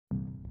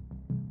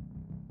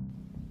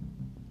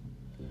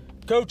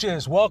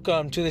Coaches,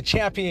 welcome to the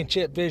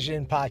Championship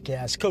Vision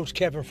Podcast. Coach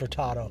Kevin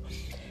Furtado.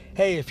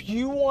 Hey, if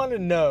you want to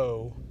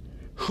know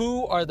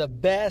who are the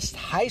best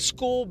high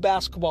school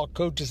basketball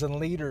coaches and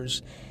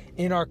leaders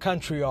in our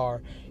country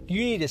are, you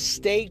need to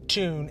stay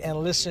tuned and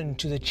listen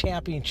to the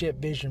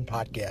Championship Vision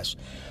Podcast.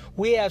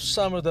 We have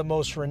some of the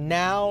most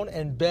renowned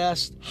and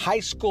best high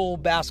school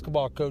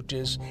basketball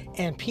coaches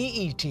and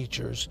PE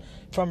teachers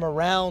from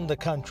around the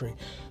country.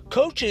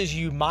 Coaches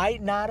you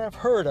might not have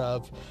heard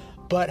of,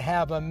 but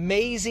have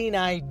amazing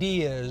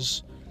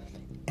ideas.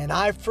 And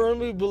I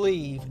firmly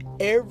believe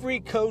every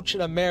coach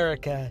in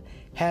America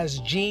has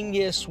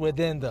genius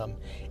within them.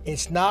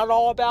 It's not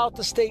all about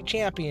the state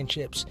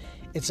championships.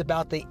 It's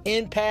about the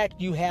impact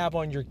you have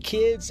on your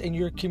kids and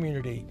your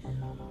community.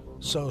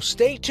 So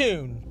stay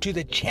tuned to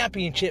the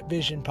Championship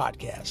Vision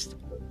Podcast.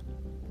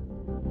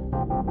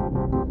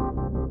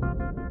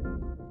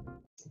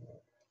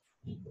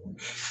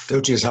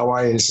 Coaches, how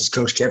are you? This is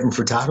Coach Kevin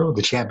Furtado of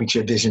the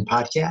Championship Vision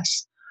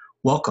Podcast.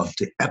 Welcome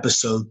to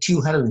episode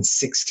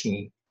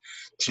 216.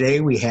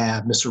 Today we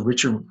have and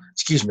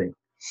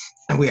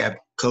we have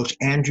Coach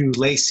Andrew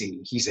Lacey.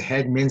 He's a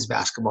head men's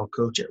basketball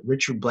coach at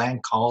Richard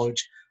Bland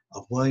College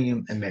of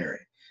William and Mary.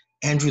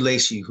 Andrew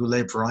Lacey, who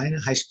led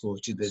Verina High School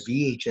to the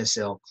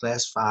VHSL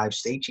Class 5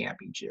 state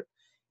championship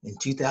in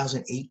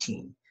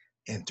 2018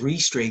 and 3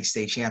 straight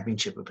state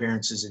championship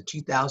appearances in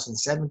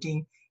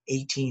 2017,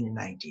 18, and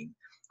 19,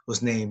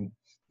 was named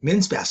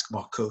men's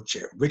basketball coach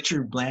at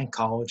Richard Bland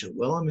College of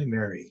William and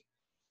Mary.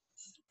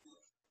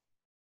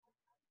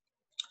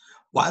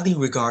 Widely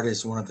regarded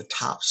as one of the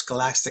top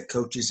scholastic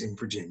coaches in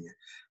Virginia,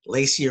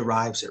 Lacey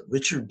arrives at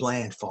Richard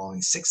Bland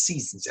following 6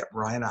 seasons at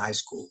Verina High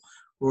School,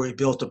 where he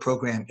built the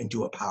program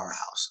into a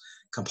powerhouse,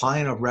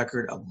 complying a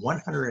record of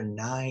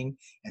 109-46,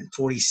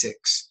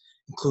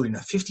 including a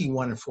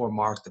 51-4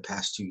 mark the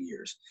past 2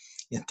 years.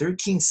 In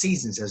 13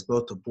 seasons as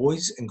both the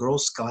boys and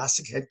girls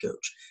scholastic head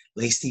coach,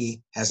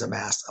 Lacey has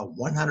amassed a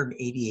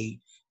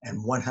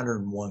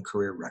 188-101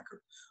 career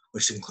record,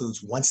 which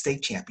includes 1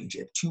 state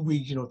championship, 2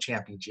 regional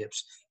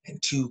championships, and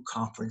 2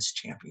 conference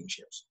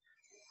championships.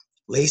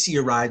 Lacey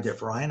arrived at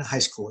Verina High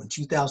School in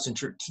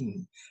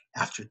 2013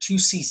 after 2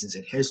 seasons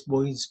as head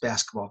boys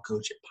basketball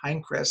coach at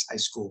Pinecrest High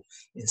School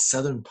in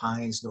Southern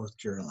Pines, North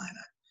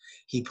Carolina.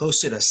 He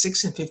posted a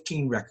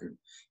 6-15 record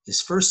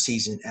his first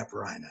season at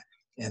Verina,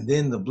 and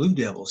then the Blue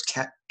Devils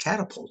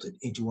catapulted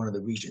into one of the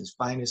region's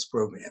finest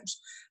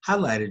programs,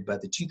 highlighted by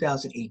the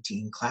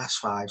 2018 Class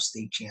 5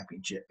 state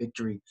championship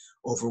victory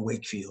over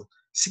Wakefield,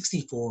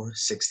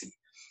 64-60,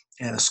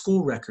 and a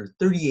school record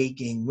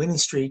 38-game winning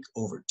streak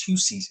over 2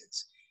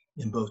 seasons.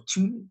 In both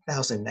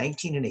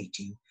 2019 and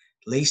 18,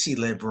 Lacey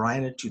led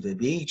Verina to the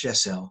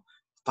VHSL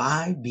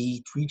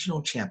 5B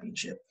regional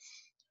championship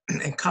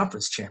and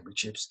conference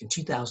championships in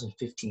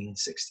 2015 and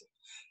 16.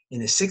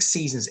 In the 6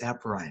 seasons at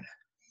Verina,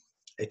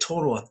 a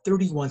total of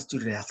 31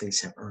 student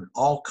athletes have earned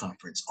all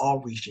conference, all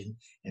region,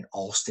 and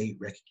all state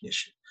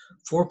recognition.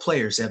 4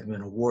 players have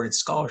been awarded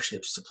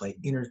scholarships to play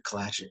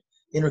intercollegiate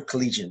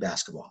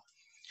basketball.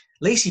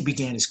 Lacey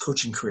began his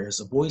coaching career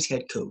as a boys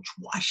head coach,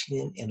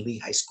 Washington and Lee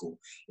High School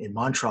in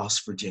Montrose,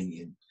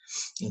 Virginia.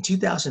 In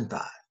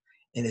 2005,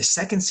 in his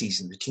second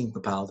season, the team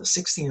compiled a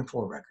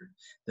 16-4 record,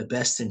 the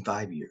best in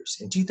 5 years.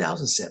 In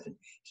 2007,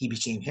 he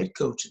became head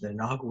coach of the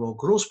inaugural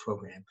girls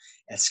program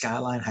at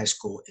Skyline High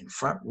School in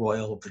Front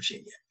Royal,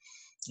 Virginia.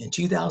 In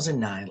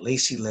 2009,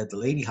 Lacey led the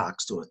Lady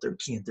Hawks to a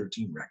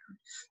 13-13 record,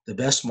 the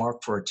best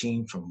mark for a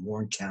team from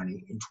Warren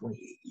County in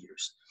 28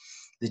 years.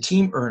 The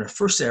team earned a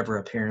first-ever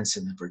appearance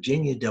in the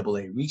Virginia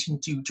AA Region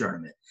II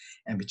tournament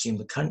and became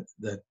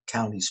the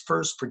county's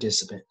first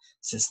participant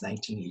since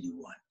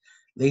 1981.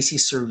 Lacey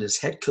served as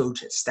head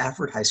coach at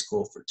Stafford High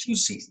School for 2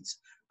 seasons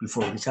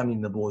before becoming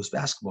the boys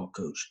basketball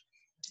coach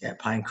at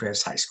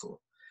Pinecrest High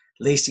School.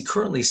 Lacey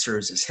currently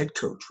serves as head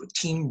coach with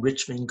Team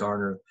Richmond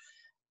Garner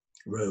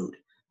Road,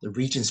 the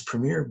region's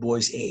premier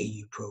boys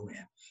AAU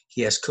program.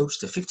 He has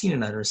coached the 15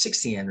 and under and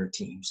 16 and under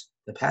teams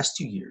the past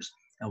 2 years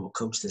and will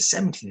coach the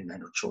 17 and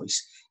under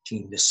choice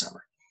team this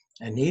summer.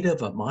 A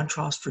native of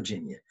Montrose,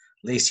 Virginia,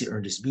 Lacey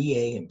earned his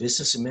BA in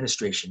Business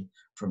Administration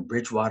from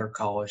Bridgewater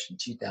College in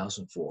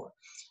 2004.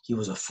 He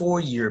was a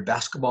 4-year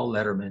basketball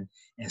letterman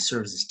and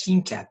served as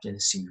team captain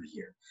his senior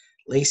year.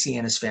 Lacey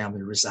and his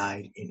family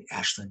reside in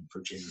Ashland,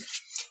 Virginia.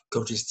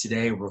 Coaches,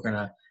 today we're going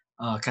to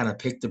kind of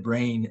pick the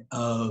brain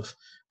of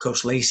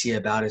Coach Lacey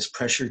about his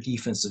pressure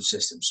defensive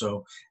system.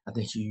 So I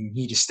think you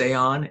need to stay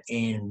on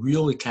and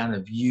really kind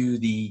of view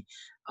the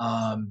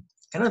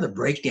the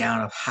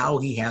breakdown of how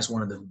he has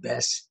one of the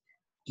best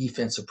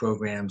defensive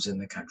programs in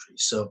the country.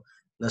 So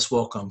let's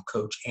welcome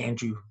Coach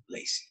Andrew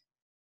Lacey.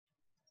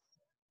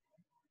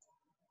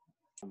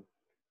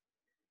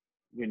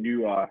 When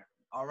you are.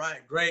 All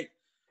right, great.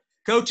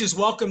 Coaches,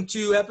 welcome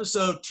to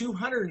episode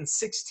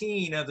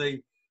 216 of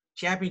the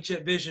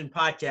Championship Vision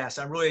Podcast.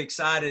 I'm really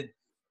excited.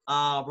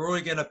 We're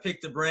really going to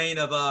pick the brain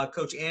of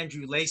Coach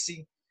Andrew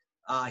Lacey.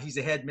 He's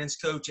the head men's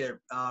coach at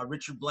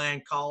Richard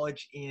Bland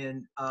College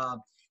in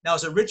now,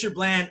 is it Richard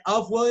Bland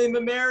of William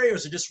and Mary, or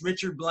is it just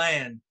Richard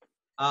Bland?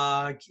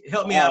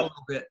 Help me out a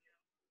little bit.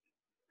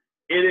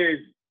 It is.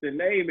 The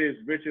name is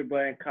Richard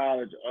Bland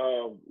College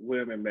of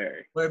William and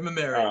Mary. William and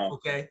Mary.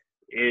 Okay.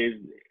 Is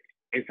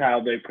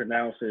how they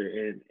pronounce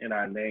it in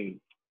our name.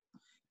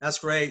 That's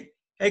great.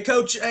 Hey,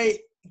 Coach.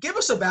 Hey, give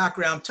us a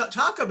background.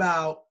 Talk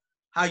about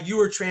how you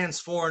were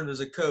transformed as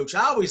a coach.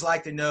 I always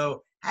like to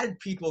know, how did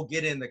people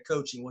get into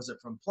coaching? Was it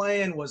from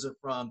playing? Was it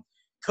from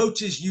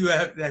coaches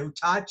who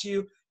taught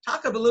you?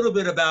 Talk a little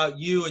bit about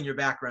you and your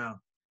background.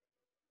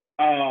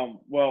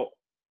 Well,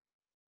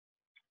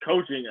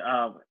 coaching,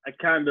 I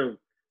kind of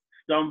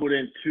stumbled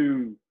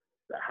into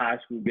the high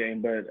school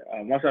game, but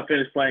once I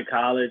finished playing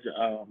college,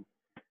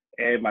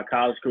 and my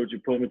college coach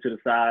would pull me to the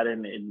side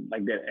and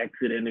like that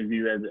exit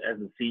interview as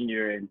a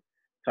senior and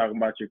talking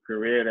about your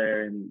career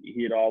there, and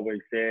he had always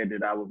said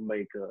that I would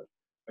make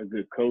a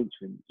good coach,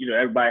 and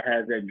everybody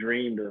has that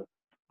dream to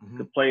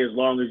play as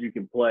long as you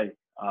can play,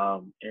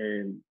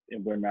 and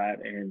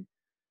whatnot, and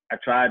I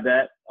tried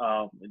that.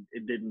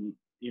 It didn't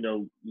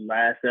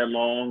last that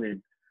long,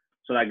 and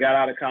so I got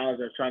out of college.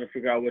 I was trying to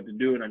figure out what to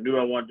do, and I knew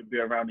I wanted to be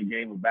around the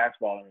game of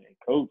basketball and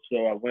coach.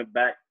 So I went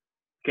back,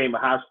 became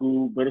a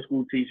middle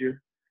school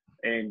teacher,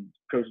 and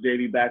coached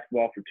JV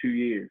basketball for 2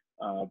 years.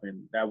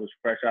 And that was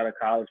fresh out of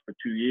college for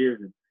 2 years.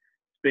 And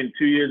spent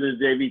 2 years as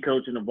a JV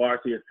coach and a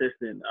varsity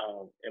assistant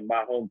in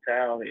my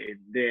hometown. And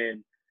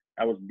then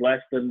I was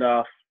blessed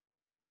enough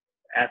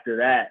after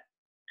that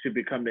to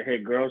become the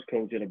head girls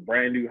coach at a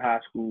brand new high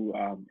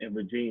school in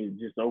Virginia,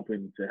 just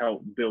opened to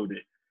help build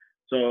it.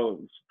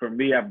 So for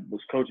me, I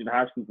was coaching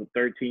high school for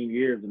 13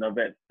 years, and of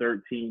that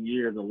 13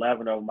 years,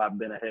 11 of them I've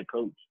been a head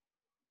coach.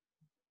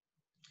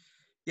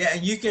 Yeah,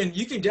 and you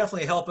can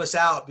definitely help us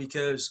out,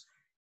 because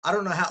I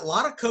don't know how a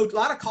lot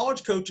of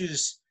college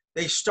coaches,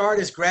 they start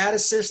as grad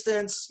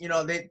assistants.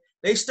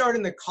 They start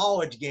in the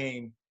college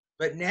game,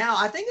 but now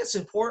I think it's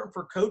important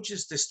for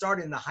coaches to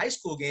start in the high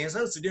school games.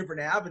 That's a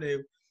different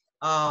avenue.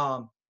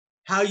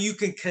 How you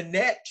can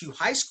connect to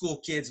high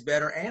school kids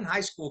better and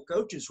high school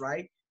coaches,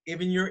 right?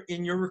 Even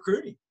in your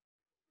recruiting.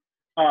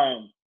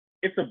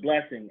 It's a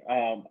blessing.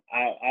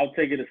 I'll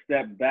take it a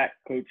step back,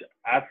 Coach.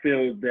 I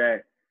feel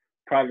that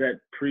probably that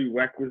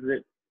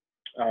prerequisite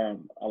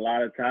a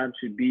lot of times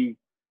should be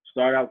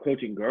start out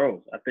coaching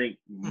girls. I think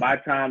my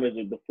time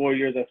the 4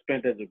 years I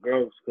spent as a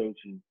girls coach,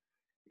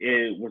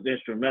 it was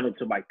instrumental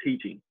to my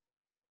teaching,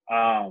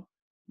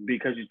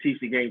 because you teach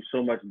the game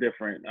so much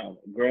different.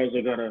 Girls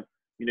are gonna,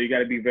 you got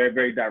to be very,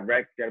 very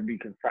direct. You got to be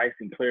concise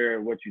and clear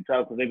in what you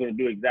tell, because they're going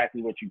to do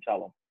exactly what you tell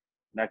them.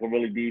 Not going to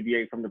really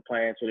deviate from the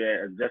plan, so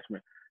that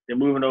adjustment. Then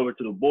moving over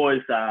to the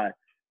boys' side,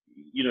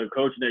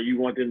 coaching that you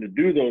want them to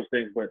do those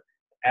things, but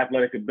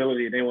athletic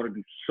ability, they want to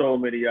do so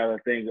many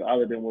other things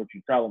other than what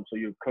you tell them. So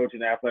you're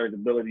coaching athletic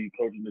ability,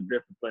 you're coaching the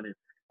discipline. And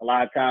a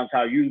lot of times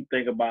how you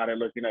think about it,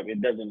 looking up,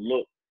 it doesn't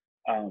look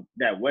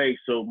that way.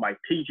 So my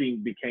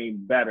teaching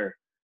became better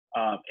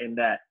in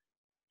that.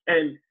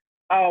 And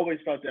I always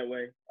felt that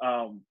way,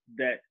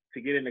 that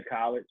to get into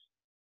college,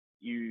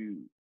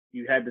 you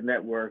had the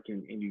network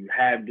and you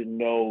had to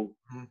know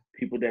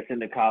people that's in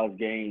the college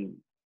game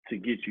to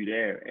get you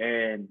there.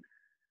 And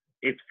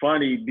it's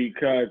funny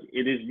because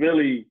it is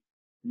really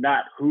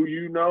not who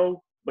you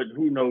know, but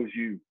who knows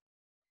you.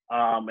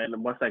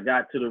 And once I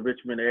got to the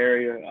Richmond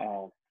area,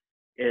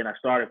 and I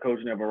started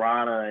coaching at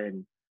Verona,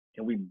 and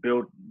we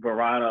built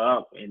Verona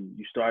up, and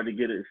you started to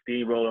get a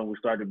steamroller, and we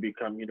started to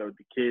become, the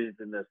kids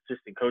and the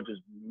assistant coaches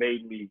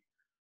made me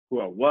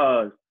who I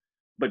was.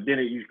 But then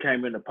you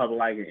came into public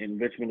life, and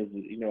Richmond is,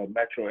 a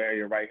metro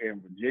area right here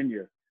in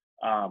Virginia.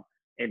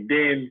 And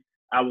then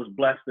I was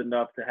blessed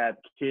enough to have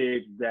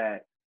kids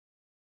that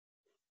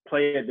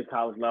play at the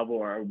college level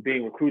or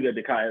being recruited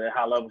at the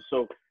high level.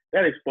 So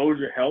that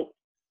exposure helped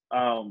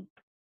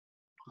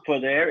for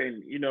there.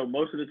 And,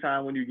 most of the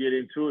time when you get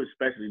into it,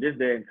 especially this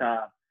day and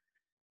time,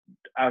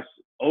 us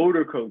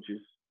older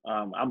coaches,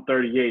 I'm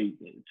 38,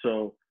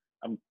 so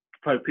I'm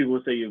probably, people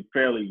would say you're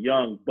fairly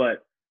young,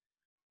 but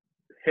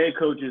head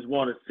coaches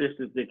want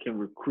assistants that can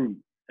recruit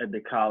at the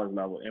college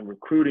level. And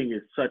recruiting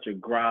is such a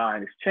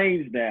grind. It's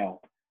changed now,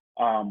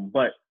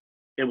 but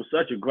it was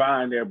such a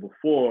grind there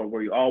before,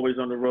 where you're always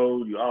on the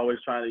road, you're always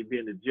trying to be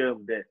in the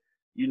gym, that,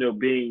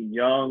 being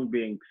young,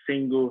 being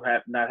single,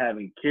 not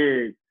having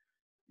kids,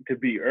 to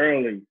be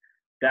early,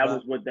 that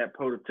was what that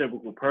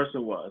prototypical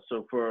person was.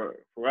 So for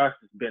us,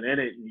 it's been in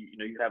it,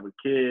 you have a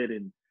kid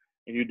and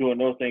you're doing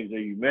those things, or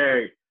you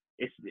married,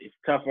 it's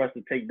tough for us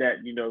to take that,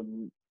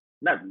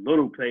 not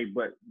little pay,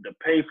 but the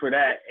pay for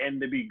that, and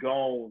to be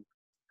gone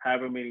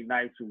however many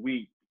nights a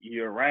week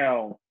year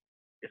round,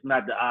 it's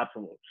not the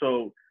optimal.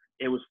 So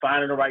it was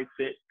finding the right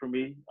fit for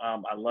me.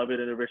 I love it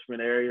in the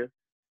Richmond area.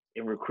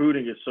 And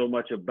recruiting is so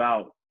much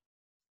about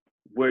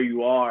where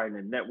you are and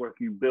the network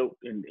you built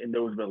in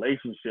those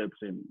relationships,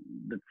 and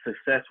the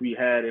success we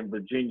had in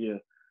Virginia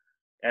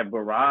at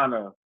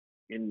Verona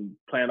and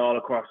playing all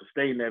across the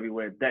state and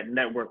everywhere. That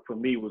network for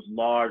me was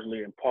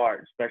largely in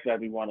part, especially as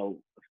we won a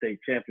state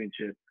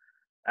championship,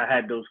 I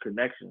had those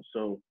connections.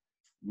 So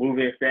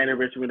moving and staying in the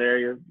Richmond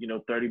area,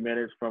 30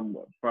 minutes from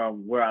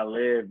where I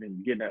live,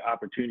 and getting the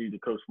opportunity to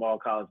coach small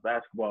college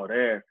basketball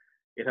there,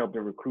 it helped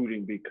the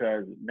recruiting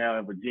because now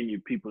in Virginia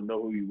people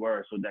know who you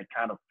were, so that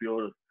kind of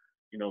fueled,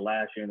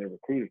 last year in the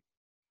recruiting.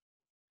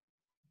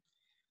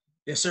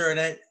 Yes, sir.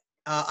 And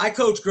I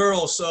coach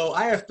girls, so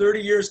I have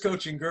 30 years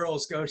coaching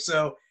girls, Coach.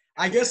 So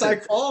I guess I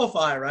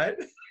qualify, right?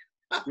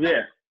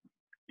 Yeah,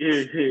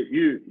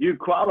 you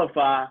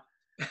qualify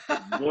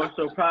more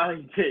so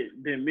probably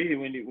than me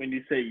when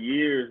you say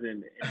years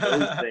and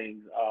those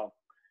things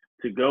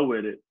to go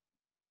with it.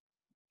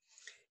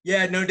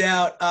 Yeah, no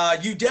doubt.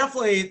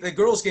 The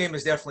girls' game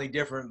is definitely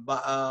different,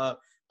 but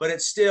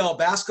it's still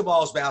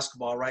basketball is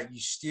basketball, right? You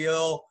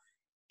still,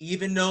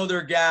 even though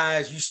they're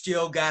guys, you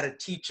still got to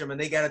teach them, and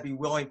they got to be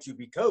willing to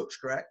be coached,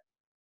 correct?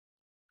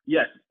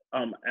 Yes,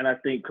 and I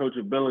think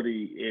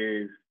coachability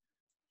is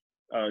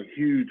a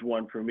huge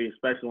one for me,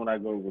 especially when I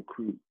go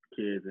recruit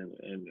kids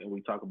and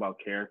we talk about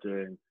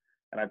character and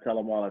I tell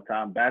them all the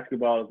time,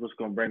 basketball is what's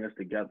going to bring us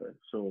together.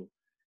 So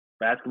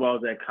basketball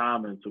is that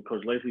common. So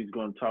Coach Lacey is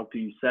going to talk to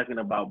you second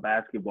about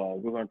basketball.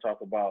 We're going to talk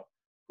about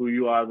who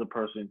you are as a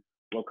person,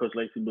 what Coach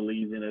Lacey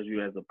believes in as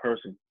you as a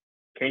person.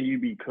 Can you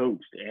be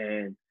coached?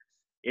 And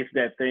it's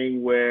that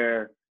thing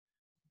where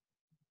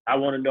I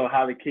want to know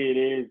how the kid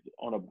is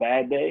on a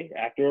bad day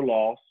after a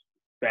loss,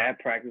 bad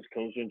practice,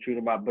 coach and treat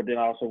him out. But then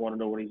I also want to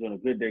know when he's on a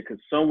good day, because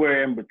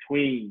somewhere in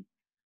between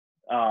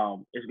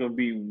is going to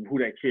be who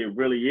that kid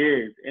really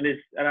is. And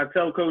I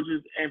tell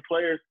coaches and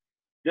players,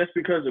 just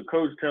because a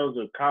coach tells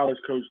a college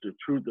coach the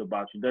truth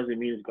about you doesn't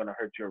mean it's going to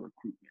hurt your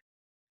recruitment.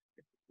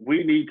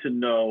 We need to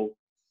know,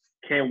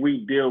 can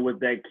we deal with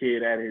that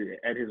kid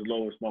at his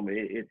lowest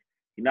moment? He's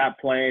not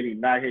playing, he's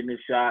not hitting his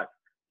shot,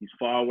 he's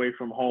far away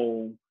from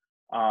home.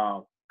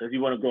 Does he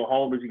want to go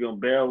home? Is he going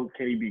to bail?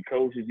 Can he be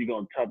coached? Is he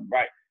going to tough?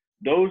 Right.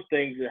 Those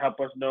things that help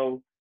us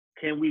know,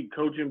 can we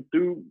coach him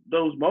through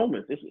those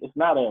moments? It's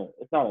not a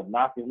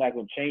knock. It's not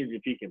going to change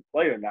if he can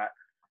play or not.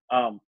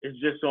 It's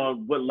just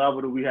on what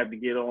level do we have to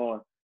get on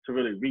to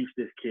really reach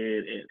this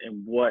kid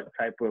and what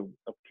type of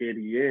kid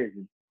he is.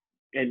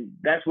 And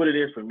that's what it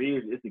is for me.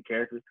 It's the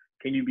character.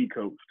 Can you be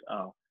coached?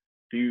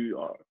 Do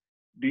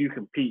you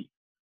compete?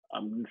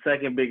 The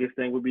second biggest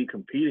thing would be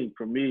competing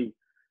for me.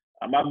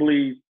 I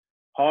believe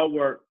hard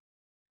work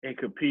and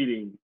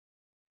competing,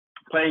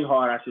 playing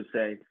hard, I should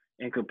say,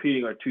 and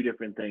competing are two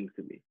different things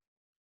to me.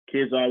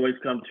 Kids always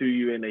come to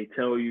you and they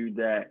tell you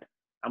that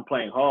I'm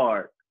playing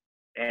hard,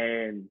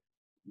 and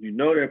you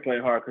know they're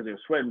playing hard because they're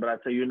sweating, but I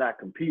tell you, you're not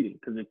competing,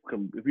 because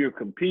if you're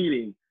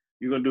competing,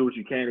 you're going to do what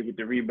you can to get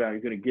the rebound.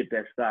 You're going to get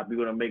that stop. You're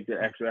going to make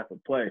the extra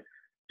effort play.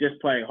 Just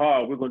playing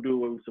hard, we're going to do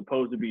what we're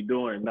supposed to be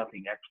doing and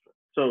nothing extra.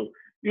 So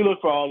you look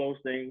for all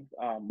those things.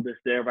 That's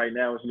there right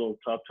now. It's a little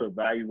tough to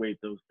evaluate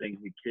those things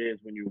with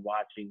kids when you're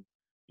watching,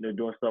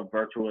 doing stuff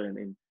virtual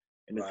and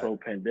this whole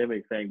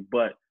pandemic thing.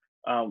 But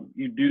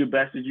you do the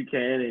best that you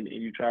can, and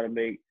you try to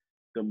make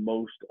the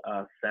most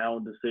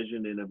sound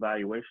decision and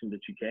evaluation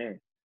that you can.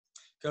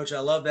 Coach, I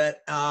love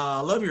that. I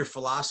love your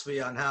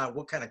philosophy on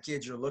what kind of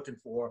kids you're looking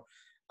for.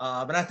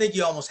 But I think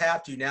you almost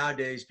have to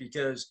nowadays,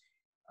 because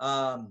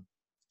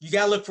you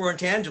got to look for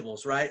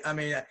intangibles, right? I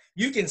mean,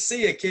 you can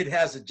see a kid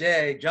has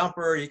a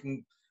jumper, you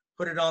can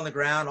put it on the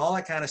ground, all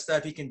that kind of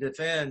stuff, he can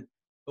defend.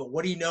 But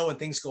what do you know when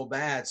things go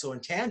bad? So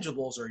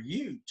intangibles are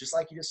huge, just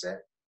like you just said.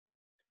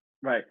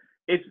 Right.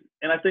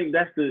 And I think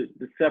that's the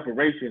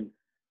separation,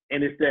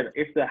 and it's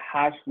the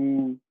high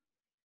school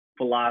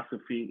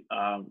philosophy.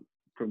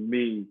 For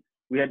me,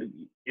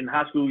 in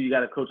high school, you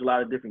got to coach a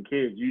lot of different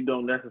kids. You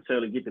don't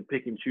necessarily get to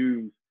pick and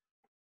choose.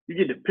 You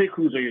get to pick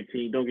who's on your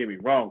team. Don't get me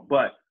wrong,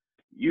 but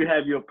you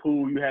have your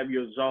pool, you have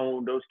your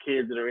zone. Those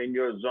kids that are in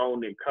your zone,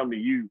 they come to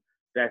you.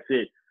 That's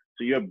it.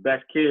 So your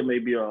best kid may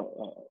be a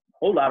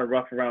whole lot of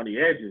rough around the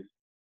edges,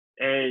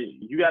 and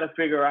you got to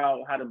figure out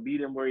how to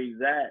meet him where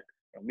he's at,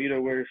 or meet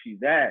her where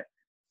she's at,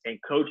 and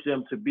coach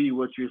them to be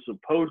what you're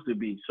supposed to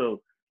be.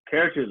 So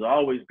character has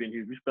always been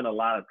huge. We spend a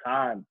lot of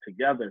time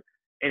together,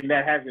 and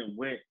that hasn't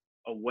went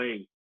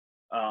away.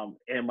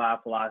 In my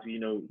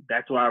philosophy,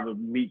 that's why I would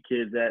meet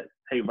kids that,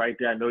 hey, right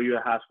there, I know you're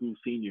a high school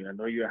senior, I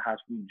know you're a high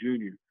school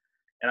junior,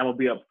 and I'm gonna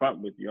be upfront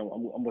with you.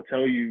 I'm gonna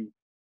tell you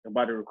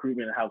about the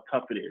recruitment and how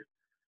tough it is.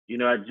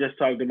 I just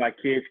talked to my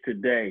kids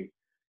today,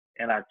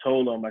 and I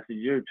told them, I said,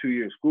 you're a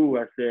 2-year school.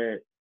 I said,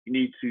 you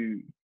need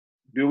to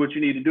do what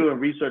you need to do and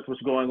research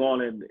what's going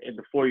on in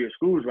the 4-year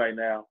schools right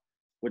now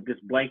with this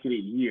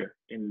blanketed year.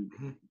 And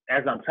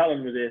as I'm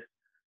telling you this,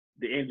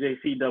 the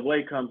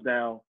NJCAA comes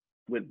down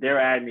with their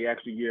adding the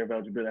extra year of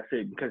eligibility. I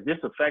said, because this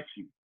affects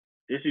you.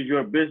 This is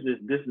your business.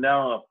 This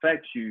now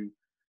affects you.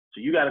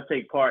 So you got to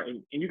take part,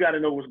 and you got to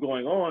know what's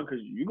going on, because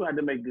you're going to have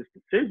to make this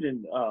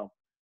decision,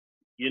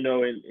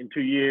 in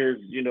 2 years,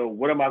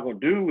 what am I going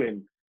to do?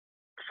 And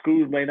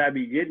schools may not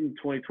be getting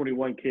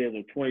 2021 kids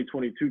or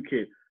 2022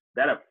 kids.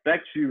 That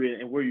affects you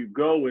and where you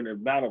go and the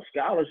amount of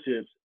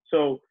scholarships.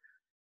 So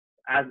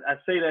I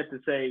say that to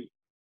say,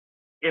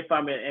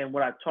 and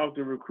when I talk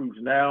to recruits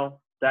now,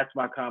 that's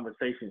my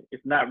conversation.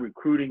 It's not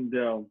recruiting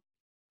them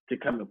to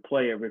come and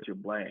play at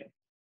Richard Bland.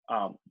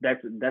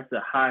 That's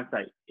the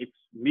hindsight. It's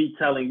me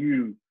telling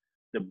you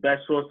the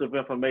best source of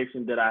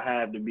information that I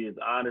have to be as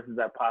honest as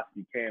I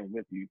possibly can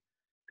with you.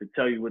 to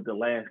tell you what the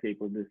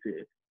landscape of this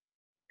is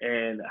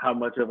and how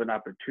much of an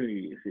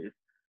opportunity this is.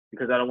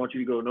 Because I don't want you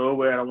to go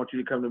nowhere. I don't want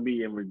you to come to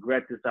me and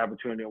regret this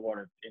opportunity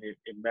and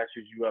it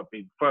messes you up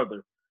even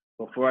further.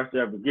 But for us to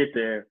ever get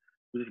there,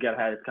 we just got to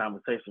have this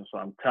conversation. So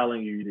I'm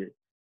telling you that,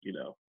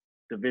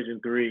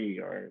 Division III,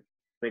 or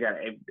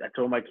I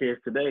told my kids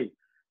today,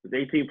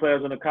 there's 18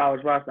 players on the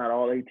college roster, not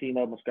all 18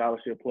 of them are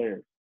scholarship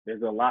players.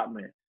 There's an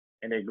allotment,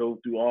 and they go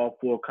through all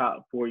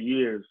 4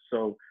 years.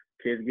 So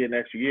kids get an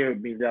extra year,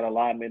 it means that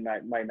allotment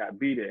might not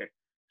be there.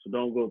 So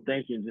don't go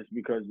thinking just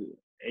because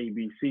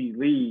ABC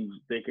leaves,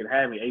 they could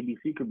have it.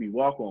 ABC could be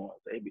walk-ons.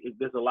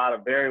 There's a lot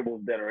of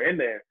variables that are in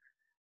there.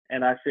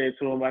 And I said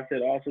to him,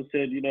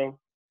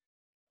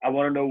 I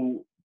want to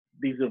know,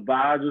 these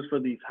advisors for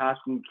these high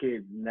school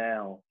kids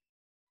now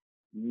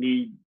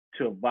need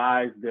to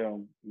advise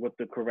them with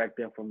the correct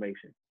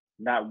information,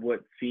 not what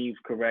seems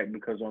correct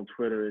because on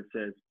Twitter it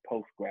says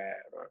post-grad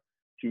or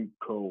JUCO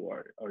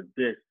or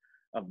this.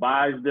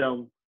 Advise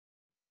them.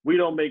 We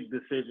don't make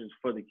decisions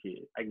for the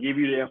kid. I give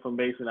you the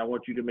information. I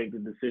want you to make the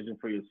decision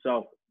for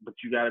yourself, but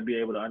you got to be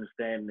able to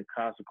understand the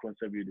consequence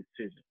of your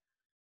decision.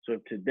 So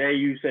if today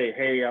you say,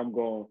 hey, I'm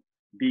going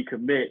to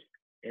decommit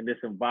in this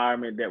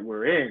environment that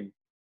we're in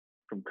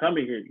from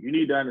coming here, you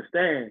need to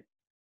understand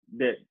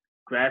that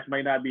grass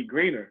may not be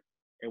greener.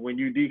 And when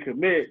you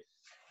decommit,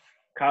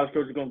 college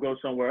coaches are going to go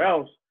somewhere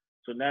else.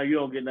 So now you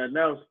don't get nothing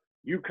else.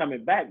 You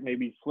coming back may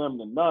be slim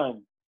to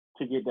none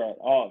to get that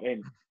off.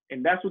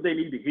 And that's what they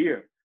need to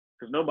hear,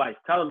 because nobody's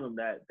telling them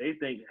that. They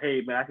think,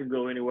 hey, man, I can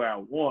go anywhere I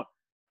want.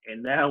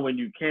 And now when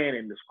you can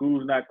and the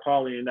school's not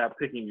calling you, not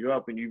picking you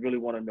up, and you really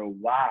want to know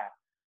why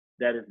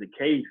that is the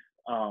case,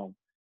 and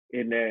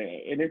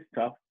it's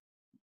tough.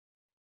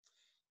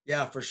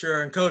 Yeah, for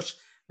sure. And Coach,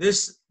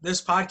 this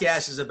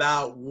podcast is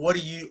about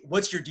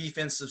what's your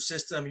defensive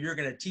system? You're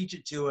going to teach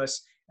it to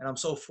us, and I'm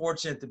so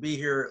fortunate to be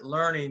here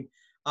learning.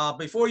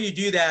 Before you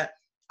do that,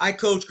 I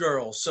coach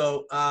girls,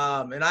 so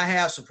and I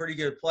have some pretty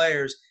good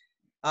players.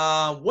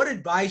 What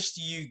advice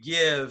do you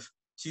give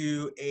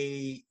to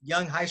a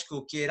young high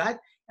school kid? I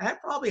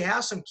probably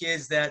have some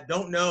kids that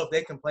don't know if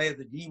they can play at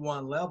the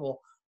D1 level.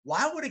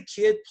 Why would a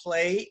kid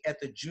play at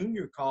the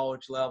junior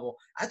college level?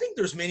 I think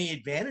there's many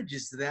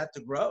advantages to that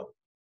to grow.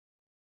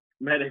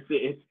 Man,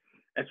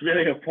 it's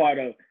really a part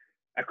of.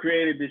 I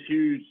created this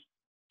huge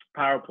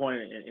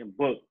PowerPoint and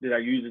book that I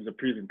use as a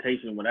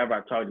presentation whenever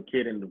I talk to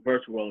kids, and the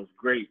virtual world is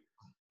great.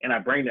 And I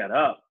bring that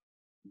up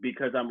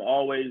because I'm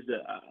always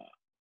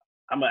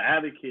I'm an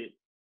advocate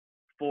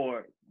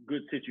for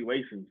good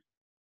situations.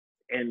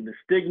 And the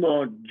stigma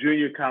on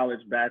junior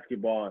college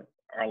basketball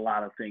are a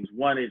lot of things.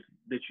 One is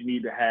that you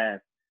need to have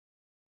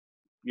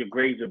your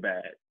grades are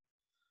bad,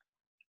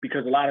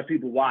 because a lot of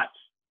people watch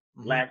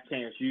Last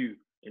Chance U,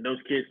 and those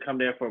kids come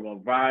there from a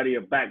variety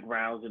of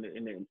backgrounds.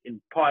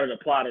 And part of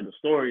the plot of the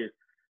story is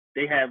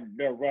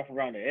they're rough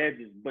around the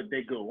edges, but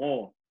they go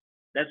on.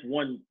 That's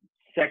one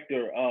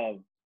sector of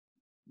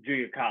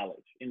junior college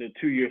in the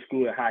 2-year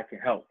school that high can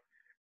help.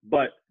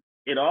 But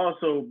it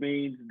also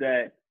means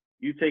that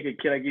you take a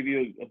kid, I give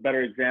you a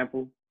better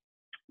example.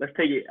 Let's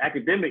take it,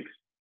 academics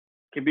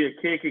can be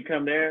a kid can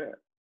come there.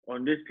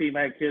 On this team,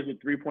 I have kids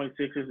with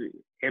 3.6s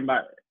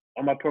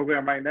on my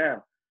program right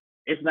now.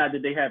 It's not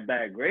that they have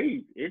bad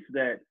grades. It's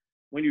that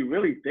when you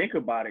really think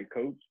about it,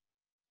 Coach,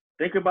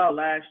 think about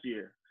last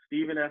year.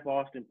 Stephen F.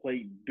 Austin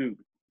played Duke.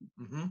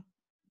 Mm-hmm.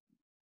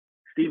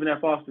 Stephen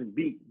F. Austin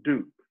beat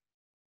Duke.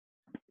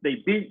 They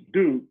beat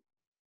Duke,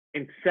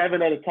 and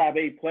 7 of the top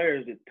 8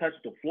 players that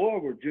touched the floor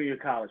were junior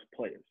college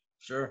players.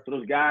 Sure. So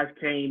those guys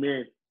came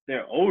in,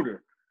 they're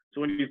older.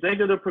 So when you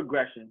think of the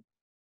progression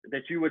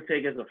that you would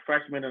take as a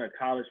freshman in a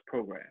college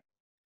program,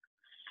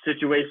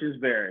 situations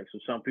vary. So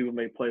some people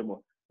may play more,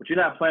 but you're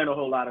not playing a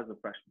whole lot as a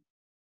freshman.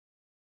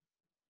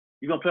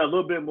 You're going to play a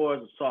little bit more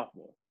as a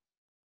sophomore.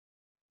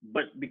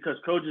 But because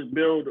coaches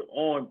build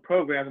on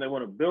programs and they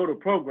want to build a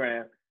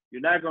program, you're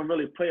not going to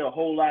really play a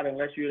whole lot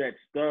unless you're that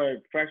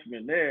stud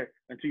freshman there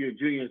until your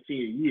junior and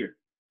senior year.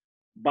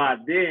 By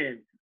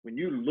then, when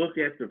you look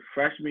at the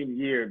freshman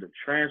year, the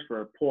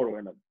transfer portal,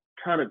 and a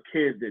ton of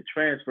kids that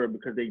transfer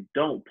because they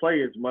don't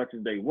play as much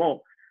as they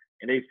want,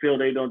 and they feel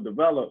they don't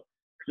develop,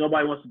 because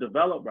nobody wants to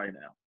develop right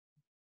now.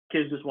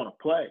 Kids just want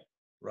to play.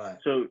 Right.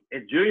 So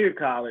at junior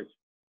college,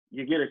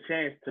 you get a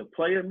chance to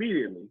play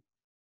immediately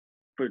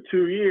for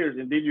 2 years,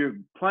 and then you're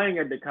playing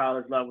at the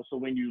college level. So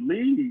when you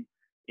leave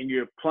and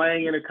you're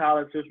playing in a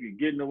college system, you're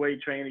getting away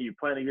training, you're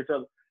playing against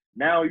others,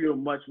 now you're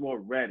much more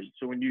ready.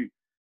 So when you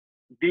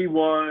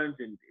D1s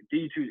and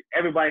D2s,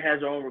 everybody has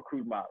their own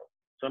recruit model.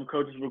 Some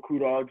coaches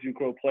recruit all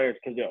JUCO players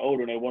because they're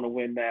older and they want to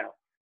win now.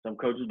 Some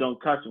coaches don't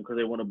touch them because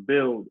they want to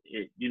build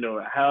it,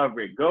 however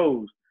it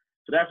goes.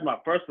 So that's my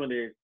first one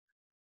is,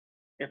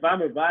 if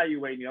I'm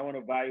evaluating you, I want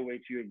to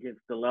evaluate you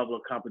against the level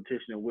of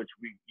competition in which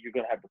you're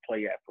going to have to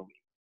play at for me.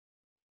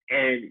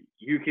 And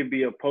you can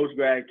be a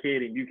post-grad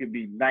kid and you can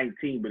be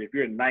 19, but if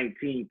you're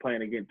 19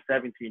 playing against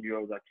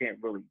 17-year-olds, I can't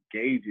really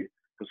gauge it,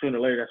 because sooner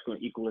or later that's going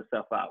to equal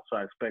itself out. So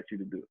I expect you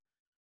to do it.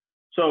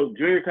 So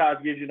junior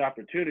college gives you an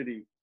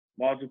opportunity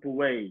multiple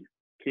ways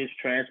Kids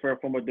transfer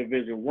from a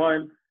Division I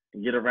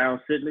and get around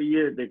sitting a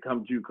year, they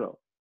come JUCO.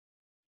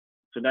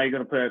 So now you're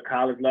going to play a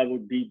college level,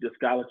 deep, the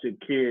scholarship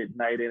kid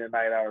night in and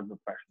night out as a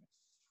freshman,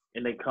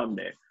 and they come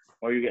there.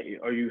 Or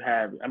you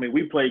have. I mean,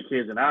 we played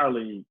kids in our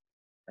league,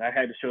 and I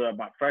had to show up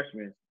my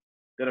freshmen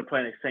that are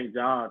playing at St.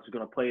 John's, who's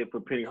going to play it for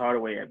Penny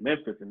Hardaway at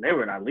Memphis, and they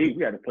were in our league.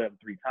 We had to play them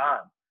 3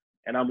 times,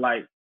 and I'm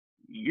like,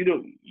 these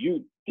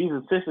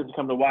assistants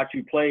come to watch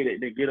you play.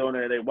 They get on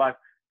there, they watch.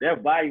 They're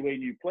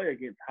evaluating you play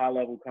against high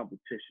level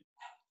competition,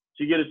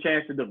 so you get a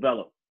chance to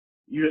develop.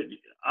 You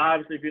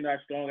obviously, if you're not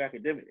strong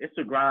academic, it's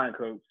a grind,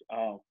 coach.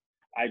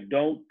 I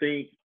don't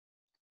think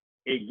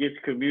it gets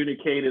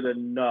communicated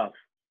enough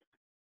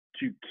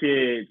to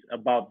kids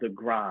about the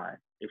grind.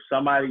 If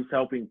somebody's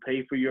helping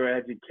pay for your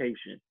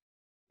education,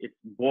 it's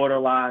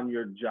borderline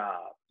your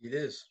job. It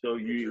is. So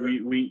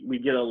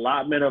we get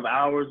allotment of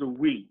hours a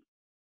week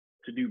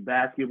to do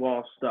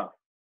basketball stuff.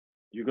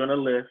 You're gonna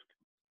lift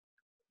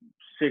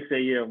 6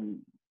 a.m.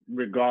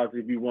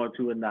 regardless if you want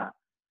to or not.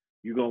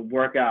 You're gonna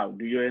work out,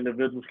 do your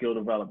individual skill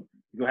development.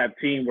 You're gonna have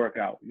team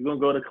workout. You're gonna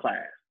go to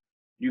class.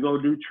 You're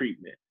gonna do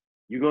treatment.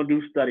 You're gonna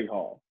do study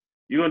hall.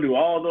 You're gonna do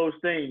all those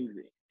things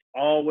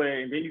all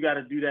way, and then you got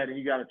to do that, and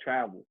you got to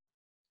travel,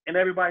 and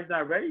everybody's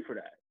not ready for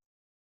that.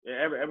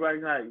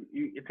 Everybody's not.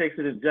 It takes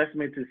an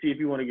adjustment to see if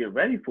you want to get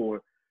ready for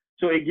it.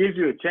 So it gives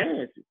you a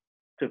chance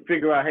to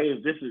figure out, hey,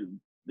 is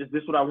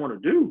this what I want to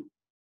do?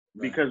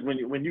 Right. Because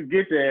when you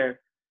get there,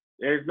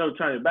 there's no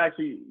turning back.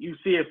 So you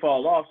see it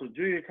fall off. So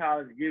junior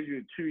college gives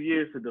you 2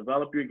 years to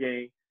develop your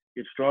game,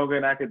 get stronger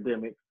in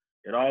academics.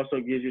 It also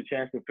gives you a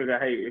chance to figure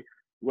out, hey,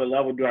 what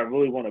level do I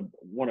really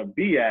want to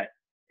be at?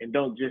 And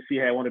don't just see,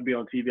 hey, I want to be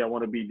on TV. I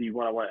want to be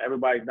D1.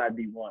 Everybody's not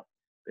D1.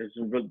 There's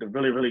some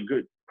really, really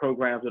good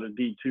programs that are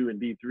D2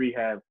 and D3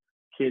 have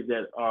kids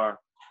that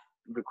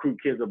recruit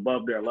kids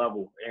above their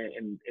level,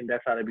 and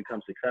that's how they become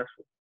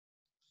successful.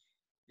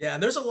 Yeah,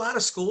 and there's a lot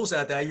of schools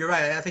out there. You're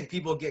right. I think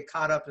people get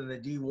caught up in the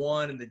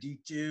D1 and the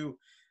D2.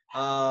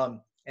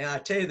 And I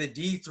tell you, the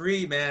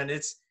D3, man,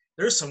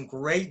 there's some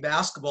great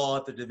basketball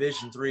at the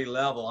Division III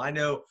level. I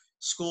know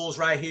schools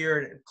right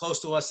here close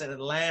to us in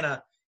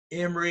Atlanta,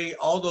 Emory,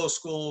 all those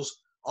schools,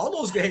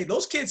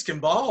 those kids can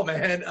ball,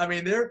 man. I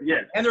mean, they're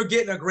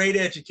getting a great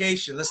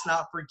education. Let's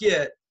not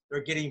forget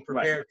they're getting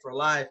prepared for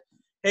life.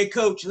 Hey,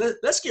 Coach,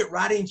 let's get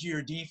right into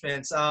your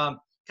defense. Kind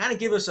of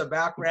give us a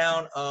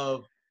background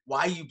of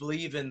why you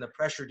believe in the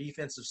pressure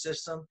defensive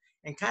system,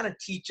 and kind of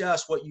teach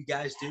us what you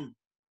guys do.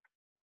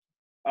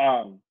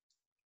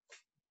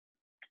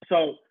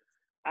 So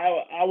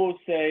I will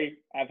say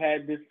I've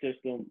had this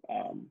system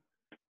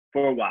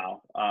for a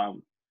while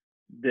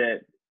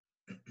that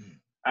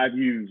I've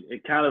used.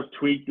 It kind of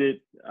tweaked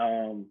it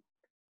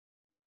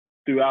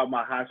throughout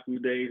my high school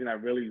days, and I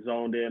really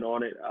zoned in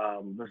on it.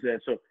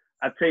 So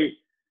I take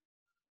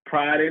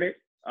pride in it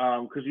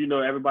because,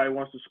 everybody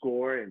wants to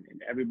score, and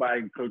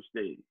everybody, Coach,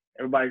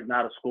 everybody's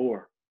not a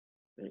scorer,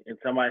 and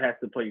somebody has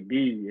to play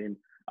D. And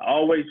I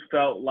always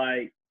felt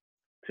like,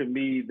 to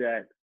me,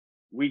 that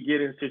we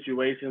get in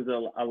situations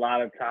a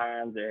lot of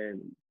times,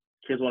 and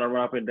kids want to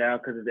run up and down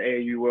because it's the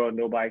AAU world.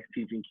 Nobody's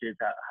teaching kids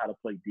how to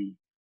play D.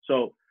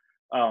 So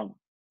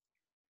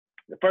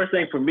the first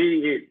thing for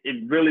me,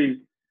 it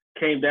really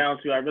came down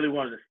to I really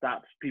wanted to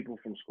stop people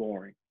from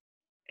scoring.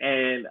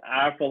 And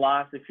our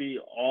philosophy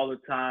all the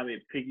time,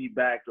 it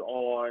piggybacked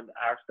on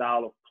our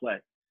style of play.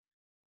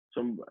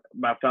 So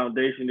my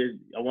foundation is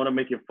I want to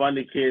make it fun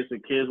to kids. So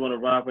kids want to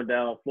run up and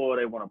down the floor.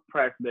 They want to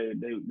press. They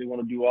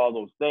want to do all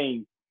those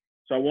things.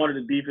 So I wanted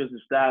a defensive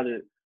style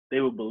that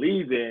they would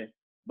believe in,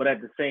 but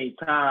at the same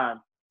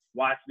time,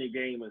 watching the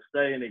game and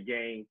studying the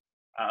game,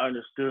 I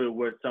understood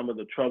where some of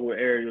the trouble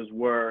areas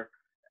were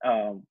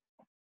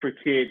for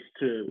kids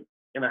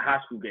in a high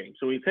school game.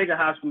 So when you take a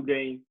high school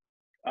game,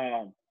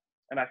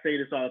 and I say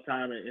this all the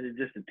time, and it's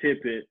just a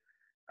tidbit,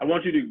 I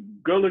want you to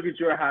go look at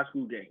your high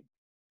school game.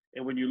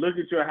 And when you look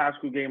at your high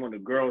school game on the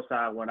girls'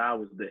 side when I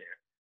was there,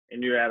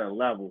 and you're at a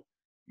level,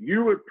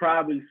 you would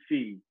probably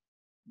see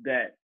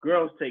that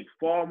girls take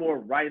far more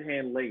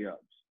right-hand layups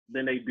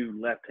than they do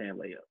left-hand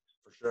layups.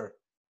 For sure.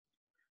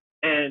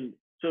 And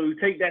so you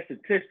take that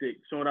statistic.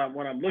 So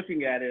when I'm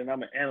looking at it, and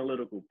I'm an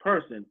analytical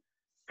person,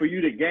 for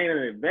you to gain an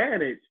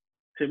advantage,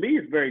 to me,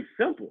 it's very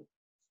simple.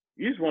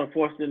 You just want to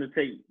force them to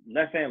take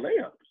left-hand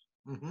layups.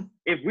 Mm-hmm.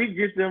 If we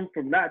get them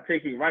from not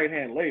taking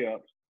right-hand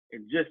layups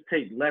and just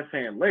take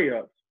left-hand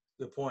layups,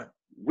 good point.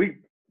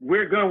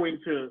 We're going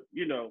to,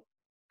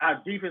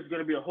 our defense is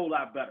going to be a whole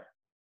lot better.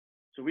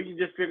 So we can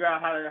just figure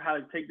out how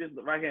to take this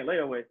right-hand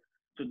layup away.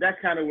 So that's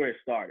kind of where it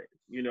started,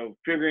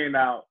 figuring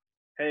out,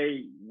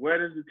 hey, where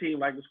does the team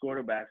like to score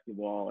the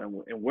basketball,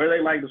 and where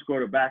they like to score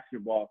the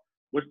basketball,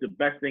 what's the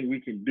best thing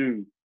we can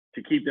do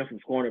to keep them from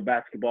scoring the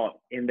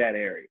basketball in that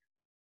area,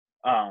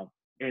 and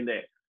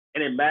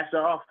it matched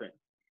our offense.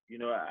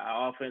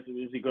 Our offense was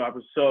usually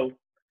garbage. So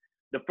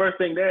the first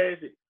thing there is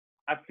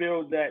I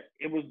feel that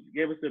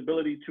gave us the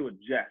ability to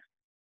adjust.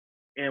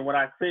 And when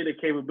I say the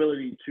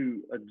capability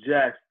to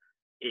adjust,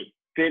 it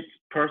fits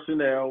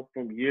personnel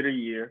from year to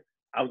year.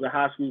 I was a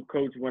high school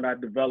coach when I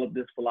developed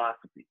this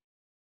philosophy.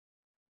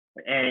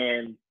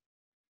 And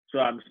so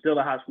I'm still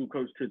a high school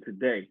coach to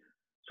today.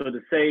 So to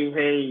say,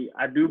 hey,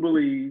 I do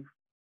believe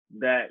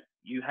that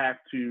you have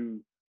to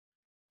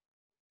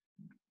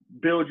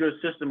build your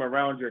system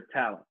around your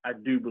talent. I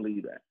do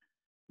believe that.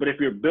 But if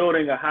you're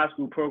building a high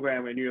school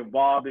program and you're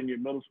involved in your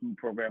middle school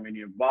program and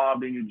you're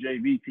involved in your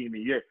JV team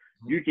and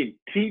you can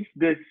teach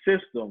this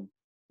system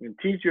and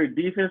teach your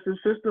defensive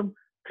system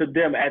to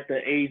them at the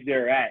age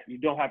they're at. You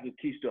don't have to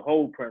teach the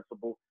whole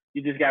principle.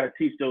 You just got to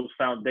teach those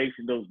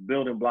foundations, those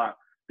building blocks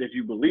that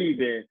you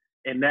believe in.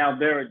 And now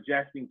they're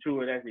adjusting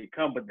to it as they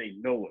come, but they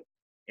know it.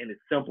 And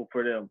it's simple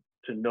for them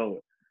to know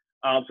it.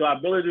 So our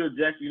ability to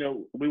adjust,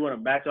 we want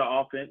to match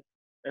our offense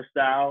and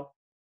style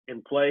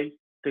and play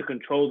to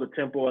control the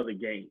tempo of the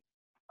game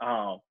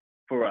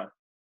for us.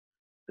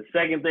 The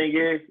second thing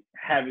is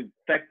have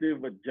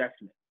effective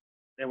adjustments.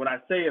 And when I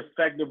say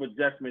effective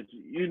adjustments,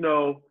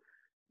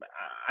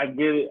 I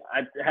get it.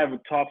 I have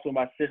talks with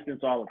my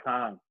assistants all the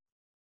time.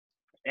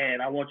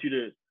 And I want you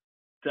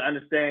to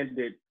understand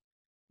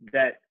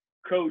that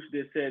coach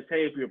that says,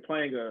 hey, if you're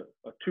playing a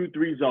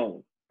 2-3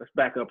 zone, let's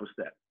back up a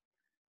step.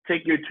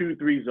 Take your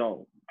 2-3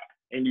 zone,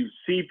 and you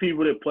see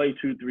people that play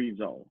 2-3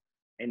 zone,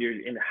 and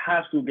you're in the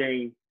high school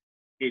game,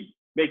 it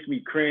makes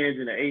me cringe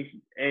in the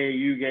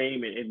AAU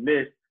game and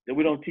this, that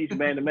we don't teach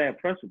man-to-man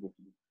principles.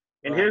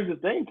 And Here's the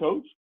thing,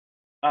 coach.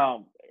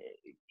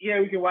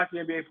 We can watch the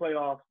NBA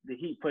playoffs. The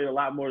Heat play a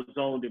lot more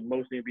zone than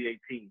most NBA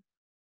teams.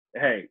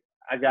 Hey,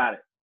 I got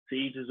it. To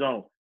each his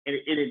own. And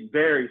it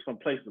varies from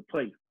place to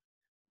place.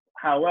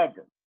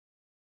 However,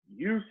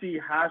 you see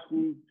high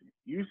school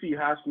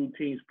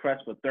teams press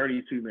for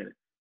 32 minutes.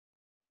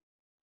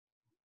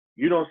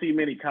 You don't see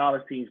many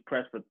college teams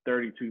press for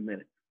 32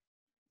 minutes.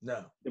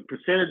 No. The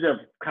percentage of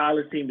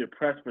college teams that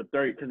press for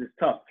 30, because it's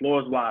tough.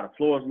 Floor is wider,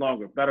 floor is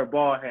longer, better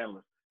ball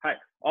handlers,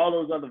 all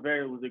those other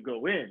variables that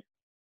go in.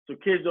 So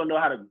kids don't know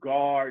how to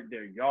guard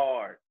their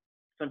yard.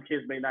 Some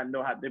kids may not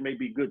know how. They may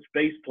be good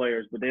space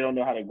players, but they don't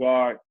know how to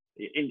guard.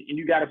 And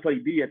you got to play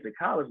D at the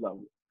college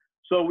level.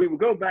 So we would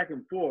go back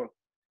and forth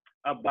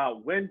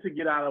about when to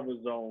get out of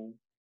a zone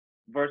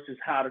versus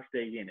how to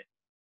stay in it.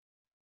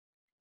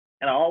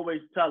 And I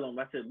always tell them,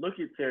 I said, look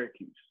at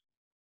Syracuse.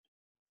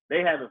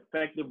 They have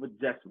effective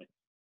adjustments.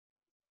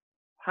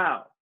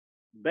 How?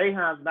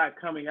 Boeheim's not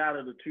coming out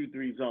of the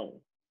 2-3 zone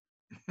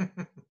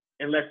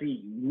unless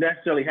he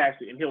necessarily has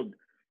to. And he'll,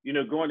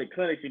 go into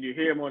clinics and you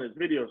hear him on his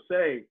video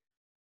say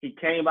he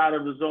came out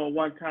of the zone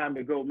one time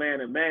to go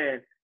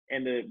man-to-man.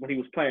 And when he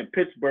was playing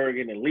Pittsburgh,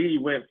 and the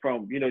lead went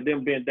from,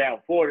 them being down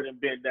 40 to them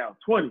being down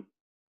 20.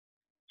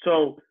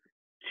 So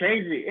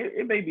changing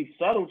it may be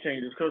subtle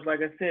changes, because like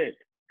I said,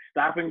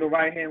 stopping the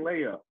right-hand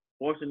layup,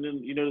 forcing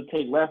them, to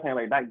take left-hand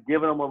layup, not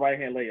giving them a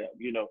right-hand layup,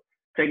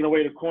 taking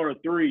away the corner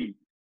three.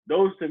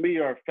 Those to me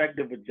are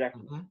effective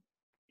adjustments.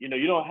 Mm-hmm.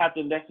 You don't have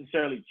to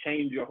necessarily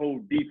change your whole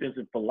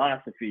defensive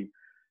philosophy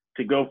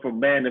to go from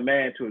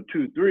man-to-man to a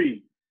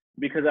 2-3,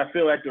 because I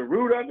feel at the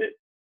root of it,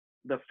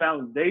 the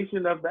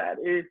foundation of that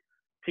is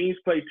teams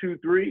play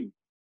 2-3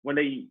 when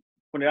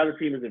the other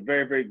team is a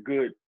very, very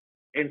good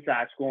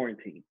inside scoring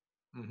team.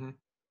 Mm-hmm.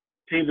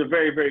 Teams are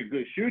very, very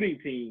good shooting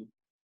team.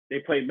 They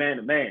play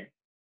man-to-man.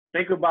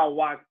 Think about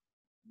why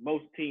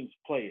most teams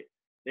play it.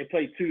 They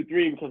play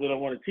 2-3 because they don't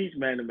want to teach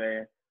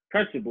man-to-man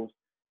principles,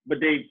 but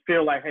they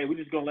feel like, hey, we're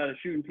just going to let a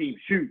shooting team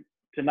shoot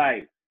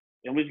tonight,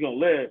 and we're just going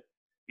to live,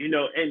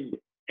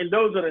 and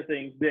those are the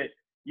things that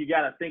you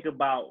got to think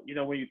about,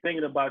 when you're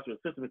thinking about your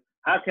system.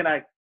 How can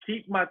I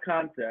keep my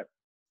concept?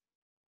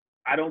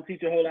 I don't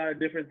teach a whole lot of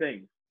different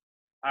things.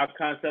 Our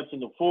concepts in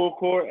the full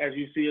court, as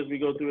you see as we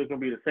go through, is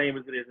going to be the same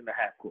as it is in the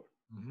half court.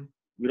 Mm-hmm.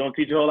 We don't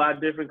teach a whole lot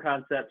of different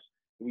concepts.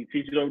 We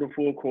teach it over the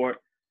full court,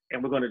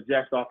 and we're going to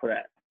adjust off of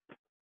that.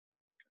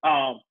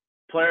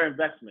 Player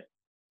investment.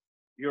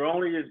 You're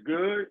only as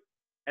good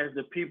as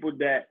the people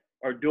that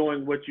are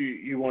doing what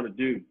you want to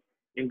do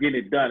and get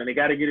it done. And they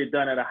got to get it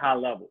done at a high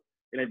level.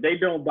 And if they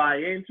don't buy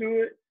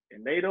into it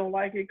and they don't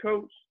like it,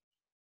 coach,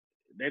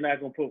 they're not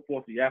going to put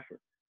forth the effort.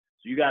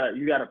 So you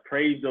gotta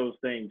praise those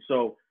things.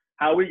 So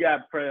how we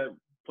got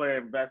player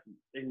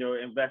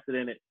invested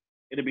in it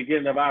in the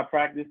beginning of our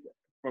practice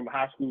from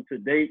high school to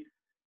date,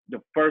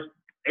 the first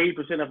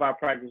 80% of our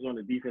practice on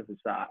the defensive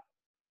side.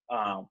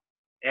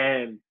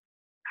 And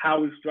how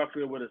we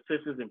structured it with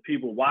assistants and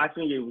people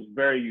watching, it was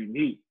very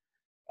unique.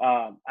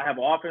 I have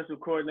an offensive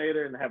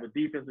coordinator and I have a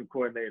defensive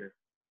coordinator.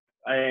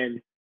 And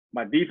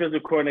my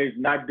defensive coordinator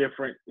is not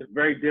different. It's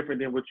very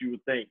different than what you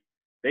would think.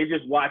 They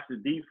just watch the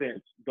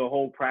defense the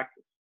whole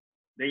practice.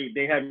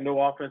 They have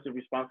no offensive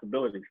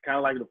responsibilities, kind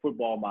of like the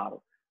football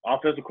model.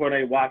 Offensive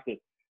coordinator watches.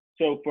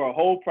 So for a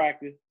whole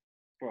practice,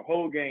 for a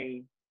whole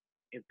game,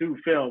 and through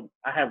film,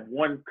 I have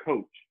one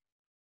coach.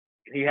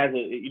 He has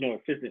a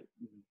assistant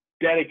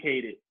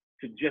dedicated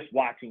to just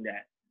watching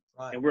that.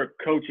 Right. And we're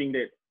coaching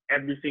it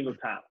every single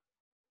time.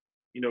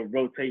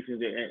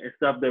 Rotations and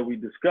stuff that we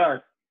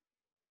discuss,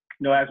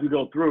 as we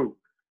go through.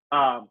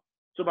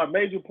 So my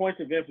major points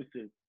of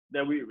emphasis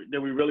that we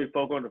really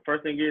focus on, the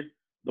first thing is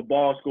the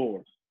ball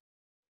scores.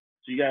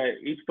 So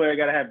each player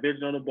got to have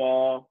vision on the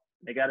ball.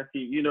 They got to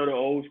see, the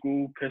old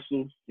school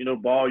pistols,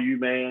 ball you,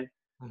 man.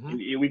 Mm-hmm.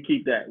 And we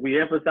keep that. We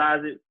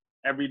emphasize it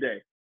every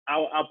day.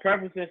 I'll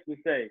preface this to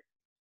say,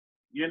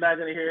 you're not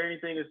going to hear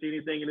anything or see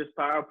anything in this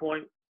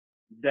PowerPoint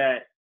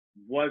that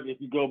was, if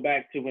you go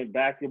back to when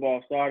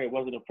basketball started, it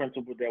wasn't a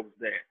principle that was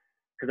there.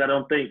 Because I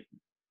don't think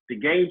the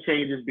game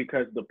changes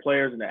because the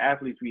players and the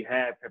athletes we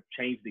have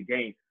changed the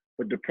game.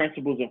 But the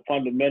principles and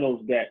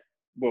fundamentals that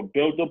were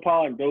built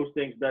upon, those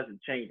things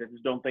doesn't change. I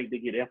just don't think they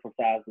get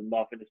emphasized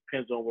enough, and it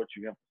depends on what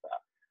you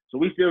emphasize. So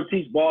we still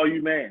teach ball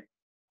you, man.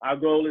 Our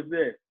goal is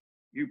this.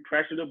 You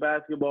pressure the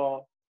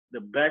basketball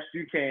the best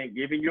you can,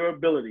 given your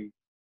ability,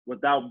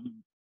 without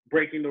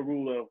breaking the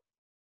rule of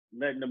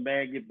letting the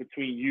man get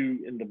between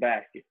you and the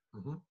basket.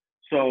 Mm-hmm.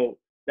 So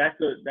that's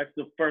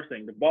the first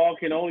thing. The ball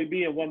can only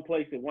be in one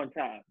place at one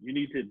time. You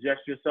need to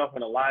adjust yourself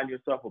and align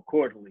yourself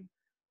accordingly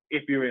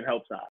if you're in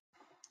help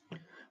side.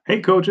 Hey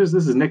coaches,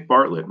 this is Nick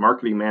Bartlett,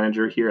 Marketing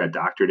Manager here at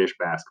Dr. Dish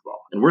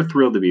Basketball, and we're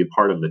thrilled to be a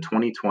part of the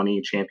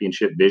 2020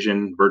 Championship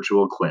Vision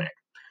Virtual Clinic.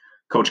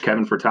 Coach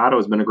Kevin Furtado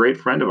has been a great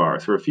friend of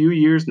ours for a few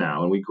years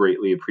now, and we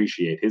greatly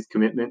appreciate his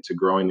commitment to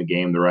growing the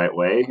game the right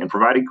way and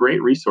providing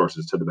great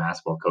resources to the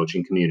basketball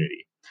coaching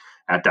community.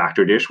 At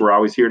Dr. Dish, we're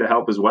always here to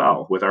help as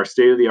well with our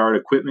state-of-the-art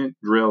equipment,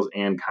 drills,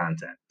 and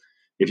content.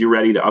 If you're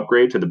ready to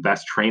upgrade to the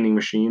best training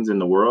machines in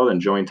the world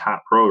and join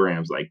top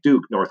programs like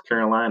Duke, North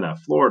Carolina,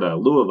 Florida,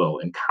 Louisville,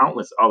 and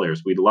countless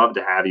others, we'd love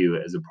to have you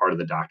as a part of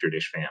the Dr.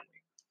 Dish family.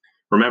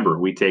 Remember,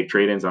 we take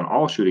trade-ins on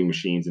all shooting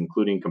machines,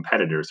 including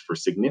competitors, for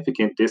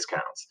significant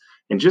discounts.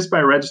 And just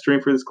by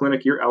registering for this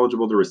clinic, you're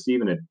eligible to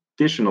receive an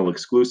additional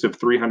exclusive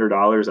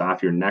 $300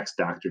 off your next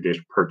Dr.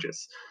 Dish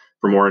purchase.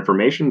 For more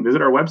information,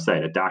 visit our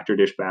website at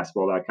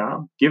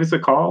drdishbasketball.com, give us a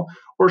call,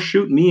 or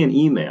shoot me an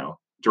email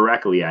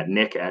directly at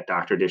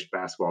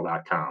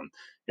nick@drdishbasketball.com.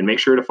 And make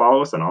sure to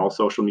follow us on all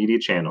social media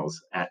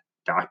channels at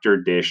Dr.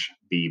 Dish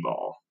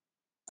B-Ball.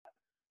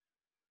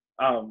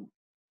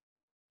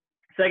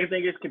 Second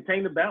thing is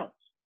contain the bounce.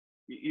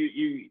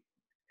 You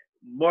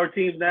more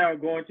teams now are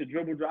going to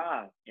dribble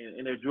drive,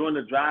 and they're doing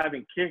the drive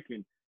and kick,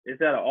 and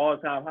it's at an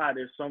all-time high.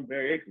 There's some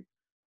variation.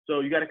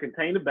 So you got to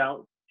contain the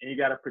bounce, and you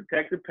got to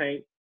protect the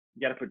paint,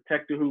 you got to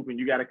protect the hoop, and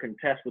you got to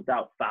contest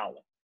without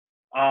fouling.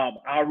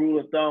 Our rule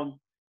of thumb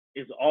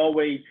is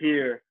always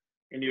here,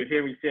 and you'll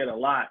hear me say it a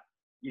lot,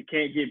 you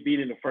can't get beat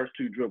in the first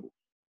two dribbles.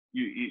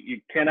 You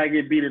cannot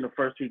get beat in the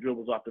first two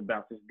dribbles off the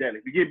bounce. It's deadly.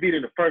 If you get beat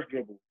in the first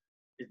dribble,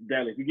 it's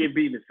deadly. If you get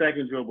beat in the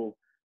second dribble,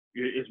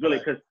 it's really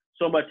because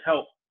so much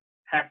help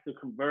has to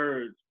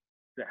converge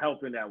to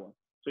help in that one.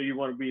 So you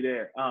want to be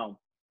there.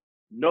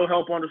 No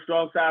help on the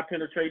strong side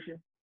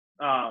penetration.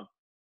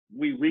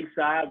 We weak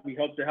side, we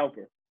help the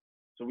helper.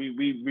 So we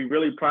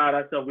really pride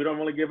ourselves. We don't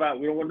want to give out.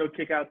 We don't want no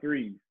kick out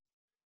threes.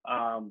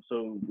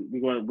 So we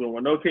want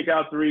no kick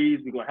out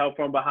threes. We're gonna help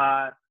from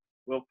behind.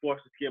 We'll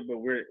force the skip, but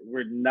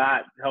we're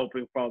not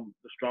helping from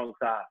the strong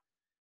side.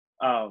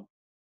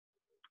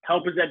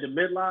 Help is at the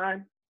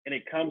midline, and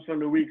it comes from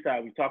the weak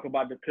side. We talk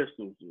about the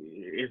pistols.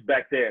 It's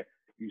back there.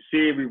 You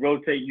see it, we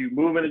rotate. You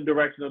move in the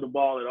direction of the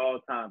ball at all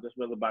times. That's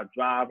whether by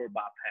drive or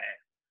by pass.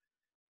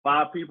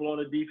 5 people on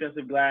the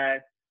defensive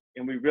glass,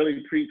 and we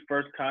really preach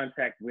first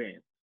contact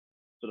wins.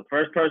 So the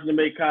first person to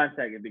make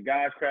contact, if the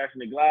guy's crashing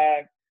the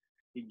glass,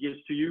 he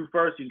gets to you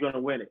first, he's going to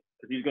win it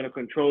because he's going to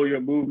control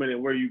your movement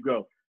and where you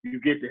go.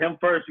 You get to him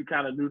first, you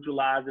kind of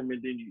neutralize him,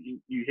 and then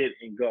you hit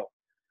and go.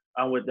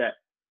 With that.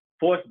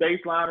 Force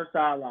baseline or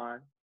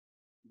sideline,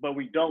 but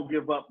we don't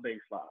give up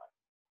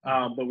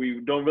baseline. But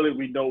we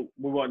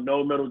want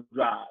no middle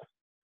drives.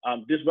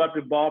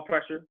 Disruptive ball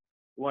pressure.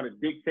 We want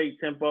to dictate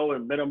tempo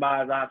and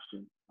minimize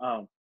options.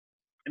 And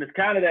it's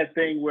kind of that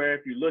thing where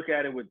if you look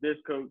at it with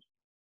this coach,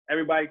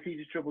 everybody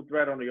teaches triple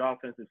threat on the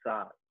offensive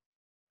side.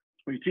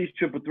 When you teach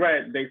triple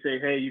threat, they say,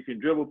 hey, you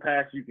can dribble,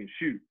 pass, you can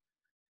shoot.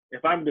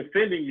 If I'm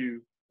defending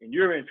you and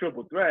you're in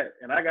triple threat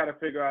and I got to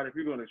figure out if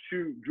you're going to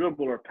shoot,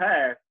 dribble, or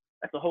pass,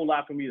 that's a whole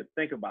lot for me to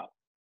think about.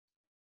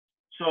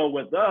 So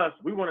with us,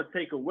 we want to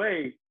take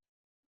away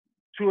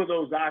 2 of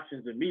those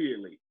options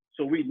immediately.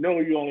 So we know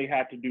you only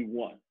have to do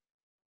one.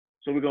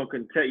 So we're going to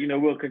contest,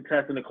 we'll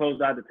contest in the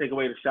closeout to take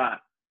away the shot.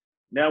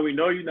 Now we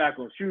know you're not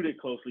going to shoot it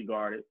closely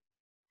guarded.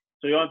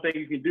 So the only thing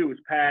you can do is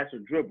pass or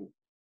dribble.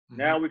 Mm-hmm.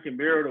 Now we can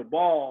mirror the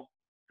ball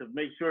to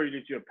make sure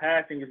that you're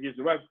passing against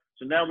the ref.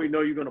 So now we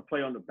know you're going to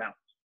play on the bounce.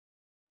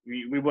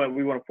 We want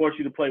to force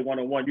you to play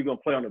one-on-one. You're going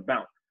to play on the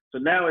bounce. So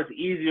now it's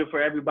easier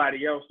for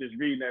everybody else that's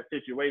reading that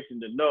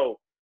situation to know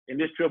in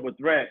this triple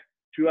threat,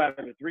 2 out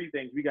of the 3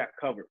 things we got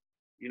covered.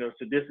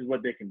 So this is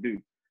what they can do.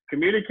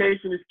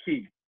 Communication is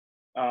key.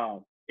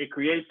 It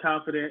creates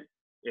confidence.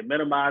 It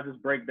minimizes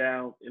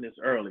breakdowns, and it's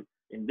early.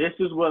 And this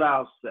is what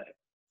I'll say.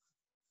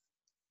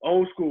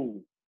 Old school,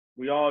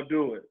 we all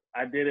do it.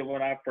 I did it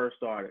when I first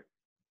started.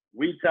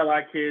 We tell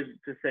our kids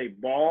to say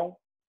ball,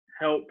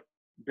 help,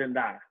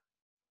 deny.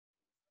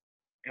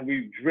 And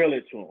we drill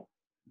it to them.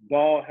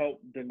 Ball,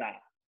 help, deny.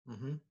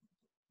 Mm-hmm.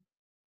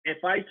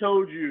 If I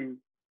told you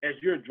as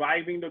you're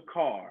driving the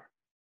car,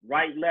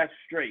 right, left,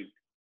 straight,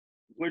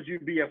 would you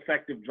be an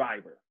effective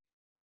driver?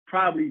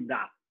 Probably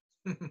not.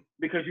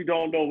 because you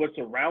don't know what's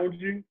around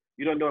you.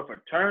 You don't know if a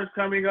turn's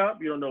coming up.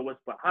 You don't know what's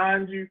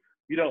behind you.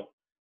 You don't.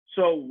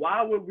 So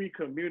why would we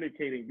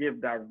communicate and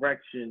give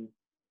direction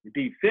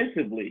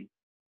defensively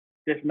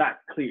that's not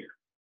clear?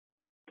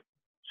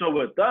 So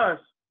with us,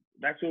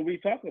 that's what we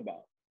talk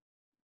about.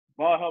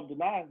 Ball help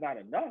deny is not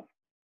enough.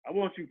 I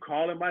want you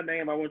calling my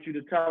name. I want you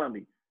to tell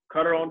me,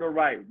 cutter on the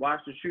right, watch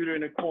the shooter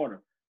in the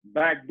corner,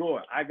 back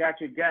door. I got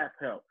your gap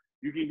help.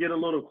 You can get a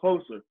little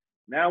closer.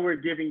 Now we're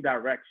giving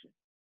direction.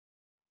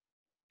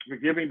 We're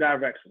giving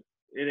direction.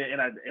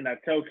 And I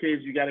tell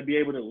kids, you got to be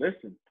able to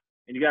listen,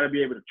 and you got to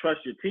be able to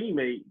trust your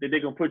teammate that they're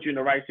going to put you in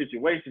the right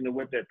situation and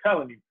what they're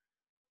telling you.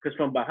 Because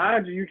from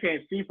behind you, you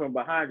can't see from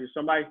behind you.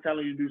 Somebody's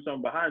telling you to do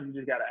something behind you, you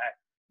just got to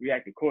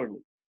react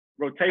accordingly.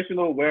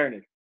 Rotational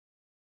awareness.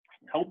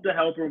 Help the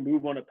helper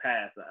move on the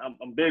pass.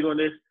 I'm big on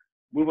this.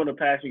 Move on the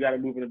pass, you got to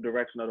move in the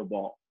direction of the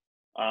ball.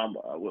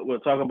 We'll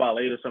talk about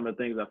later some of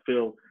the things I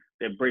feel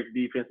that breaks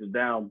defenses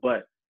down,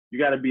 but you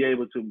got to be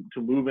able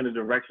to move in the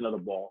direction of the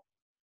ball.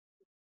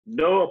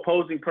 No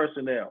opposing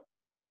personnel.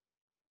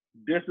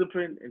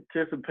 Discipline,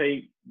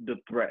 anticipate the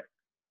threat.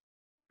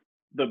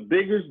 The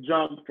biggest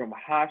jump from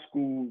high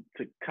school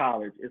to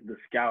college is the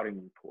scouting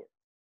report.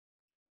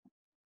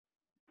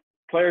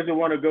 Players that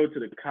want to go to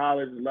the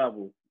college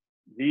level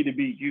need to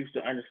be used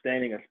to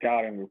understanding a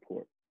scouting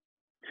report,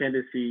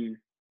 tendencies,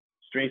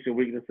 strengths and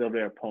weaknesses of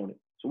their opponent.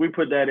 So we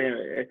put that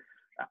in.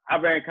 I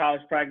ran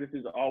college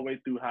practices all the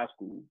way through high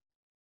school.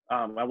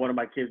 I wanted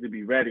my kids to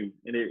be ready,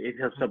 and it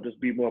helps us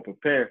be more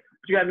prepared.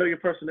 But you got to know your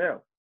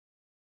personnel.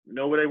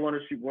 Know where they want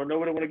to shoot, know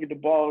where they want to get the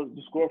ball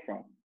to score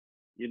from.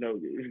 You know,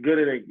 it's good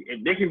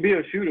if they can be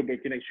a shooter,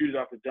 but can they shoot it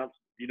off the jump?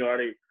 You know, are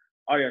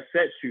they a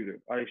set shooter?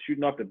 Are they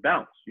shooting off the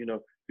bounce? You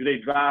know, do they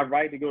drive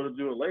right to go to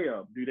do a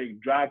layup? Do they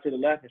drive to the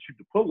left and shoot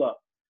the pull up?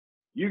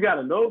 You got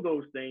to know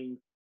those things,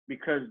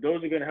 because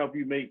those are going to help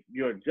you make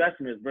your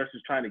adjustments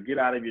versus trying to get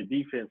out of your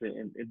defense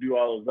and do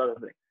all those other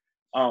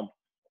things.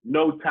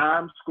 No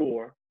time,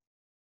 score,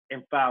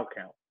 and foul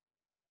count.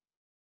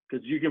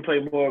 Because you can play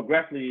more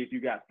aggressively if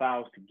you got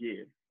fouls to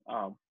give.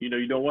 You know,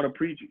 you don't want to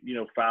preach, you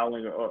know,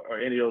 fouling or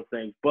any of those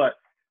things, but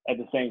at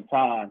the same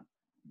time,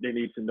 they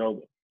need to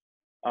know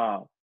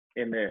them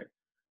in there.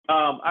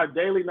 Our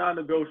daily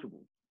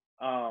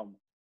non-negotiables.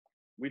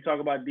 We talk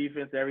about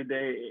defense every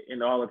day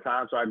and all the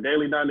time. So our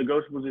daily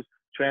non-negotiables is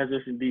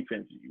transition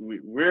defense.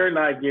 We're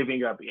not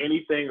giving up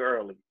anything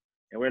early,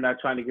 and we're not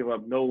trying to give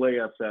up no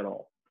layups at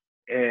all.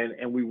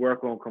 And we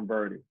work on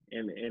converting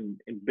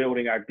and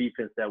building our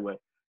defense that way.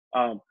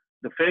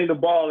 Defending the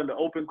ball in the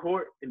open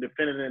court and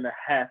defending it in the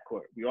half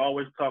court. We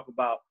always talk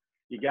about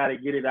you got to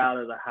get it out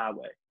of the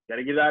highway. You got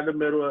to get it out of the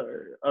middle of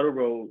the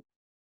road,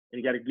 and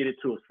you got to get it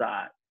to a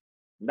side.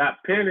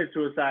 Not pinning it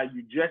to a side,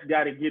 you just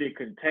got to get it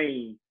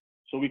contained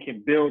so we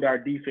can build our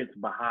defense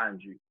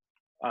behind you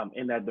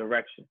in that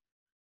direction.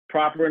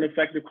 Proper and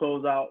effective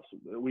closeouts,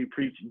 we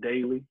preach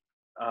daily.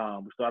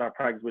 We start our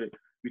practice with it.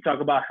 We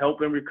talk about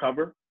help and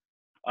recover.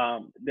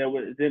 That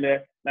was in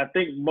there. And I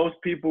think most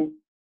people,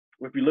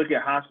 if you look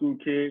at high school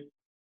kids,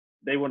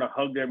 they want to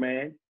hug their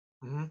man,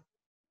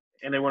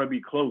 and they want to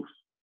be close.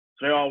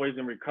 So they're always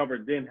in recover,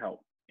 then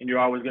help, and you're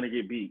always going to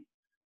get beat.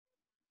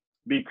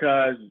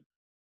 Because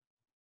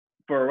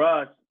for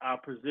us, our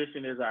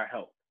position is our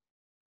help.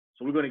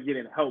 So we're going to get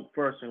in help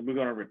first, and we're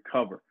going to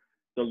recover.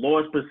 The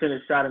lowest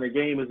percentage shot in the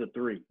game is a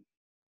 3.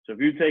 So if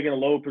you're taking a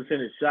low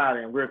percentage shot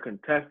and we're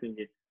contesting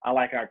it, I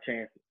like our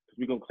chances, because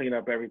we're going to clean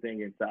up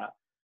everything inside.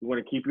 We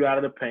want to keep you out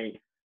of the paint,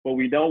 but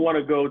we don't want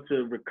to go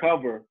to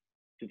recover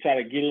to try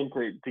to get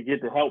to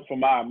get the help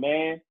from our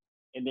man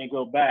and then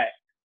go back,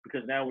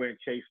 because now we're in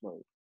chase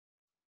mode.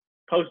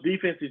 Post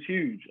defense is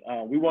huge.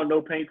 We want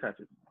no paint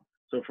touches.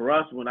 So for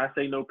us, when I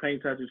say no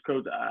paint touches,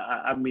 coach,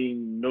 I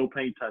mean no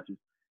paint touches.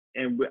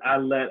 And I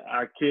let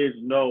our kids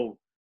know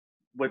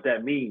what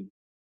that means.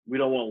 We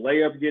don't want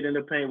layups getting in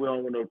the paint. We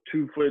don't want no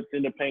 2 foot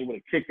in the paint with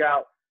a kick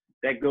out.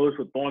 That goes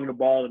for throwing the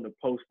ball in the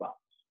post box.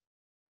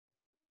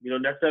 You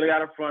don't necessarily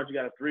got a front, you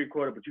got a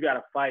 3-quarter, but you got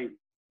to fight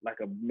like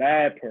a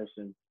mad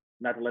person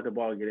not to let the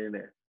ball get in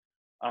there.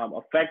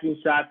 Affecting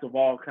shots of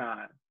all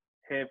kinds,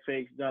 head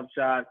fakes, jump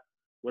shots,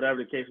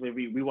 whatever the case may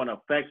be. We want to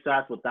affect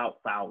shots without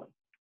fouling.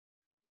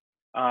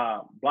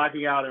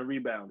 Blocking out and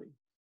rebounding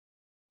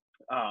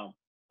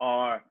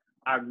are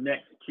our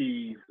next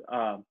keys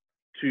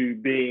to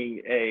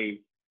being a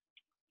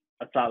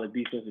solid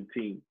defensive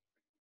team.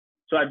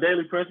 So our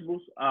daily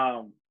principles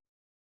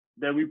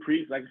that we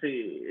preach, like I say,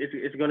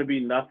 it's going to be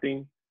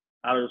nothing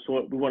out of the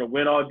sort. We want to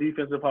win all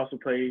defensive hustle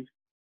plays,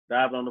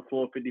 dive on the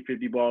floor,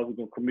 50-50 balls.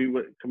 We're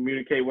going to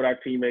communicate with our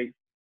teammates.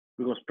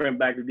 We're going to sprint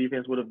back to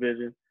defense with a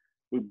vision.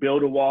 We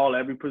build a wall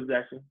every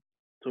possession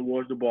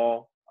towards the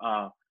ball.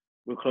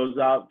 We'll close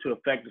out to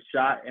affect the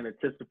shot and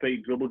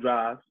anticipate dribble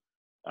drives.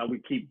 We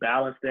keep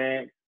balanced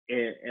stance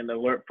and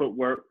alert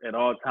footwork at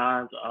all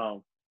times.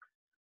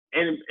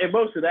 And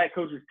most of that,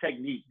 coach, is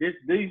technique.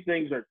 These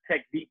things are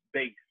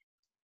technique-based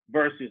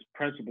versus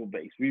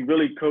principle-based. We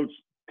really coach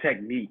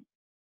technique.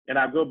 And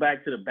I go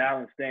back to the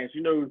balanced stance.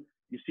 You know,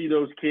 you see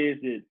those kids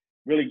that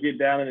really get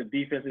down in the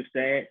defensive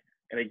stand,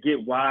 and they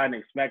get wide and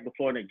they smack the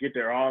floor and they get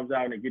their arms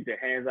out and they get their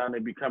hands out and they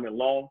becoming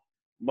long,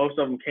 most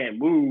of them can't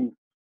move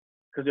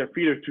because their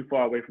feet are too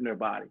far away from their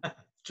body.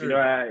 True. You know,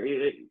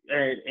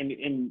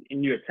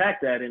 and you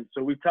attack that. And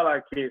so we tell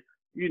our kids,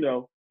 you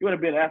know, you want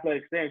to be an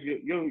athletic stance,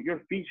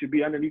 your feet should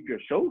be underneath your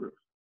shoulders,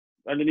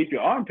 underneath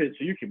your armpits,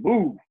 so you can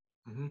move.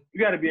 Mm-hmm. You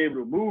got to be able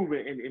to move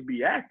and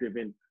be active.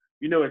 And,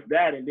 you know, it's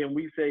that. And then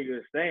we say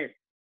your stance.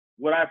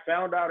 What I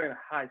found out in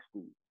high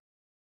school,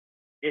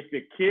 if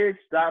the kid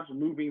stops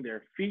moving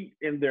their feet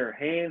and their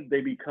hands,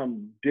 they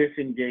become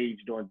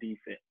disengaged on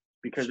defense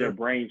because their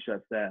brain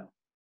shuts down.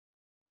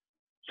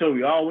 So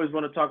we always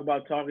want to talk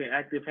about talking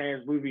active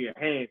hands, moving your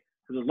hands,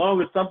 because as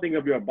long as something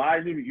of your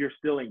body moves, you're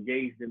still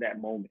engaged in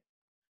that moment.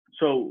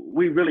 So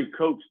we really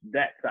coach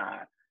that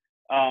side.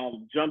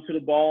 Jump to the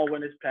ball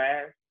when it's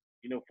passed,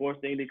 you know, force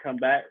things to come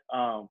back.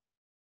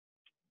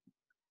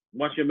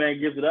 Once your man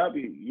gives it up,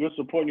 you're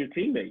supporting your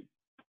teammates,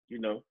 you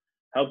know.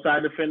 Help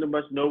side defender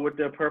must know what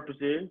their purpose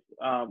is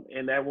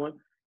in that one.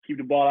 Keep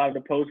the ball out of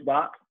the post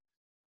box.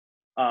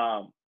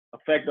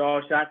 Affect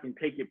all shots and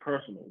take it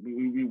personal.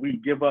 We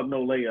give up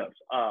no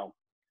layups.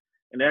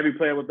 And every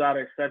player without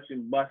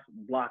exception must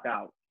block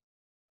out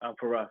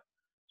for us.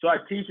 So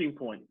our teaching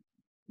point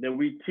that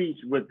we teach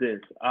with this,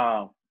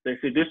 they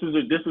said this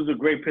was a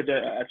great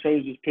picture. I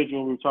chose this picture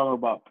when we were talking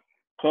about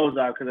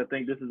closeout because I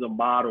think this is a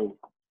model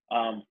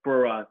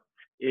for us.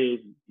 Is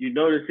you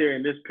notice here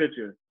in this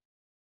picture,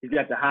 he's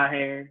got the high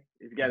hand.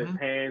 He's got his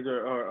hands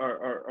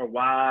are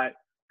wide.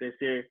 They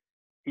say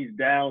he's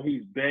down.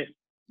 He's bent.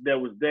 That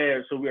was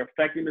there. So we're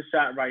affecting the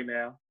shot right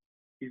now.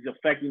 He's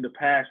affecting the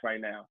pass right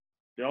now.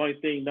 The only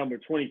thing number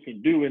 20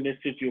 can do in this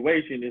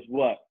situation is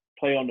what?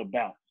 Play on the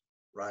bounce.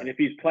 Right. And if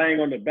he's playing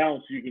on the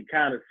bounce, you can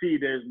kind of see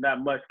there's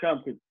not much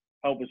come to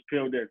help us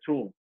peel there to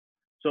him.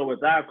 So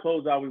with our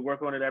closeout, we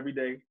work on it every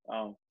day.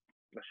 I'll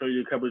show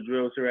you a couple of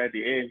drills here at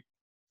the end.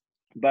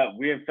 But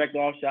we infect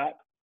all shots.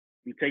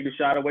 We take the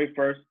shot away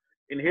first.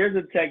 And here's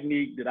a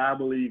technique that I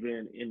believe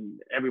in, and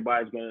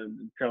everybody's going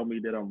to tell me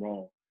that I'm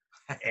wrong.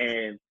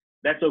 And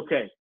that's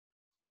okay.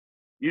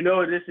 You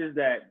know, this is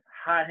that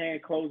high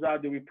hand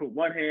closeout. Do we put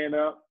one hand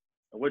up?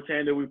 Or which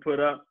hand do we put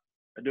up?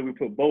 Or do we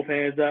put both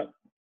hands up?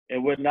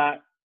 And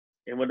whatnot?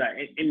 And whatnot.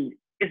 And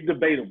it's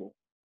debatable.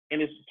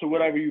 And it's to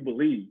whatever you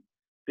believe.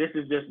 This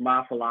is just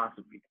my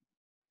philosophy.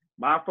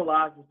 My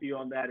philosophy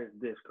on that is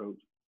this, coach.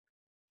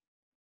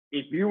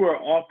 If you were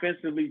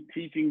offensively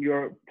teaching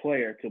your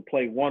player to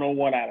play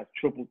one-on-one out of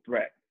triple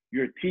threat,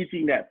 you're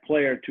teaching that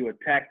player to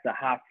attack the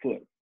hot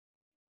foot.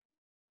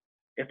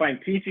 If I'm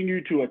teaching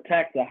you to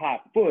attack the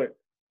hot foot,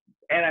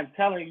 and I'm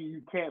telling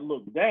you can't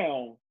look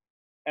down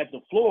at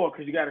the floor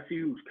because you got to see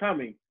who's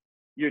coming,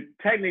 you're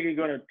technically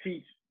going to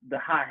teach the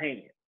hot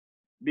hand.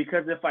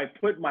 Because if I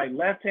put my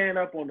left hand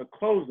up on the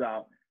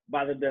closeout,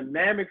 by the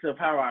dynamics of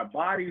how our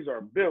bodies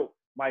are built,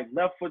 my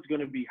left foot's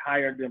going to be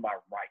higher than my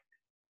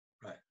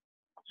right. Right.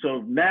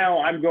 So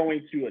now I'm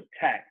going to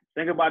attack.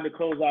 Think about the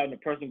closeout and the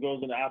person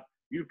goes in the out.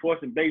 You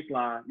forcing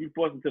baseline, you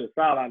force them to the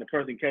sideline, the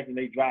person catching,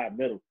 they drive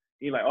middle.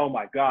 You're like, oh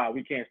my God,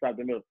 we can't stop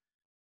the middle.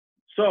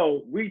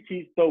 So we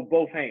teach throw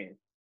both hands.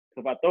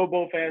 So if I throw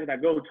both hands and I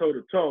go toe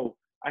to toe,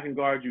 I can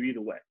guard you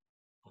either way.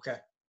 Okay.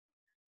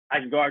 I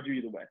can guard you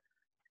either way.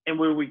 And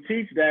when we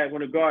teach that,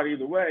 when to guard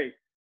either way,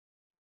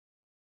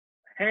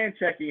 hand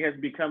checking has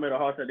become at a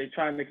hard time. They're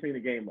trying to clean the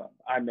game up.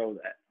 I know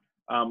that.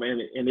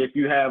 And if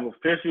you have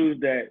officials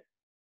that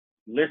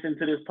listen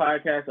to this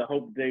podcast, I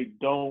hope they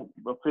don't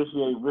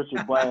officiate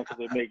Richard Bland because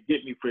they may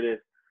get me for this.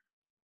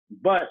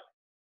 But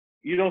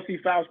you don't see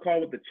fouls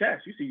called with the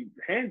chest. You see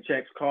hand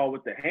checks called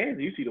with the hands.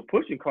 You see the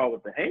pushing called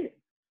with the hands.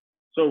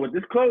 So with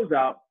this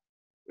closeout,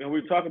 when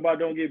we talk about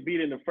don't get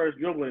beat in the first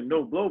dribble and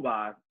no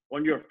blow-bys,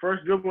 on your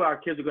first dribble, our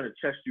kids are going to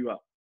chest you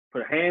up.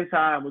 Put hands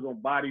high, and we're going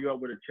to body you up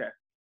with a chest.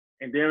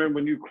 And then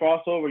when you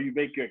cross over, you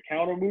make your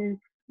counter move,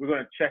 we're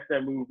going to chest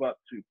that move up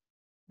too.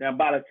 Now,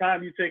 by the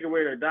time you take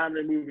away their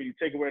dominant move and you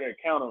take away their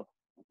counter,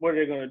 what are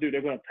they going to do?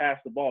 They're going to pass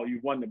the ball.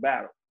 You've won the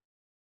battle.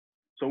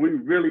 So we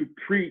really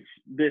preach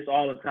this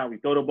all the time. We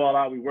throw the ball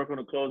out. We work on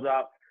the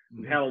closeout.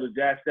 We handle the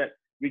jab step.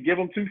 We give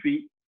them 2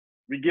 feet.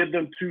 We give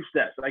them 2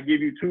 steps. I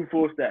give you 2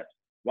 full steps.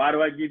 Why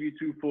do I give you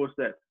 2 full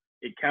steps?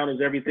 It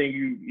counters everything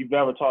you've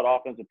ever taught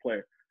offensive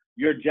player.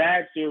 Your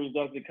jab series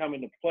doesn't come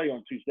into play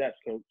on 2 steps,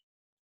 coach.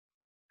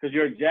 Because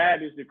your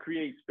jab is to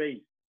create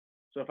space.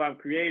 So if I'm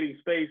creating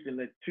space and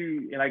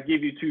I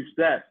give you 2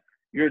 steps,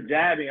 you're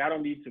jabbing. I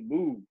don't need to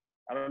move.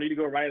 I don't need to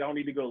go right. I don't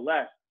need to go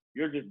left.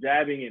 You're just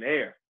jabbing in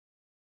air.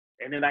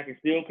 And then I can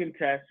still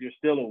contest. You're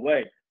still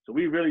away. So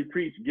we really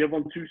preach, give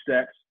them 2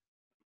 steps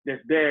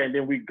that's there, and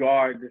then we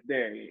guard that's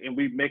there. And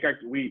we make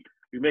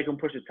them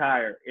push a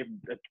tire if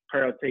the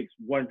player takes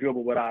 1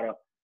 dribble without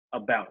a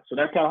bounce. So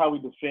that's kind of how we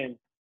defend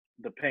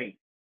the paint.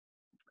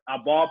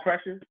 Our ball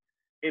pressure,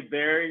 it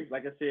varies.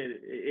 Like I said,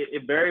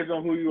 it varies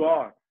on who you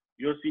are.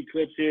 You'll see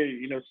clips here,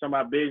 some of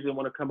our bigs that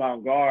want to come out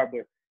and guard,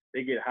 but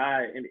they get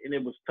high, and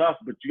it was tough.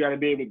 But you got to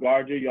be able to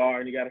guard your yard,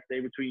 and you got to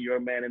stay between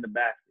your man and the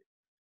basket.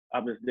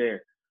 It's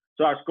there.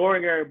 So our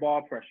scoring area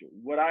ball pressure,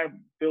 what I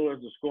feel is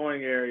the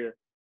scoring area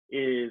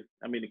is,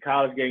 I mean, the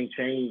college game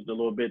changed a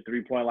little bit,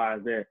 3-point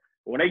lines there.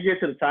 But when they get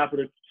to the top of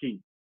the key,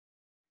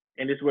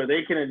 and it's where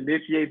they can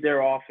initiate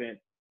their offense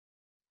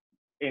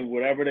in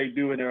whatever they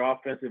do in their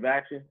offensive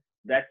action,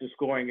 that's the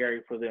scoring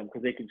area for them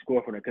because they can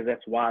score from it because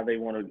that's why they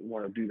want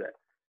to do that.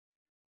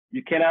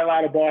 You cannot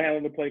allow the ball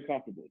handler to play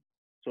comfortably.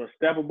 So a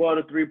step above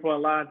the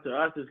 3-point line to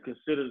us is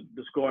considered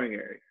the scoring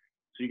area.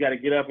 So you got to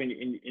get up and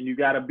you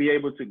got to be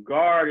able to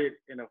guard it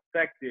and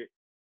affect it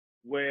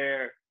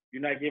where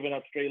you're not giving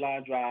up straight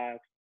line drives.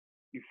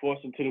 You force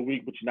them to the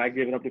weak, but you're not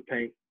giving up the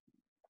paint.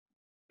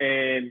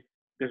 And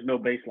there's no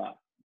baseline.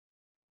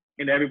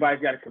 And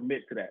everybody's got to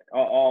commit to that.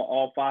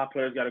 All 5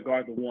 players got to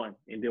guard the one.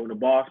 And then when the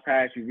ball's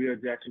passed, you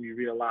readjust and you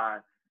realign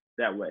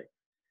that way.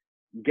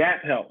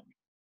 Gap help.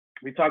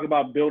 We talk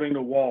about building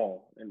the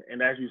wall.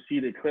 And as you see,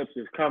 the eclipse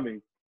is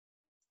coming.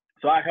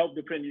 So I help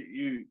defend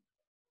you.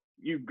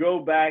 You go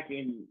back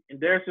and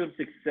there's some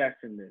success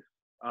in this.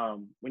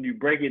 When you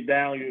break it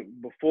down,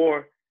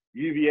 before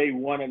UVA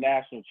won a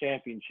national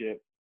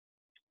championship,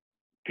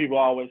 people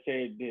always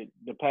say that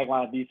the pack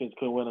line defense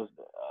could win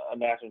a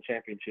national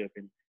championship,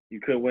 and you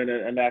could win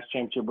a national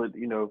championship with,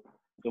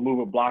 the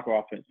movement blocker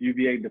offense.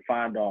 UVA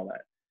defined all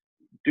that.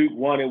 Duke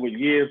won it with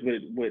years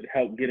with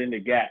help get in the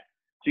gap.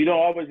 So you don't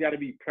always got to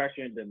be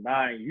pressure and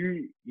denying.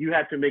 You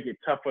have to make it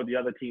tough for the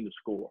other team to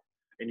score,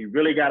 and you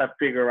really got to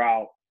figure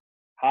out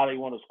how they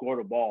want to score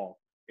the ball.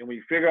 And when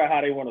you figure out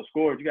how they want to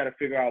score it, you got to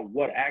figure out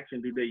what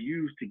action do they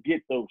use to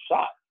get those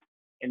shots.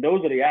 And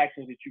those are the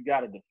actions that you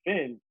got to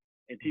defend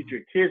and teach your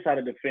kids how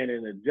to defend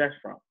and adjust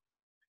from.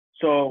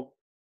 So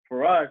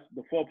for us,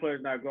 the 4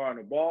 players not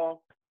guarding the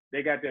ball,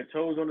 they got their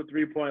toes on the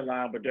 3-point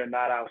line, but they're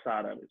not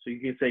outside of it. So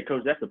you can say,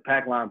 Coach, that's a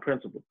pack line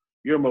principle.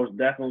 You're most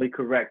definitely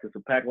correct. It's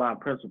a pack line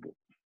principle.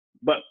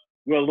 But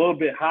we're a little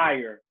bit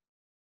higher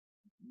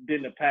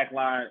than the pack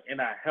line in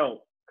our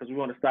help because we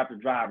want to stop the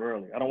drive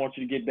early. I don't want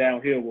you to get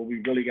downhill where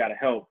we really got to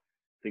help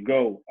to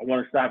go. I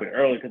want to stop it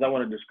early because I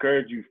want to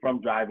discourage you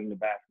from driving the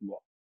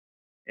basketball.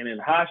 And in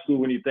high school,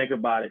 when you think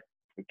about it,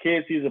 if a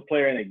kid sees a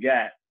player in a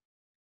gap,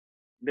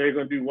 they're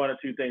going to do one or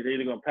two things. They're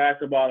either going to pass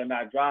the ball and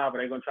not drive, or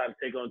they're going to try to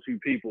take on 2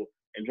 people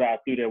and drive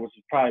through there, which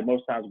is probably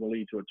most times going to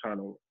lead to a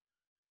turnover.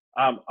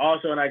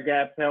 Also in that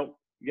gap help,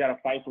 you got to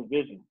fight for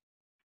vision.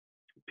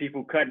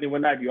 People cutting and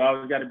whatnot, you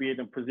always got to be in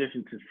a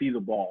position to see the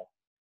ball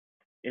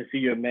and see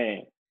your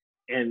man.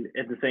 And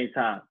at the same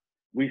time,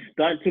 we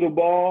stunt to the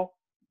ball,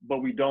 but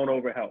we don't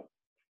overhelp.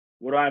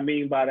 What do I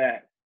mean by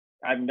that?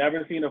 I've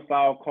never seen a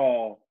foul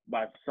call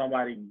by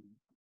somebody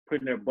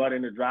putting their butt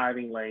in the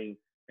driving lane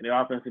and the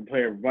offensive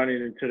player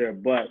running into their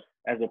butt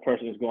as the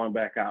person is going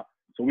back out.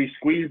 So we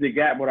squeeze the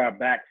gap with our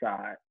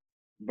backside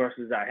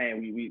versus our hand.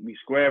 We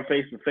square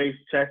face-to-face,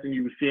 chesting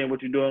you, seeing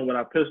what you're doing with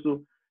our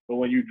pistol. But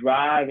when you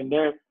drive in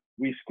there,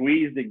 we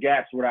squeeze the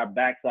gaps with our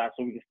backside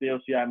so we can still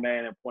see our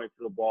man and point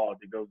to the ball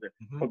that goes there.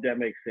 Mm-hmm. Hope that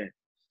makes sense.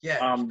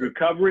 Yeah. Sure.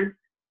 Recovery,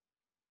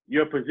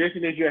 your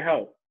position is your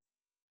help.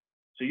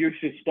 So you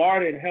should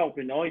start and help,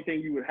 and the only thing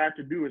you would have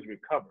to do is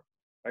recover.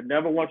 I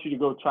never want you to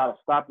go try to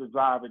stop the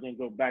drive and then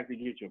go back to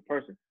get your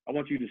person. I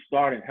want you to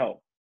start and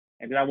help,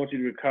 and then I want you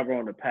to recover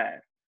on the pass.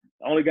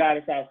 The only guy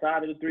that's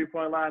outside of the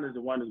 3-point line is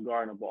the one that's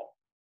guarding the ball.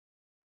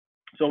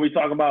 So we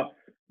talk about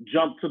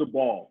jump to the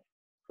ball.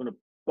 When the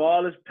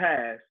ball is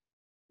passed,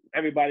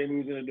 everybody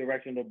moves in the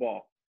direction of the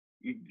ball.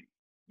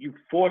 You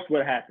force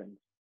what happens.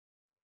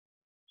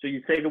 So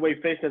you take away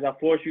face because I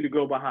force you to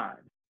go behind.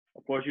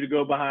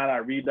 I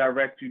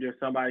redirect you. There's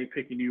somebody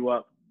picking you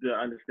up to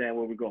understand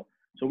where we're going.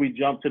 So we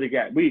jump to the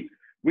gap. We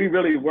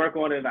really work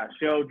on it in our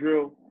shell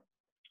drill.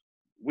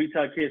 We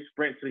tell kids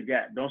sprint to the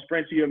gap. Don't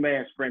sprint to your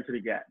man, sprint to the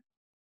gap.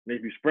 And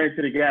if you sprint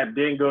to the gap,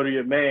 then go to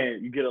your man,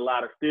 you get a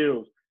lot of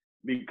steals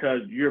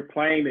because you're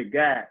playing the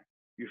gap.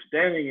 You're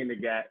standing in the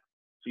gap,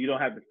 so you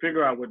don't have to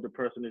figure out what the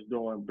person is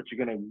doing, but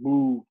you're going to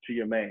move to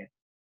your man.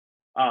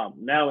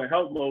 Now in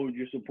help mode,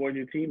 you're supporting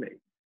your teammate.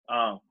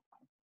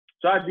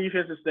 So our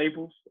defense is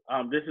staples.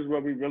 This is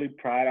where we really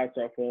pride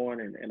ourselves on,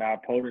 and our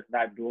opponents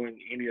not doing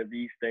any of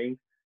these things.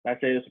 I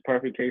say it's a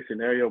perfect case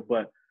scenario,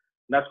 but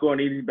not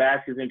scoring easy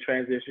baskets in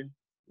transition.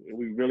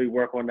 We really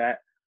work on that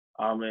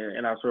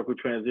in our circle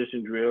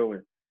transition drill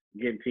and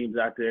getting teams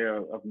out there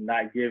of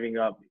not giving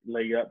up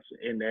layups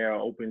in there or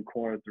open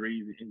corner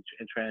threes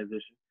in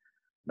transition.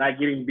 Not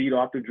getting beat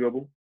off the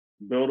dribble.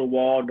 Build a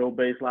wall, no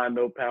baseline,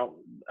 no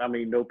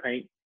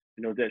paint.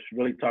 That's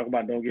really talking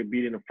about don't get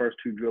beat in the first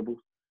 2 dribbles.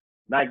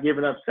 Not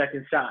giving up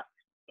second shots.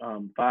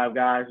 5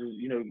 guys is,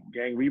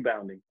 gang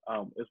rebounding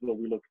is what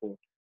we look for.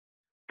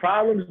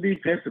 Problems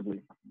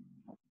defensively.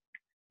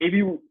 If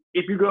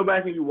you go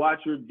back and you watch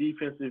your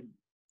defensive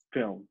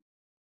film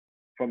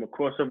from a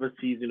course of a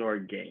season or a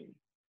game,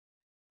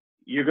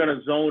 you're going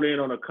to zone in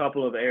on a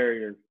couple of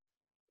areas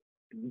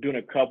during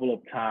a couple of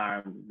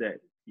times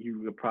that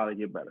you could probably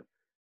get better.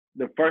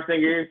 The first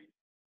thing is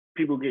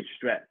people get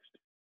stretched.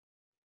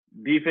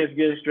 Defense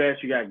gets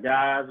stretched. You got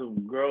guys or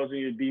girls in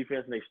your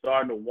defense, and they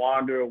starting to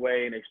wander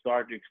away, and they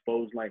start to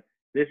expose. Like,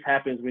 this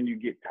happens when you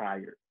get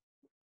tired.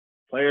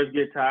 Players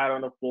get tired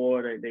on the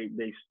floor.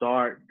 They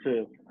start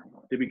to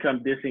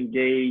become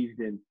disengaged,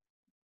 and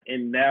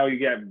And now you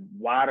got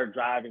wider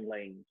driving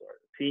lanes, or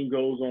the team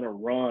goes on a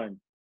run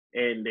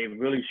and they're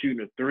really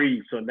shooting a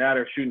three. So now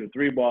they're shooting a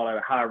three ball at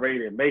a high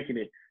rate and making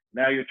it.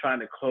 Now you're trying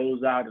to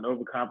close out and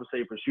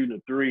overcompensate for shooting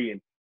a three,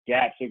 and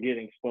gaps are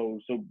getting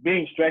exposed. So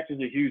being stretched is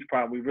a huge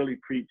problem. We really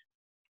preach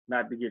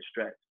not to get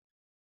stretched.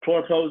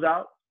 Poor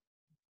closeout.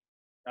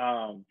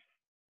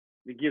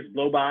 It gets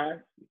blow-bys.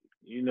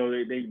 You know,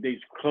 they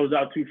close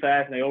out too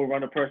fast and they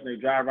overrun the person. They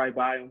drive right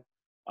by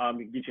them.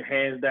 You get your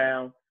hands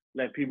down.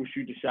 Let people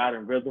shoot the shot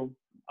in rhythm.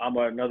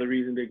 Another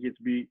reason that gets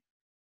beat.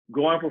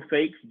 Going for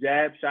fakes,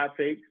 jab, shot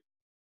fakes.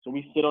 So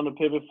we sit on the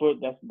pivot foot.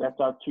 That's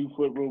our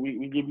 2-foot rule.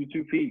 We give you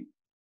 2 feet.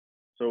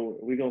 So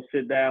we're gonna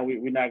sit down. We're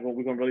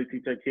gonna really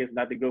teach our kids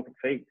not to go for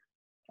fakes.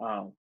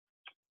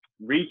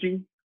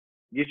 Reaching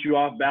gets you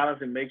off balance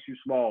and makes you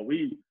small.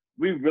 We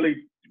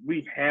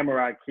hammer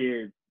our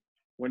kids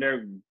when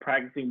they're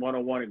practicing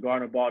one-on-one and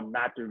guarding the ball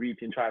not to reach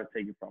and try to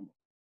take it from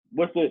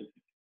them.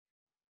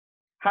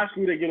 High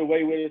school, they get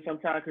away with it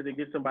sometimes because they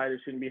get somebody that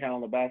shouldn't be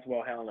handling the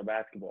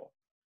basketball.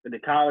 At the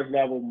college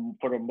level,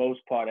 for the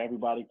most part,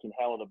 everybody can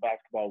handle the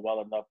basketball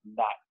well enough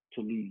not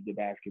to lose the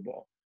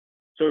basketball.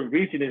 So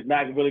reaching is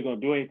not really going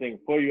to do anything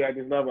for you at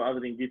this level other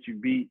than get you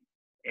beat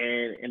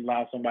and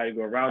allow somebody to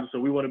go around you. So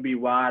we want to be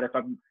wide. If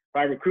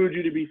I recruit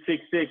you to be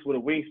 6'6" with a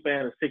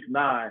wingspan of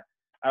 6'9",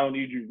 I don't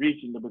need you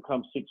reaching to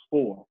become 6'4".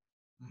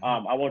 Mm-hmm.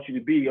 I want you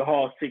to be a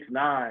whole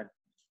 6'9"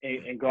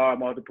 and guard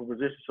multiple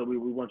positions. So we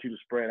want you to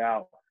spread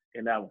out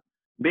in that one.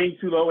 Being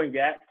too low in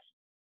gaps,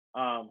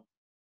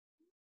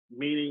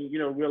 meaning, you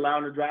know, we're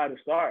allowing the drive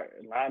to start,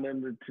 allowing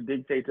them to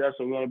dictate to us,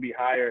 so we want to be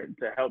higher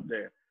to help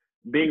there.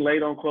 Being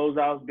late on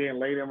closeouts, being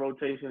late in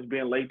rotations,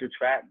 being late to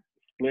trap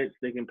splits,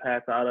 they can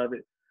pass out of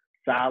it.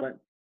 Silent.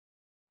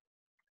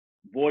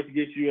 Voice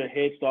gets you a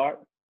head start.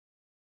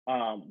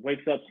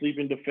 Wakes up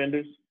sleeping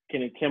defenders,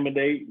 can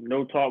intimidate,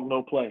 no talk,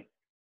 no play.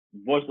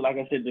 Voice, like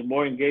I said, the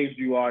more engaged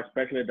you are,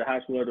 especially at the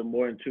high school, the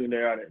more in tune they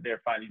are.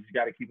 They're fine. You just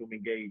got to keep them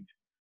engaged.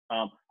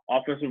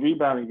 Offensive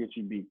rebounding gets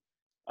you beat.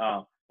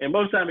 And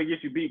most time it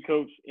gets you beat,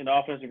 Coach, in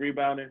offensive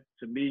rebounding,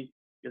 to me,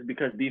 is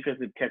because defense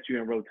has kept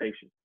you in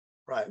rotation.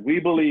 Right. We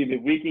believe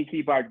if we can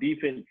keep our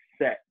defense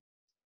set,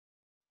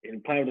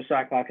 and playing with the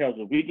shot clock helps,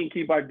 if we can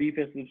keep our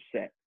defensive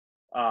set,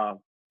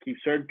 keep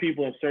certain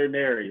people in certain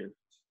areas,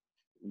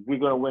 we're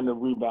going to win the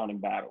rebounding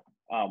battle,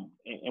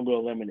 and we'll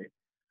eliminate.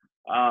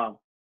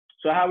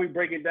 So how we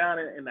break it down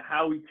and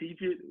how we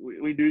teach it,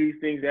 we do these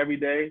things every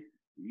day.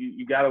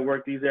 You got to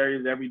work these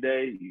areas every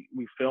day.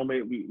 We film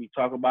it. We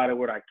talk about it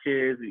with our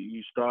kids.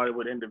 You start it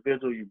with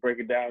individuals. You break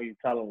it down. You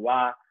tell them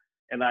why.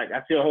 And I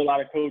see a whole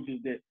lot of coaches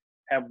that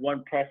have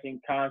one pressing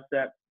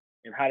concept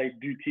and how they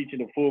do teaching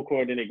the full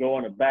court, and they go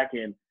on the back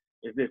end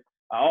is this.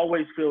 I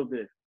always feel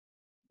this.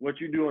 What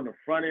you do on the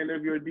front end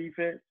of your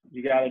defense,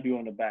 you got to do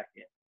on the back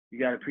end. You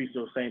got to preach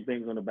those same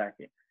things on the back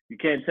end. You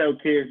can't tell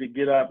kids to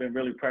get up and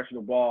really pressure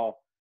the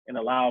ball and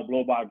allow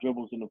blow-by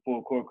dribbles in the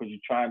full court because you're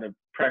trying to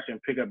pressure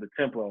and pick up the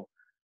tempo.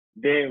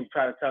 Then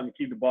try to tell them to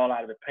keep the ball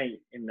out of the paint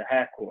in the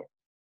half court.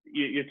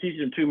 You're teaching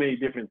them too many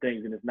different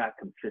things, and it's not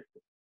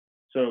consistent.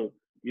 So,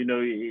 you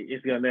know,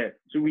 it's going there.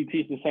 So we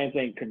teach the same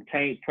thing.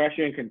 Contain,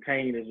 pressure and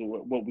contain is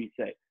what we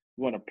say.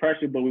 We want to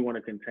pressure, but we want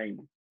to contain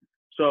them.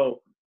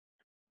 So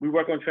we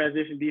work on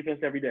transition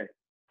defense every day.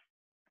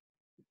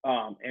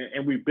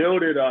 And we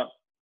build it up,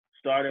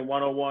 starting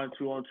 1-on-1,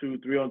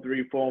 2-on-2,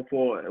 3-on-3,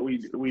 4-on-4.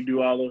 We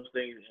do all those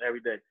things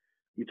every day.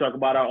 We talk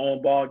about our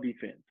own ball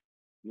defense,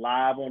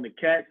 live on the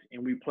catch,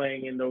 and we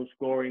playing in those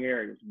scoring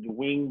areas, the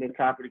wing, the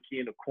top of the key,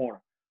 and the corner.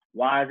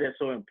 Why is that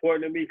so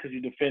important to me? Because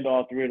you defend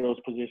all three of those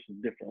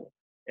positions differently.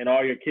 And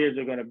all your kids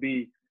are going to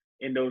be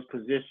in those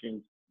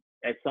positions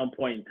at some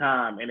point in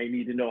time, and they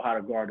need to know how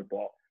to guard the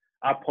ball.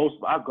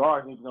 Our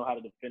guards need to know how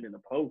to defend in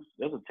the post.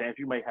 There's a chance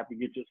you might have to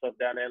get yourself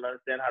down there and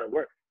understand how to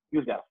work. You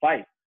just got to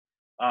fight.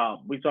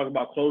 We talk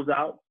about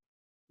closeouts.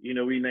 You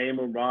know, we name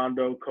them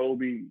Rondo,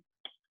 Kobe,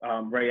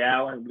 Ray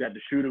Allen. We got the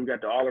shooter. We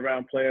got the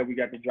all-around player. We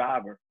got the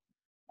driver.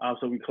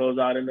 So we close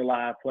out in the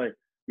live play.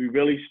 We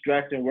really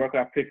stress and work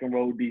our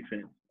pick-and-roll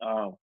defense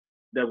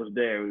that was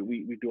there.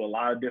 We do a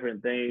lot of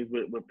different things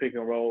with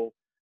pick-and-roll.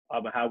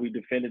 And how we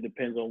defend it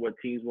depends on what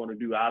teams want to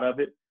do out of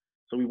it.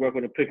 So we work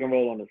on the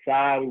pick-and-roll on the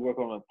side. We work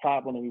on the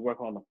top one, and we work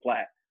on the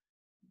flat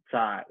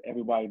side.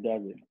 Everybody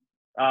does it.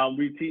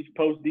 We teach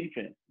post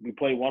defense. We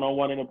play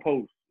one-on-one in the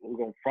post. We're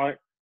going to front,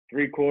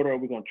 three-quarter, or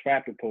we're going to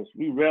trap the post.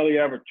 We rarely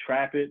ever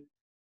trap it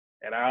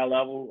at our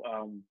level.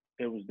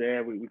 It was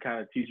there. We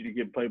kind of teach you to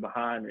get play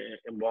behind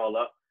and ball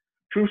up.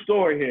 True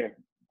story here.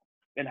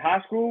 In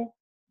high school,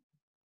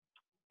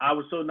 I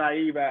was so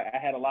naive. I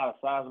had a lot of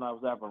size when I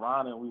was at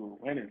Verona and we were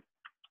winning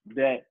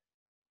that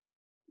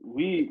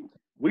we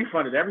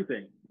fronted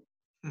everything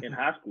in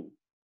high school.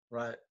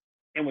 Right.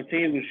 And when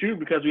teams would shoot,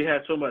 because we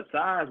had so much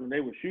size, when they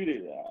would shoot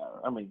it,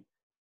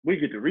 we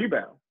get the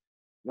rebound.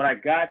 When I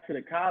got to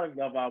the college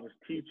level, I was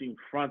teaching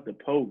front the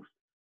post,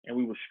 and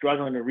we were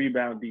struggling to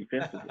rebound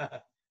defensively.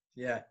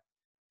 Yeah.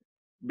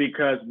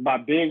 Because my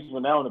bigs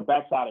were now on the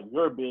backside of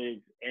your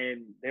bigs,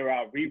 and they were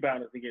out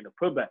rebounding to get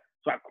a putback.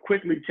 So I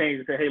quickly changed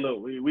and said, hey,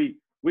 look, we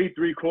we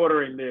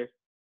three-quartering this,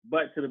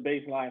 but to the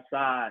baseline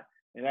side,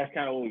 and that's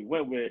kind of what we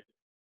went with.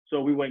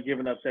 So we weren't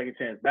giving up second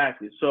chance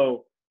baskets.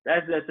 So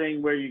that's that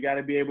thing where you got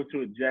to be able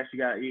to adjust.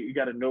 You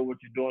got to know what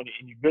you're doing,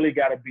 and you really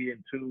got to be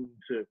in tune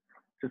to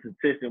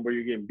statistics where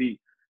you're getting beat.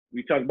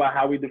 We talk about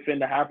how we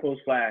defend the high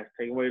post flash,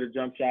 taking away the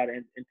jump shot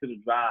into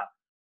the drive.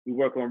 We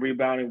work on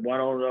rebounding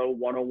 1-on-0,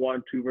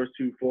 1-on-1, 2 versus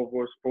 2, 4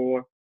 versus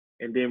 4,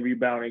 and then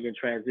rebounding in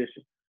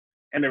transition.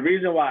 And the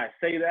reason why I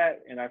say that,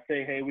 and I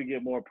say, hey, we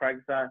get more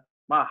practice time,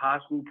 my high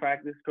school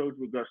practice coach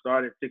would go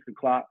start at 6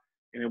 o'clock,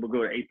 and then we'll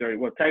go to 8:30.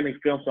 Well, technically,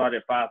 film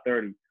started at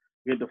 5:30.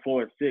 We get the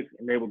floor at 6,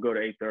 and they would go to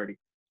 8:30.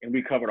 And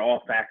we covered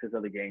all facets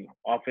of the game.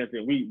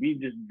 Offensive,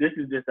 this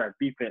is just our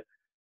defense,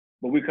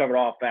 but we covered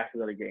all facets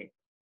of the game.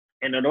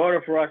 And in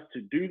order for us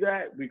to do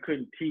that, we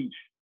couldn't teach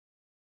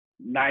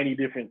 90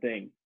 different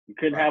things. We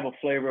couldn't have a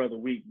flavor of the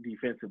week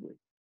defensively.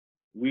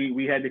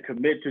 We had to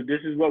commit to this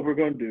is what we're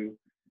going to do,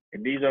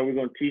 and we're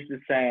going to teach the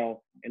sound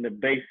and the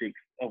basics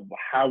of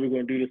how we're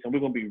going to do this, and we're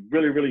going to be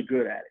really, really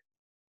good at it.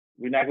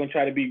 We're not going to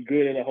try to be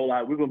good at a whole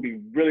lot. We're going to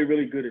be really,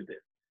 really good at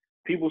this.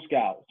 People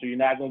scout, so you're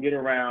not going to get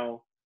around.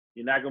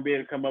 You're not going to be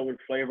able to come up with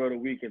flavor of the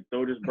week and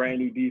throw this brand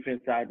new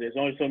defense out there. There's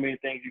only so many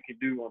things you can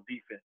do on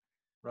defense.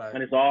 Right.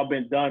 And it's all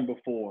been done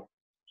before.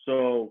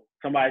 So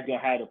somebody's going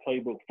to have the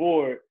playbook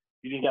for it.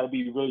 You just got to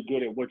be really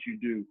good at what you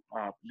do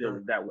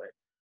that way.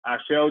 Our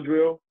shell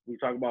drill, we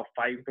talk about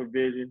fighting for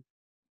vision,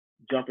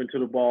 jumping to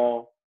the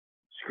ball,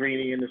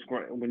 screening in the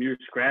when you're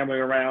scrambling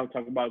around,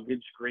 talk about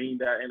getting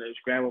screened out in a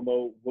scramble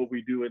mode, what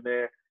we do in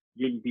there,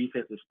 getting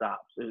defensive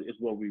stops is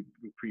what we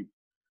pre.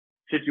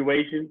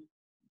 Situations,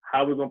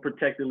 how we're going to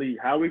protect the lead,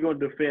 how we're going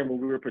to defend when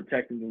we were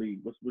protecting the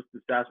lead, what's the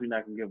stats we're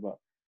not going to give up.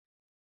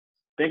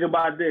 Think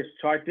about this,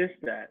 chart this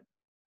stat.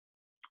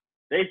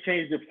 They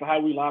changed it for how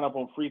we line up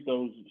on free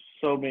throws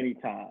so many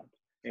times.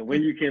 And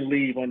when you can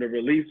leave on the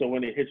release or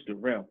when it hits the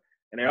rim.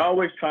 And they're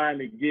always trying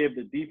to give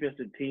the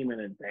defensive team an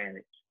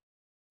advantage.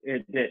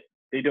 That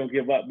they don't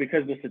give up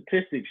because the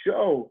statistics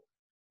show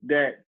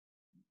that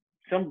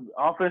some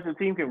offensive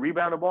team can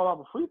rebound the ball off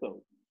a free throw.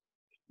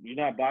 You're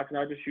not boxing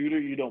out the shooter.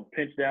 You don't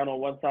pinch down on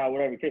one side,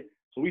 whatever it is.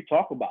 So we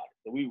talk about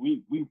it. So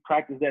we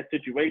practice that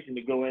situation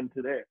to go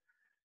into there.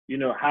 You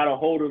know, how to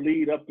hold a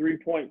lead up 3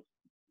 points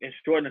and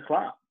shorten the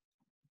clock.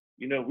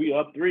 You know, we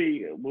up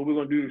 3, what we're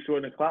going to do to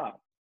shorten the clock.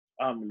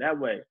 That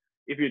way,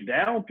 if you're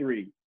down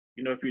 3,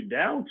 you know, if you're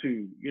down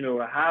 2, you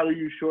know, how do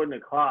you shorten the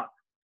clock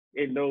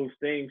in those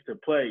things to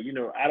play? You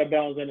know, out of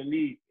bounds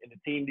underneath, and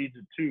the team needs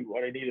a 2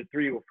 or they need a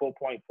 3 with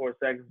 4.4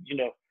 seconds. You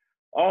know,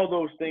 all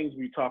those things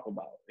we talk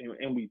about,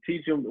 and we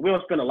teach them. We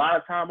don't spend a lot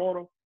of time on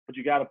them, but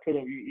you got to put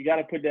them. You got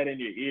to put that in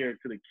your ear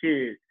to the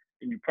kid,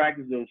 and you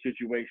practice those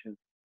situations.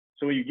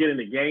 So when you get in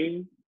the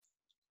game,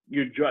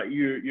 you're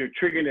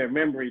triggering their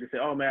memory to say,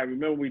 "Oh man, I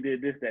remember we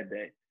did this that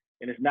day,"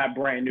 and it's not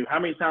brand new. How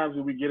many times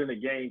do we get in a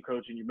game,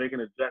 coach, and you make an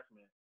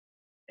adjustment,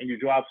 and you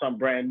drop something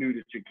brand new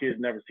that your kids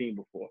never seen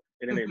before,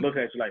 and then they look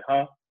at you like,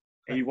 "Huh?"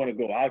 and you want to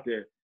go out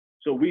there.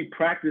 So we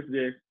practice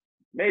this,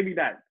 maybe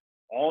not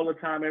all the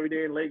time, every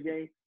day in late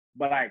game,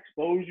 but I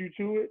expose you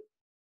to it,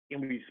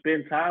 and we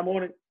spend time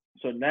on it.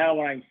 So now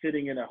when I'm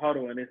sitting in a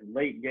huddle in this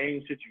late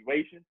game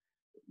situation,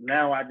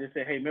 now I just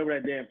say, hey, remember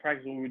that day in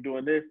practice when we were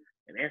doing this?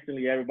 And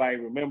instantly everybody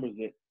remembers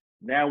it.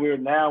 Now we're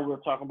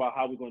talking about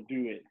how we're going to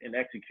do it and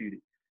execute it.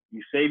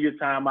 You save your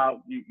time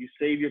out. You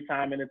save your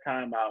time in the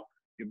timeout.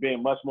 You're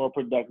being much more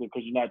productive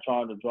because you're not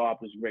trying to draw up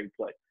this great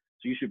play.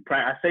 So you should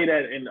I say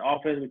that in the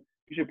offense,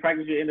 you should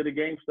practice your end of the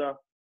game stuff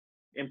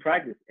in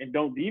practice and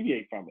don't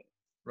deviate from it.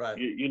 Right.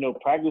 You know,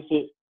 practice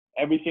it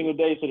every single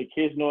day so the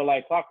kids know it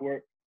like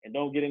clockwork, and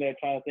don't get in there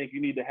trying to think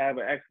you need to have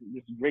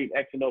this great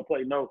X and O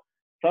play. No,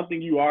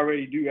 something you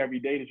already do every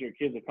day that your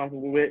kids are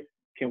comfortable with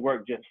can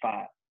work just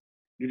fine.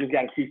 You just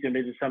got to teach them.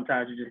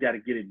 Sometimes you just got to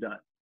get it done.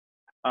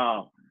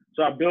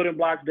 So our building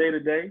blocks day to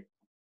day,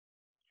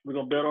 we're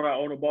going to build on our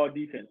owner ball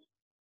defense.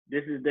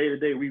 This is day to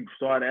day. We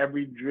start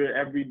every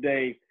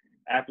day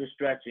after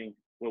stretching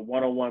with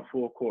one-on-one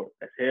full court.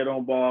 That's head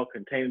on ball,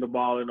 containing the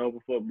ball in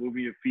overflow,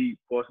 moving your feet,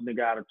 forcing the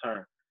guy to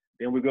turn.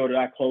 Then we go to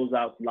our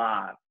closeouts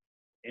live,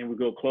 and we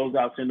go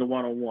closeouts into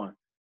one-on-one.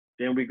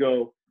 Then we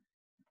go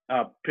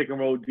pick and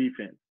roll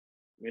defense.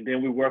 And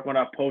then we work on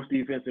our post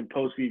defense and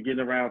post feed,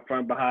 getting around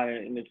front, behind,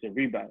 and it's a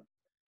rebound.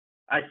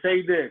 I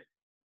say this,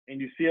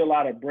 and you see a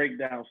lot of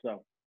breakdown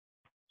stuff.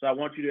 So I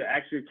want you to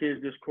ask your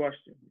kids this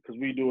question, because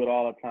we do it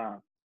all the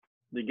time.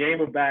 The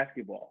game of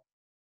basketball,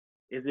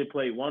 is it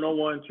played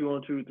 1-on-1,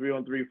 2-on-2,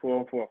 3-on-3,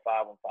 4-on-4,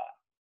 5-on-5?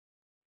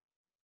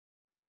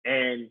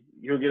 And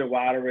you'll get a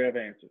wide array of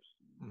answers.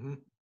 Mm-hmm.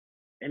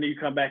 And then you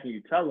come back and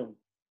you tell them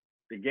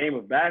the game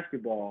of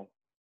basketball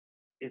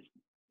is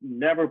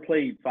never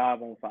played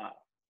 5-on-5.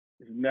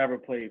 It's never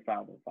played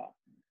 5-on-5.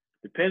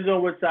 Depends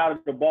on what side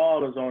of the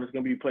ball is on. It's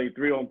going to be played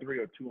 3-on-3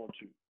 or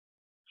 2-on-2.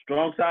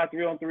 Strong side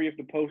 3-on-3 if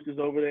the post is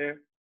over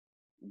there.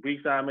 Weak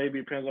side maybe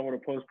depends on where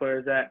the post player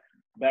is at.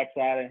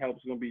 Backside and help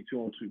is going to be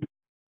 2-on-2.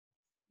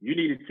 You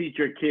need to teach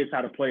your kids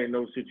how to play in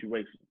those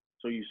situations.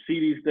 So you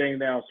see these things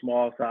now,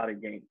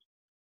 small-sided games.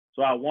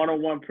 So our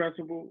one-on-one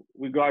principle,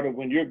 we guard it.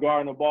 When you're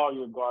guarding the ball,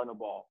 you're guarding the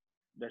ball.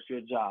 That's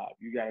your job.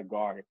 You got to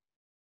guard it.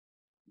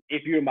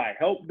 If you're my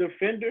help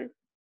defender,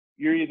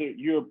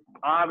 you're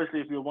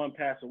obviously, if you're one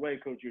pass away,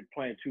 coach, you're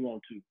playing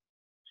 2-on-2. So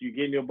you're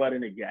getting your butt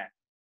in the gap.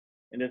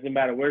 And it doesn't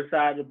matter where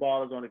side the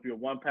ball is on. If you're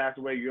one pass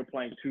away, you're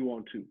playing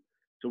 2-on-2.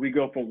 So we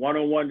go from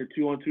 1-on-1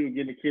 to 2-on-2,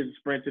 getting the kids to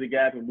sprint to the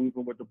gap and move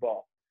them with the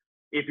ball.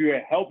 If you're a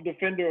help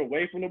defender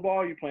away from the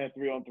ball, you're playing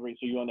 3-on-3. So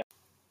you're on that.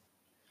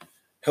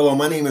 Hello,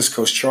 my name is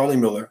Coach Charlie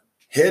Miller,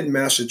 Head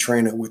Master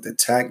Trainer with the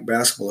TAC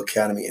Basketball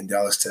Academy in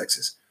Dallas,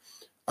 Texas.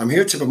 I'm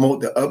here to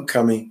promote the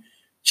upcoming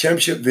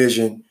Championship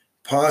Vision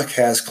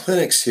podcast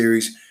clinic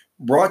series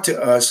brought to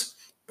us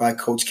by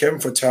Coach Kevin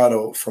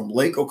Furtado from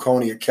Lake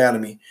Oconee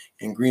Academy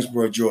in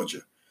Greensboro, Georgia.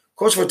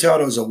 Coach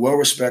Furtado is a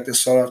well-respected,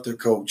 sought-after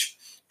coach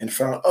and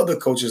found other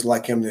coaches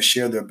like him to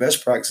share their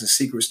best practices and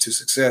secrets to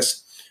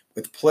success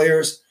with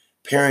players,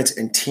 parents,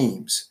 and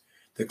teams.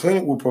 The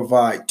clinic will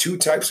provide 2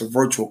 types of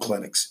virtual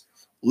clinics: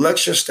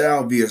 lecture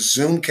style via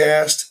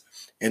Zoomcast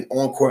and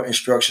on-court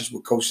instructions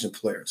with coaches and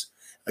players.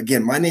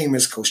 Again, my name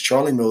is Coach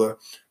Charlie Miller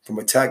from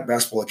Attack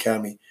Basketball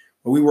Academy,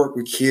 where we work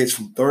with kids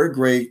from 3rd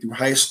grade through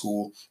high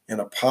school in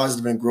a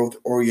positive and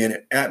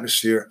growth-oriented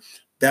atmosphere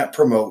that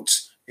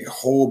promotes a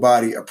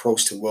whole-body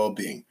approach to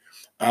well-being.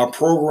 Our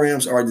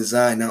programs are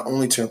designed not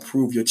only to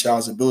improve your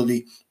child's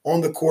ability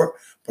on the court,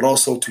 but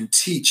also to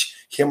teach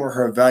him or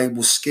her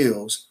valuable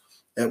skills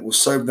that will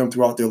serve them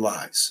throughout their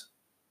lives.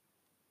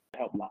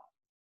 Help line.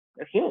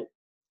 That's it.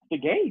 It's the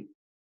game.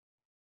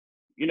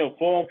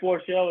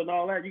 4-on-4 shell and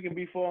all that. You can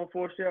be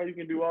 4-on-4 shell. You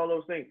can do all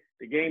those things.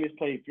 The game is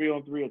played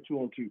 3-on-3 or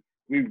 2-on-2.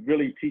 We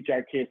really teach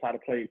our kids how to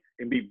play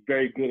and be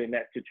very good in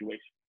that situation.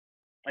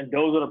 And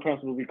those are the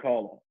principles we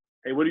call on.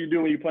 Hey, what do you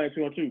do when you're playing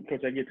 2-on-2?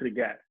 Coach, I get to the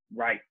gap.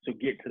 Right. So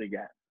get to the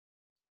gap.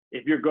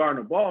 If you're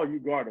guarding the ball, you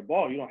guard the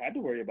ball. You don't have to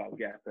worry about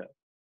gap help.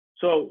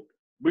 So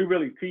we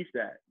really teach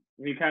that.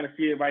 And you kind of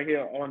see it right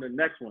here on the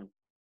next one.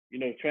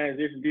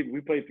 Transition deep.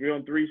 We play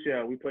 3-on-3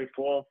 shell. We play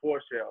 4-on-4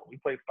 shell. We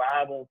play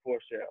 5-on-4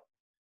 shell.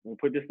 We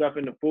put this stuff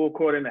in the full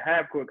court and the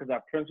half court because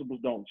our principles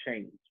don't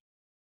change.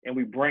 And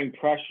we bring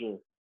pressure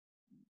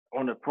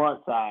on the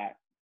front side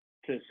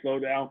to slow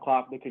down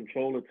clock, to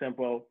control the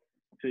tempo,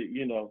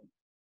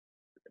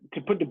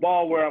 to put the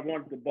ball where I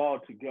want the ball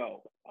to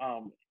go.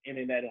 And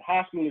in that,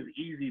 high school is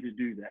easy to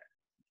do that.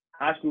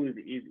 High school is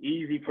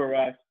easy for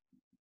us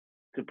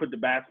to put the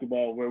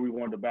basketball where we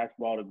want the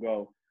basketball to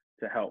go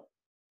to help.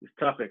 It's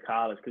tough at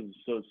college because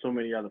so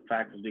many other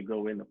factors that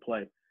go into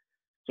play.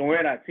 So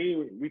we're in our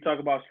team, we talk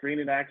about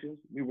screening actions.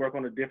 We work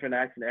on a different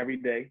action every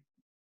day.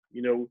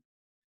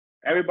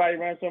 Everybody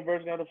runs some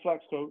version of the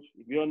flex, coach.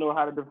 If you don't know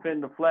how to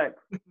defend the flex,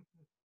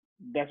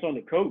 that's on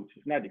the coach.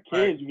 It's not the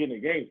kids you get in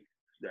the game.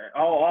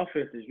 All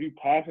offenses, you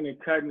passing and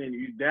cutting and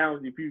you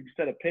down. If you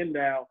set a pin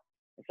down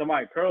and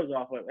somebody curls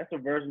off of it, that's a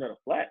version of the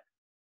flex.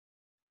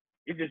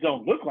 It just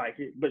don't look like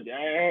it, but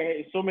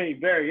so many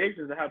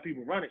variations of how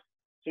people run it.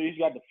 So you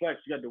got the flex,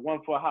 you got the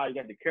 1-4 high, you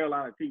got the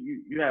Carolina T.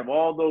 You have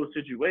all those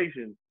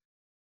situations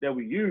that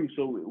we use.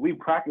 So we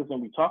practice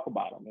and we talk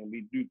about them, and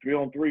we do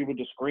 3-on-3 with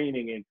the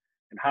screening and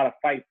how to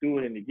fight through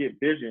it and to get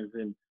visions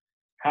and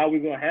how we're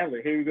going to handle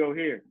it. Here we go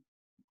here.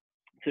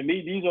 To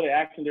me, these are the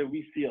actions that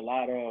we see a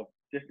lot of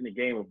just in the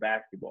game of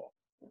basketball.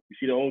 You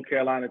see the old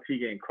Carolina T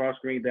game, cross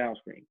screen, down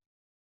screen.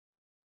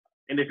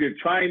 And if you're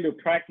trying to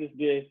practice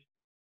this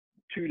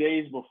 2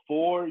 days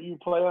before you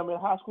play them in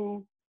high school,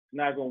 it's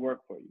not going to work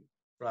for you.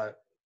 Right.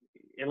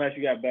 Unless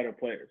you got better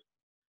players.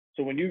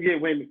 So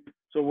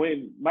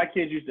when my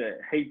kids used to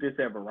hate this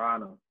at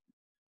Verona,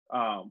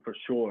 for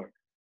sure.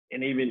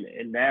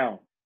 And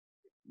now,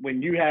 when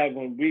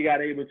we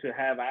got able to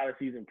have out of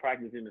season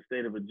practice in the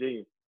state of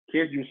Virginia,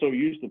 kids are so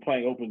used to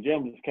playing open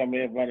gym, just come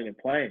in, running and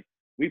playing.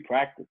 We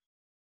practice.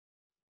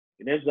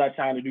 And this is our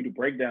time to do the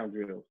breakdown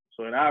drills.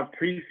 So in our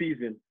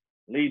preseason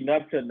leading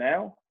up to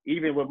now,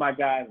 even with my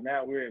guys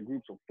now, we're in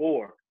groups of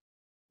 4.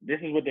 This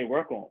is what they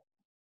work on.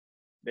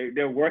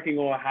 They're working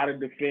on how to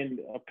defend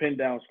a pin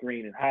down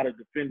screen and how to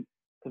defend,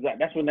 because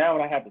that's when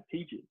I have to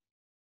teach it.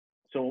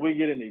 So when we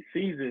get in the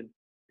season,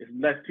 it's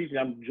less teaching.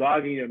 I'm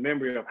jogging your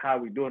memory of how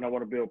we do it. I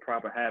want to build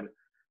proper habits.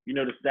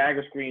 The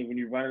stagger screens when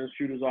you're running the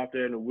shooters off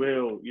there in the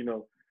wheel,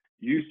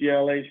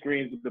 UCLA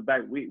screens with the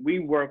back. We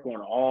work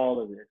on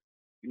all of this.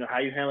 How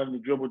you handling the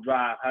dribble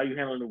drive, how you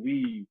handling the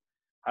weave,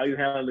 how you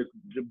handling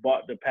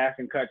the pass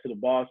and cut to the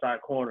ball side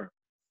corner.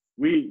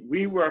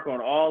 We work on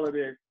all of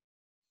this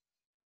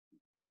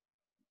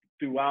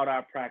throughout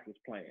our practice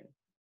plan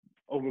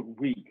over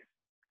weeks.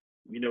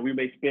 We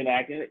may spin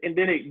action, and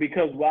then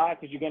why?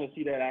 Because you're going to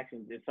see that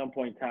action at some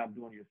point in time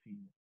during your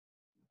season.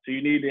 So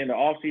you need in the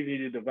off season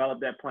to develop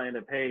that plan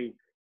of, hey,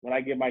 when I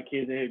get my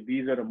kids in here,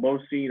 these are the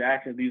most seen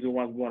actions. These are the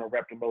ones we want to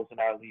rep the most in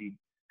our league,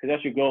 because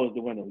that's your goal, is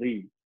to win the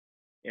league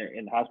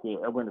in high school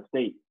or win the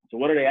state. So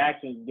what are the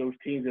actions those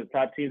teams, the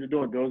top teams, are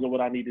doing? Those are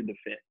what I need to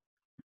defend.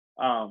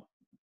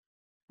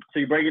 So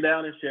you break it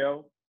down in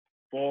shell,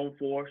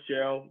 4-on-4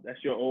 shell.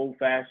 That's your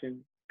old-fashioned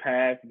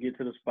pass to get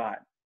to the spot.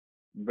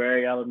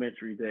 Very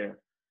elementary there.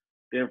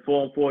 Then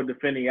 4-on-4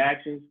 defending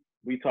actions.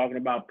 We talking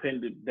about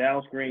pin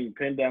down screen,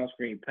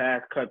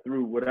 pass, cut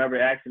through,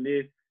 whatever action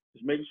is.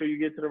 Just making sure you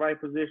get to the right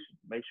position.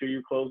 Make sure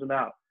you're closing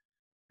out.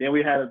 Then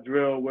we had a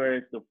drill where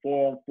it's the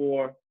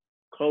 4-on-4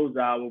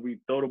 closeout where we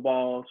throw the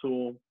ball to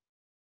them.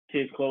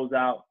 Kids close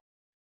out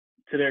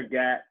to their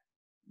gap.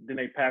 Then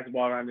they pass the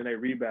ball around, then they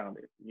rebound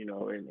it,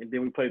 and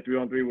then we play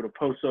 3-on-3 with a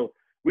post. So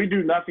we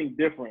do nothing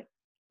different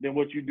than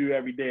what you do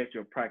every day at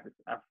your practice.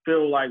 I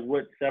feel like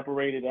what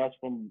separated us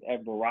from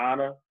at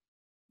Verona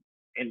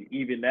and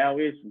even now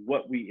is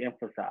what we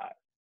emphasize.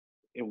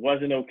 It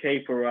wasn't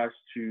okay for us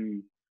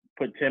to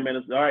put 10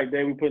 minutes. All right,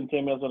 Dave, we're putting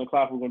 10 minutes on the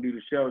clock. We're going to do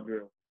the shell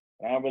drill.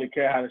 I don't really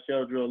care how the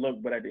shell drill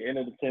look, but at the end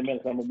of the 10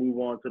 minutes, I'm going to move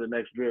on to the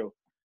next drill.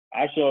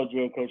 Our shell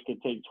drill, coach,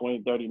 could take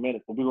 20, 30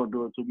 minutes, but we're going to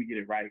do it until we get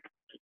it right.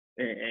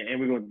 And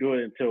we're going to do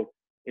it until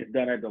it's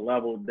done at the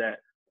level that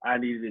I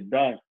needed it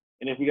done.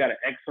 And if we got to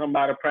X some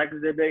out of practice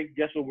that day,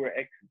 guess what we're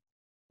Xing?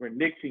 We're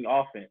nixing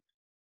offense.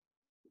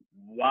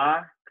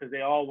 Why? Because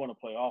they all want to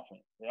play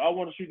offense. They all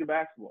want to shoot the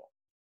basketball.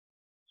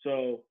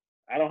 So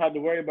I don't have to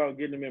worry about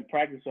getting them in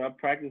practice. So our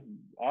practice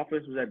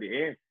offense was at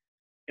the end.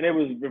 And it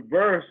was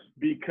reversed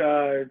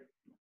because,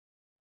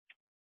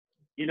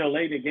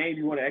 late in the game,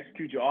 you want to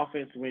execute your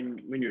offense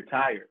when you're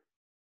tired.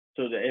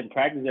 So in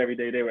practice every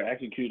day, they were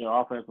executing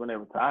offense when they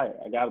were tired.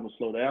 I got them to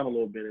slow down a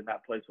little bit and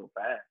not play so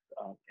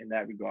fast in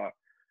that regard.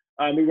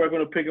 We work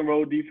on a pick and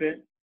roll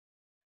defense,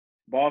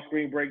 ball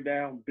screen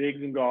breakdown,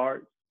 bigs and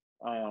guards.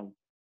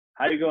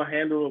 How you going to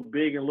handle a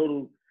big and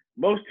little?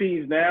 Most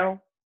teams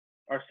now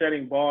are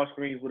setting ball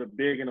screens with a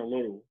big and a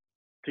little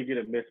to get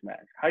a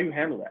mismatch. How you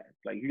handle that?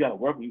 Like, you got to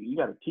work. You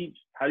got to teach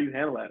how you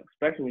handle that,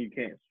 especially when you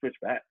can't switch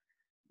back.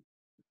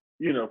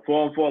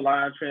 4-on-4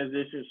 line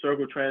transition,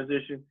 circle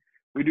transition.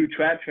 We do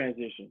trap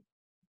transition.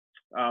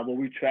 When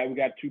we trap, we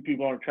got two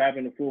people on the trap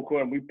in the full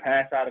court, and we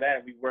pass out of that,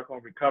 and we work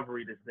on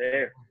recovery that's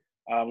there.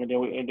 And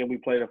then we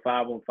play the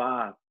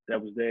 5-on-5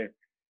 that was there.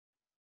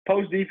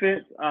 Post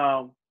defense,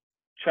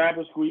 trap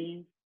or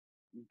squeeze,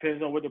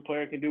 depends on what the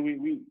player can do.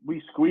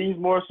 We squeeze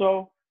more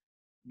so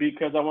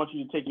because I want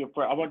you to take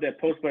I want that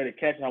post player to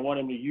catch, and I want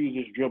him to use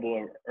his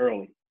dribble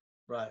early.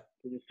 Right.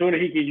 As soon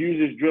as he can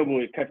use his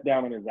dribble, it cuts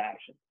down on his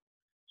option.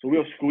 So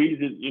we'll squeeze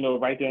it,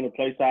 right there on the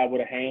play side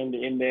with a hand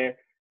in there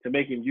to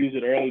make him use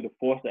it early to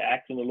force the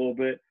action a little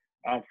bit.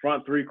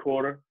 Front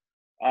 3-quarter,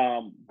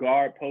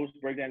 guard post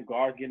breakdown,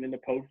 guards getting in the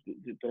post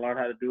to learn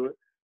how to do it.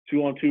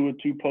 2-on-2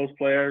 with two post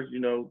players,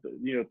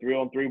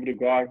 3-on-3 with the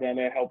guards down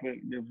there helping.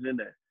 It was in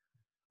there.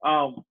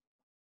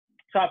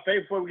 So our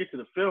favorite, before we get to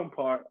the film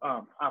part,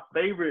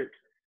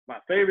 my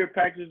favorite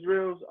practice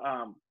drills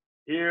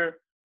here,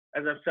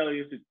 as I'm telling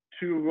you, it's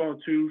a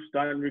 2-on-2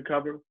 stun and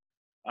recover.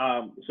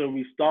 So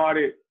we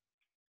started,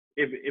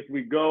 if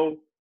we go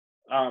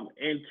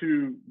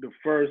into the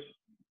first,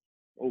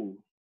 hope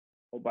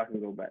I can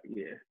go back,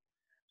 yeah.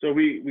 So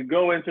we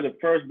go into the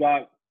first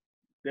block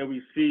that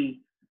we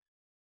see,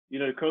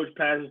 the coach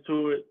passes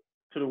to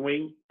the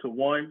wing, to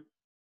one,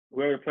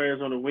 whoever the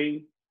player's on the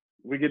wing,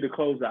 we get the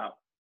closeout.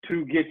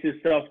 2 gets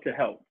himself to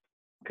help.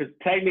 Because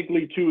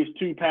technically 2 is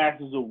 2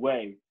 passes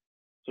away.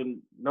 So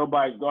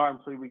nobody's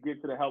guarding, so we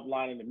get to the help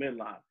line in the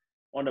midline.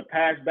 On the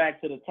pass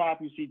back to the top,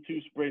 you see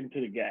 2 sprinting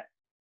to the gap.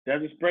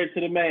 Doesn't sprint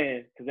to the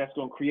man, because that's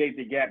going to create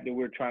the gap that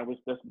we're trying,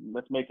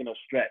 that's making us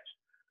stretch.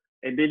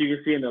 And then you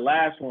can see in the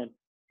last one,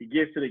 he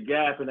gets to the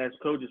gap, and as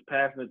coach is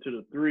passing it to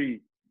the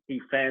 3, he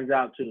fans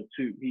out to the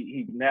 2.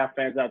 He now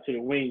fans out to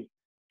the wing,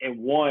 and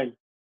 1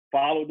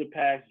 followed the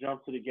pass,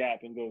 jumps to the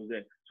gap, and goes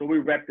there. So we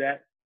rep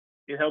that.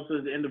 It helps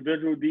us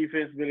individual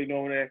defense really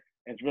knowing that,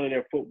 and it's really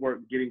their footwork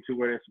getting to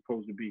where they're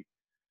supposed to be.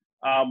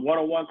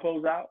 One-on-one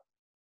closeout.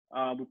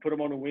 We put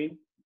them on the wing.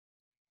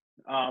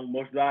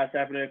 Most of the guys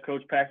after their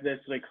coach passes that,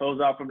 so they close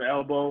out from the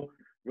elbow,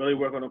 really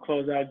work on the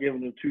closeout, give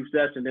them the 2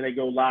 steps, and then they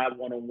go live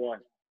one-on-one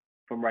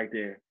from right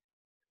there.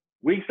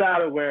 Weak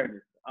side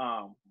awareness.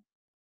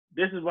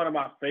 This is one of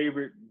my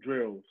favorite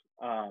drills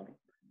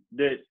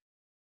that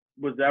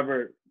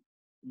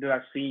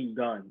I've seen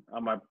done.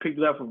 I picked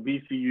it up from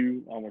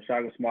VCU when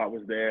Shaka Smart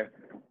was there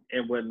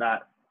and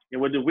whatnot.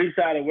 And with the weak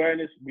side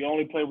awareness, we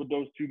only play with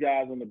those 2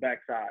 guys on the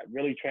backside,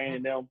 really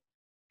training them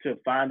to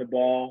find the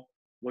ball,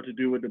 what to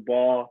do with the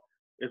ball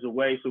is a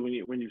way. So when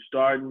you're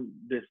starting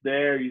this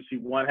there, you see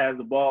 1 has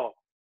the ball.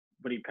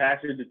 When he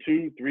passes to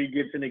 2, 3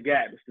 gets in the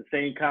gap. It's the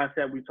same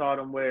concept we taught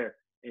him where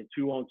in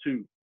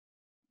 2-on-2.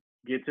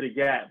 Get to the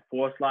gap.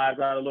 4 slides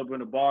out a little bit. When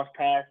the ball's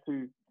passed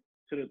to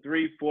the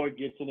 3, 4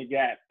 gets in the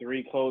gap.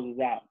 3 closes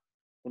out.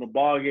 When the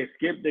ball gets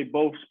skipped, they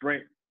both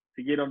sprint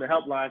to get on the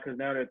help line because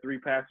now they're 3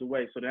 passes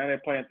away. So now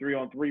they're playing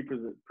 3-on-3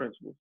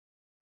 principles.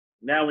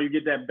 Now when you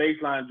get that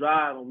baseline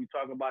drive, when we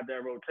talk about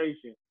that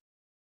rotation,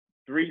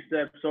 3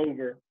 steps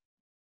over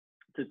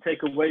to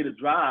take away the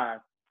drive,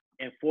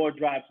 and 4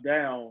 drops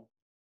down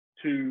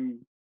to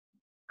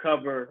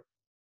cover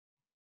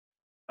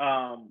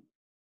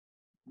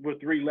with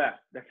 3 left.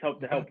 That's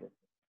help the helper.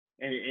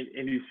 And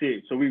you see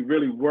it. So we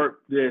really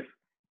work this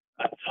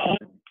a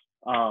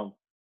ton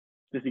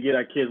just to get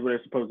our kids where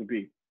they're supposed to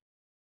be.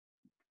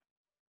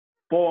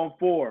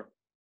 4-on-4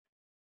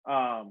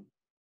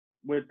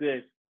 with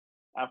this.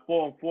 our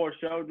 4-on-4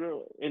 shoulder,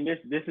 and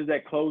this is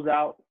that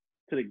closeout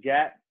to the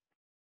gap.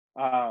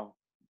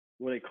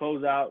 When they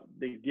close out,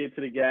 they get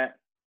to the gap,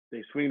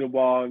 they swing the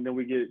ball, and then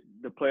we get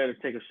the player to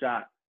take a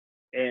shot,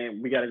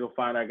 and we got to go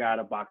find our guy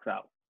to box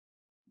out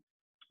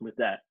with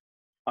that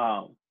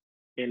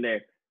in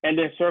there. And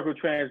then circle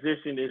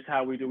transition is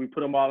how we do. We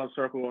put them all in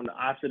circle on the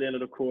opposite end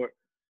of the court.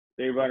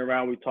 They run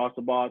around. We toss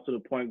the ball to the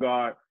point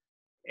guard,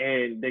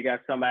 and they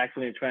got some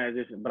action in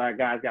transition, but our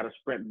guys got to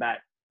sprint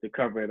back to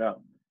cover it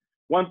up.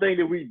 One thing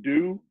that we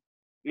do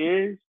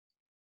is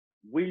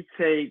we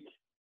take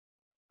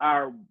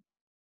our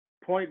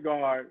point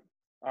guard,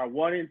 our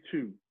 1 and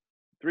 2,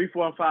 3,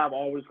 4, and 5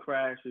 always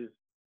crashes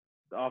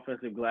the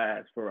offensive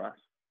glass for us.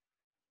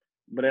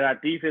 But in our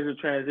defensive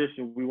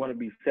transition, we want to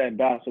be set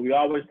down. So we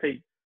always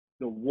take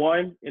the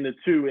 1 and the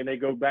 2, and they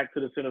go back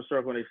to the center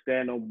circle, and they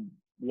stand on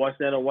one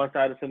side of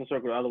the center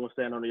circle, the other one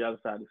stand on the other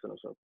side of the center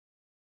circle.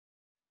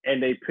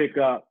 And they pick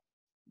up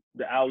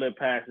the outlet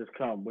passes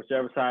come.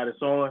 Whichever side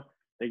it's on,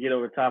 they get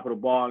over the top of the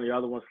ball, and the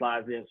other one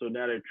slides in. So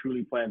now they're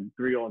truly playing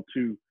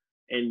 3-on-2,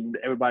 and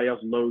everybody else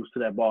loads to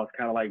that ball. It's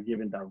kind of like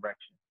giving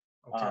direction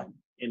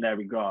in that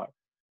regard.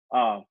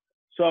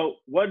 So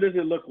what does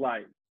it look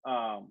like?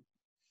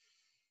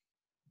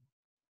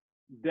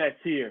 That's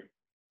here.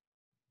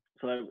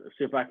 So let's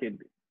see if I can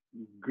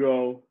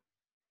go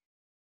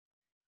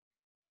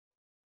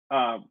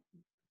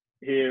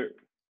here.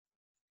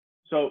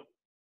 So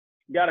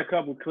got a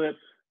couple clips.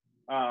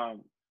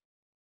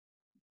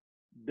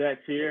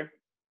 That's here.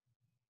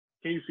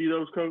 Can you see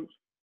those, Coach?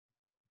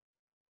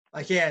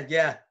 I can,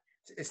 yeah.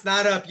 It's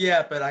not up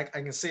yet, but I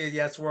can see it.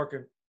 Yeah, it's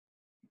working.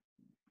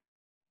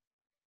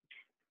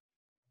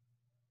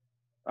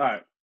 All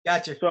right.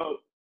 Gotcha. So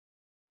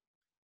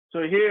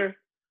here,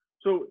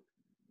 so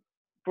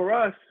for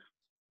us,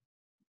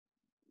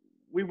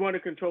 we want to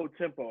control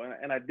tempo.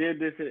 And I did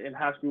this in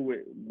high school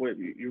with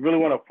you really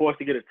want to force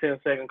to get a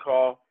 10-second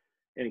call.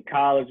 In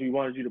college, we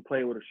wanted you to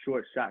play with a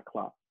short shot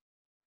clock.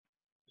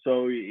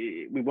 So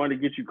we wanted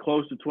to get you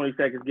close to 20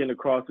 seconds getting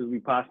across as we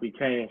possibly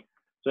can.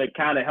 So it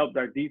kind of helped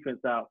our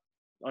defense out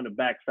on the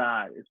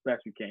backside as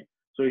best we can.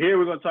 So here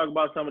we're going to talk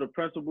about some of the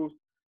principles.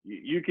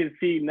 You can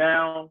see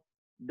now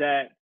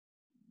that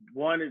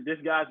this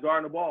guy's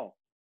guarding the ball.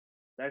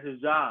 That's his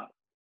job.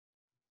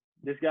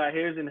 This guy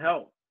here is in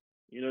help.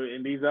 You know,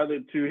 and these other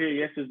two here,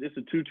 yes, it's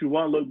a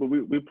 2-2-1 look, but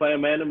we play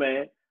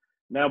man-to-man.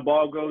 Now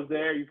ball goes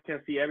there. You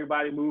can see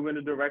everybody move in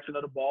the direction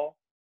of the ball.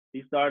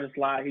 He's starting to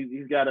slide.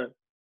 He's got an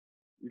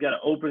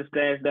open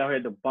stance down here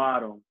at the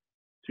bottom.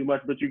 Too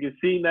much, but you can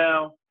see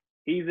now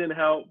he's in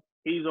help.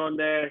 He's on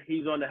there.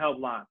 He's on the help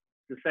line.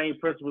 The same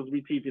principles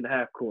we teach in the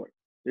half court.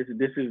 This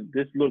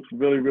looks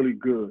really, really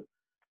good.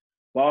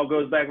 Ball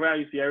goes back around.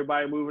 You see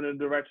everybody moving in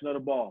the direction of the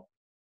ball,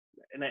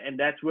 and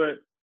that's what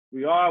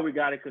we are. We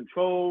got it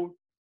controlled.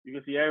 You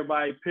can see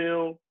everybody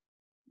peel.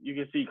 You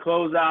can see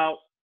close out.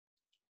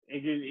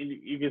 And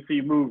you can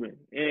see moving.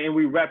 And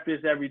we rep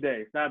this every day.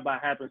 It's not by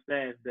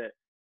happenstance that.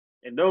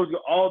 And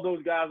all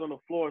those guys on the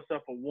floor,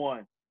 except for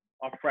one,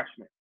 are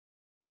freshmen.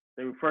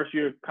 They were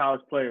first-year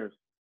college players.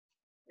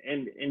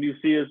 And you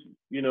see us,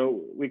 you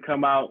know, we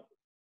come out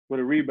with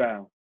a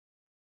rebound.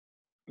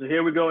 So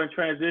here we go in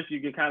transition. You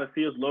can kind of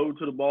see us load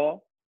to the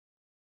ball.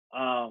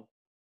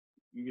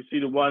 You can see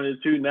the 1 and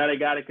 2. Now they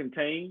got it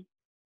contained.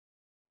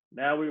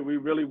 Now we're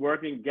really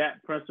working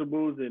gap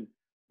principles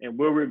and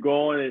where we're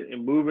going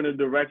and moving in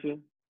the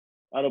direction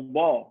of the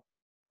ball.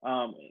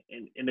 And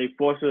they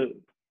force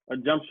a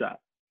jump shot.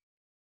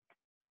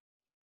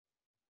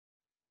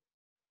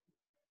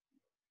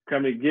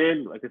 Coming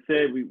again, like I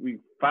said, we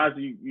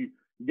find you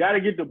got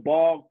to get the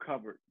ball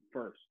covered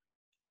first.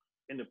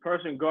 And the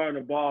person guarding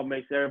the ball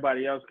makes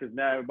everybody else, because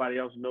now everybody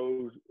else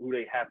knows who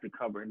they have to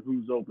cover and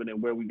who's open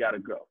and where we got to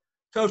go.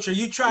 Coach, are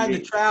you trying to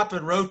trap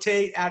and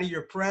rotate out of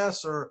your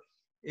press, or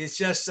it's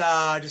just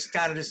I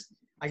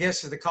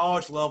guess at the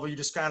college level, you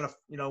just kind of,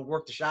 you know,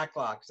 work the shot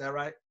clock. Is that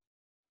right?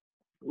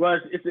 Well,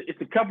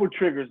 it's a couple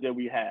triggers that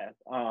we have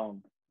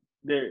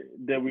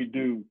that we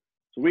do.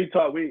 So we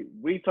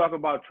talk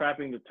about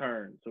trapping the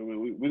turn. So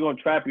we're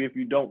gonna trap you if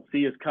you don't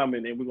see us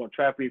coming, and we're gonna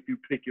trap you if you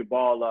pick your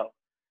ball up.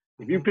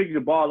 If you pick the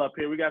ball up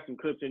here, we got some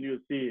clips and you'll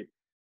see it.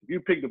 If you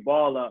pick the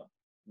ball up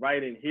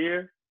right in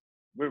here,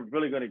 we're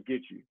really gonna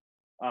get you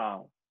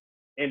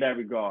in that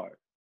regard.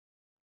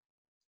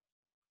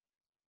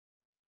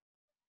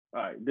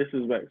 All right, this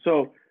is right.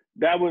 So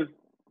that was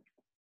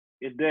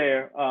it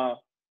there.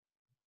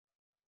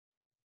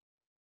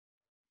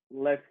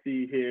 Let's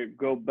see here.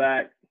 Go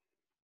back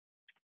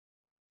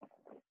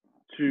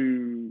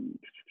to,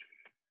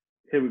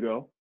 here we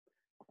go.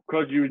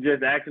 Coach, you were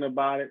just asking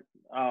about it.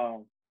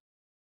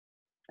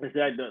 It's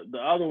that the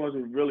other ones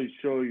would really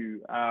show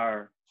you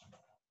our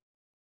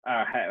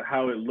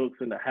how it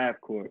looks in the half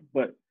court.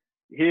 But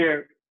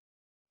here,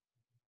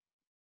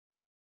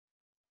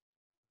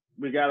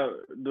 we got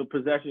the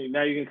possession.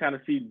 Now you can kind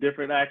of see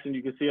different action.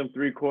 You can see them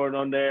 3-quarter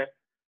on there.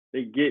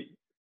 They get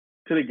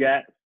to the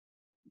gap.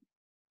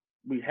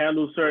 We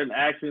handle certain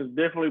actions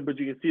differently, but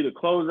you can see the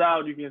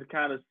closeout. You can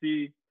kind of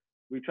see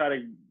we try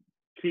to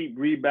keep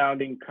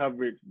rebounding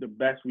coverage the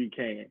best we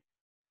can.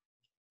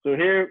 So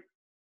here,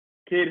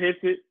 kid hits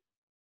it.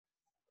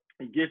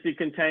 He gets it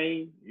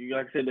contained.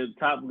 Like I said, the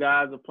top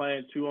guys are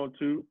playing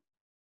 2-on-2.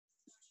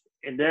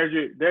 And there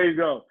you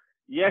go.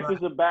 Yes, Right.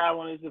 It's a bad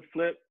one. It's a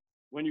flip.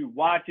 When you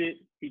watch it,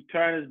 he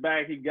turned his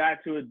back. He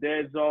got to a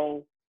dead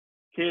zone.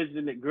 Kids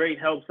in the great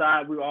help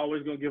side, we're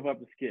always going to give up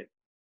the skip.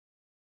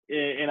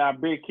 And our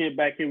big kid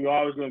back here, we're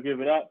always going to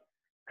give it up.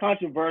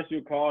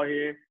 Controversial call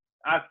here.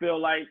 I feel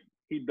like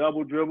he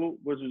double dribbled,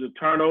 which was a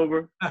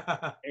turnover.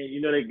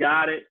 And, they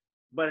got it.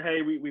 But,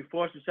 hey, we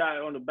forced a shot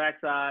on the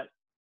backside.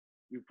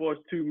 We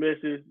forced 2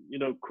 misses,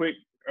 quick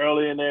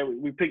early in there.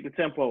 We picked the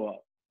tempo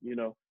up,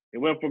 It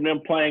went from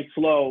them playing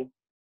slow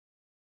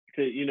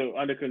to,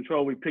 under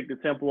control. We picked the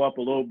tempo up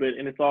a little bit,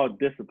 and it's all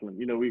discipline.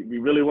 We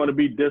really want to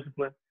be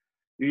disciplined.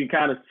 You can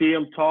kind of see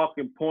them talk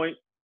and point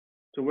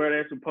to where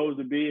they're supposed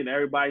to be, and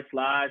everybody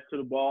slides to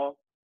the ball.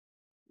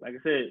 Like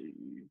I said,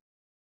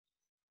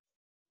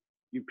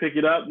 you pick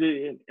it up.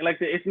 And like I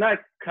said, it's not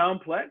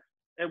complex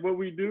at what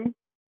we do,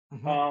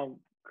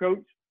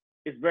 Coach.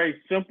 It's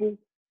very simple,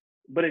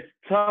 but it's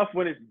tough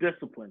when it's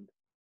disciplined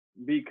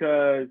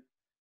because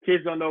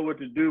kids don't know what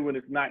to do when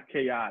it's not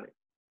chaotic.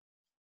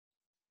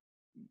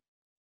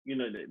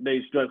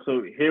 They struck.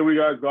 So here we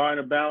are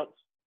guarding a bounce.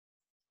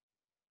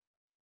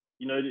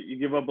 You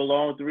give up a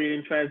long 3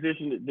 in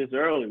transition this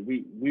early.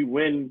 We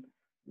win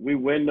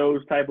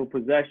those type of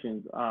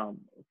possessions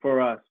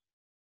for us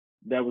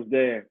that was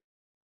there.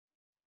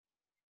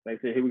 Like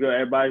I said, here we go.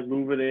 Everybody's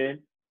moving in.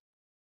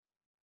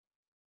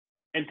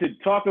 And to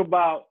talk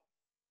about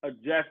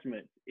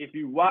adjustments, if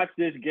you watch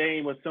this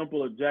game, a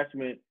simple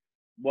adjustment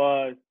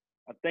was,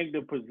 I think,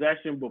 the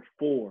possession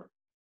before.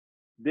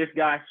 This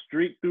guy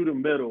streaked through the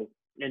middle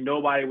and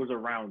nobody was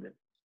around him.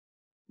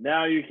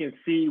 Now you can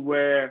see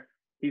where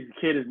his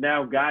kid has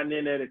now gotten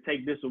in there to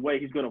take this away.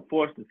 He's going to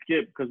force the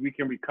skip because we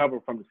can recover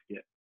from the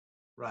skip.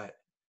 Right.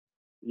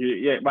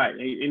 Yeah, right.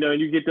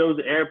 You get those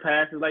air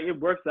passes. Like, it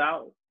works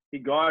out. He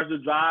guards the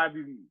drive.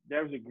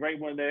 There was a great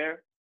one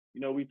there.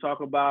 We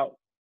talk about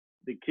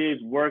the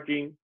kids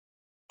working.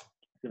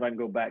 See if I can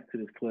go back to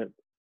this clip.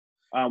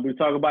 We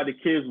talk about the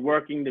kids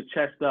working the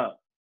chest up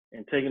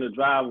and taking the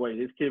drive away.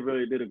 This kid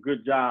really did a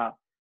good job.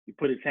 He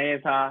put his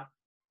hands high.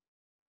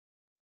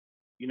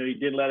 He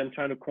didn't let him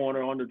turn the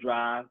corner on the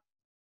drive.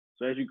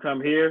 So as you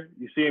come here,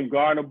 you see him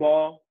guard the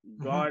ball,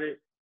 guard it.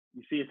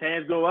 You see his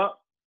hands go up.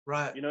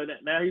 Right.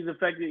 Now he's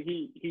affected.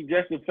 He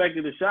just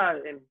affected the shot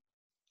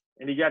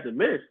and he got the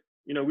miss.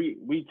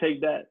 We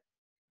take that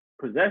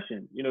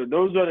possession.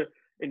 Those are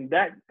and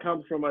that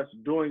comes from us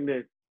doing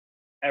this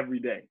every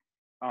day.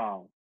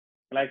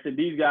 Like I said,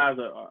 these guys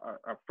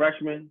are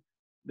freshmen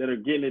that are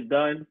getting it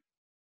done.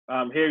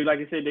 Here, like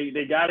I said,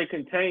 they got it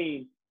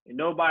contained and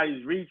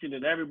nobody's reaching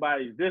and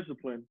everybody's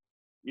disciplined.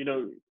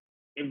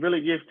 It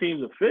really gives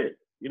teams a fit.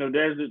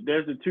 There's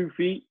the 2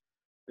 feet.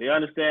 They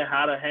understand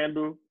how to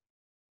handle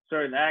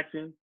certain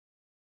actions.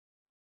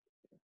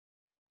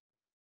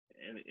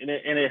 And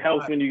it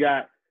helps when you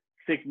got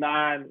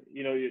 6'9",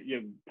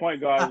 your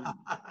point guard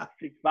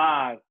is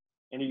 6'5",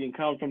 and he can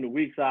come from the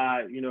weak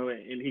side,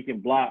 and he can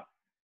block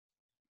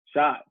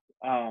shots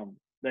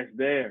that's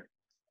there.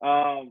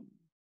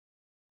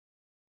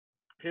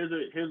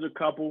 Here's a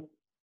couple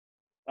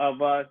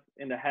of us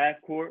in the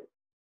half court.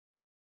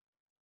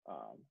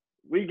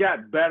 We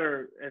got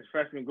better as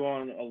freshmen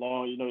going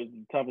along. The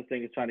toughest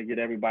thing is trying to get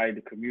everybody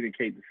to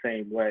communicate the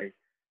same way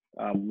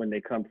when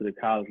they come to the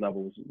college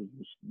level.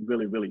 It's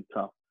really, really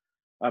tough.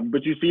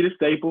 But you see the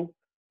staple.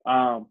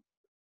 And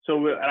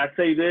I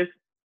say this,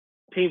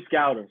 team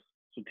scouters.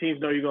 So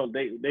teams know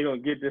they're gonna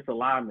get this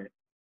alignment.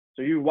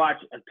 So you watch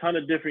a ton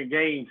of different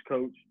games,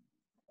 Coach,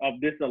 of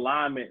this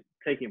alignment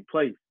taking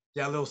place.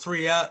 Yeah, a little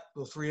three up,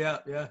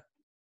 yeah.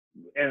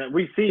 And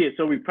we see it,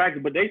 so we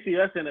practice. But they see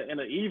us in an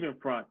even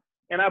front.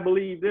 And I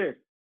believe this: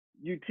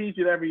 you teach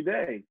it every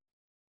day.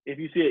 If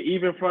you see an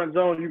even front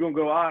zone, you're gonna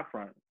go odd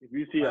front. If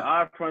you see an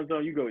odd front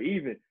zone, you go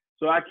even.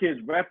 So our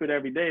kids rep it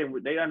every day,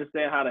 and they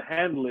understand how to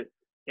handle it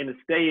and to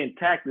stay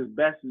intact as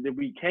best as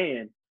we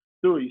can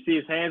through it. You see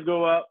his hands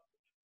go up,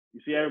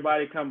 you see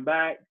everybody come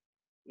back,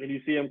 and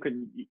you see him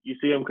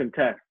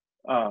contest.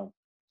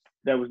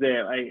 That was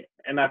there,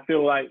 and I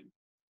feel like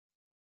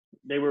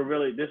they were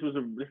really. This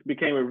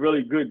became a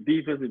really good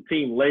defensive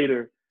team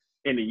later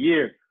in the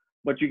year.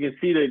 But you can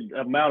see the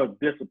amount of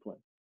discipline.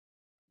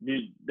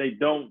 They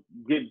don't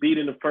get beat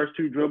in the first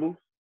 2 dribbles.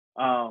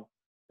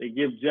 They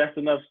give just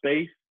enough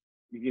space.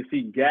 You can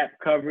see gap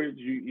coverage.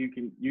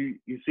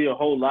 You see a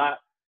whole lot.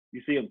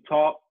 You see them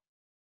talk.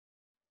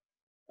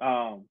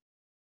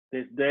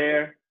 It's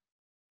there.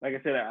 Like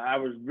I said, I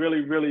was really,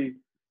 really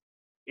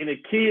in a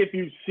key. If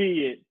you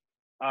see it,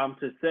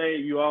 to say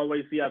you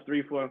always see our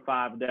 3, 4, and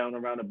 5 down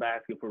around the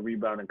basket for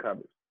rebound and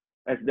coverage.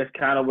 That's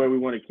kind of where we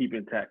want to keep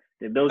intact.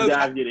 If those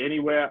guys get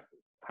anywhere,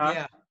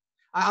 yeah.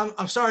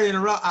 I'm sorry to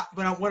interrupt,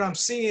 but what I'm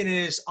seeing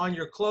is on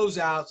your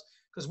closeouts,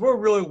 because we're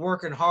really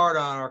working hard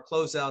on our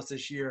closeouts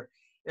this year.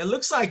 It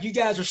looks like you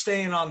guys are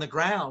staying on the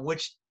ground,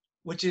 which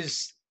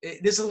is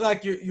this is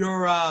like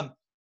you're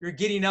you're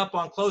getting up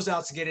on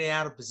closeouts and getting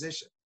out of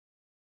position.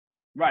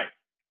 Right.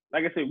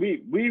 Like I said,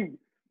 we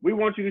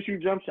want you to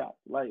shoot jump shots.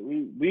 Like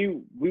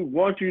we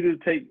want you to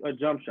take a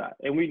jump shot,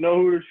 and we know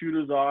who the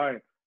shooters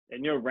are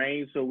and your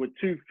range. So with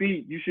 2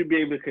 feet, you should be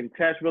able to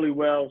contest really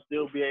well,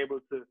 still be able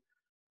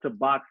to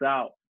box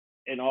out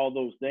and all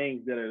those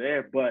things that are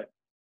there. But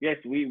yes,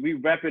 we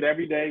rep it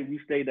every day. We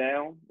stay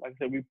down. Like I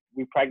said,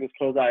 we practice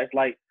closeout. It's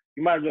like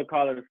you might as well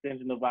call it an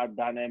extension of our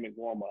dynamic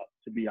warm up.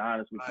 To be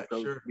honest with you,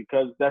 so, sure.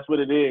 because that's what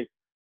it is.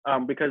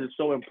 Because it's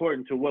so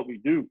important to what we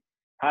do.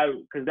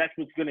 Because that's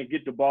what's going to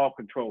get the ball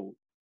controlled.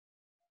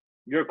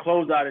 Your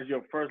closeout is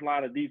your first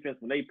line of defense.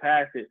 When they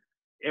pass it,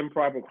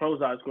 improper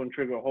closeout is going to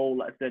trigger a whole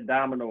lot. It's that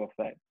domino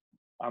effect.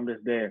 I'm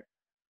just there.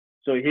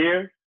 So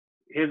here's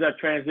that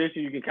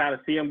transition. You can kind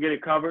of see him get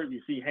it covered.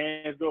 You see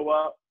hands go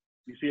up.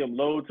 You see him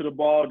load to the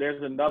ball.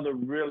 There's another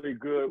really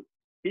good.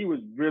 He was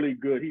really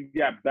good. He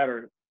got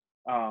better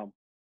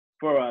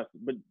for us.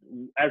 But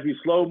as we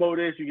slow-mo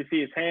this, you can see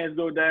his hands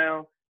go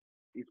down.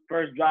 His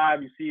first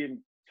drive, you see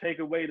him take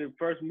away the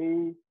first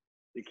move.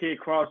 The kid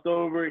crossed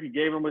over. He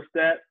gave him a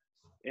step,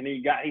 and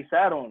he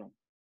sat on him.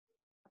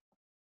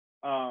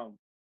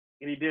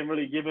 And he didn't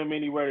really give him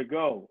anywhere to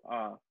go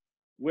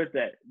with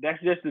that.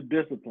 That's just the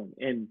discipline.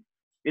 And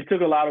it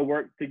took a lot of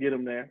work to get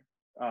him there.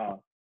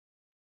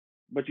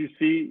 But you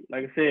see,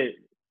 like I said,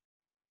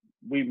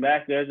 we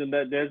match. There's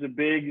a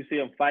big. You see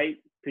him fight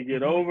to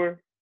get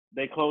over.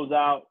 They close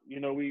out.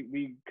 You know,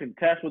 we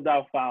contest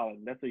without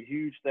fouling. That's a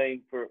huge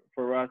thing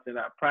for us in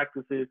our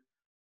practices.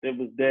 That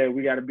was there.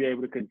 We got to be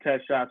able to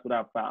contest shots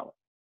without fouling.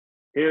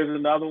 Here's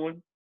another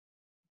one.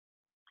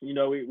 You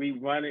know, we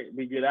run it.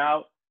 We get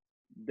out.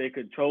 They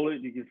control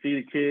it. You can see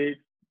the kids.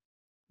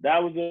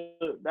 That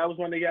was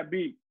when they got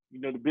beat.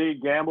 You know, the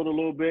big gambled a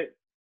little bit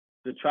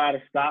to try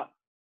to stop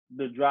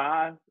the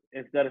drive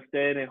instead of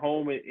staying at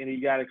home, and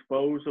he got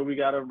exposed. So we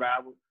got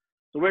unraveled.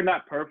 So we're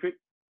not perfect.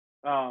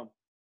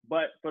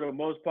 But for the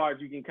most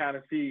part, you can kind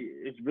of see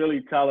it's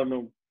really telling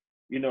them,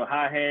 you know,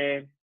 high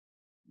hand,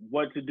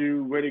 what to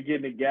do, where to get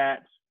in the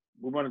gaps.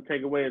 We want to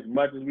take away as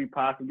much as we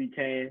possibly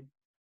can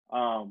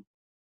on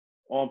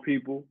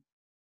people.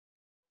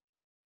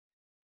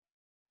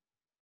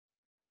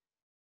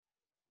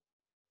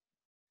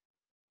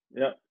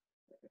 Yep.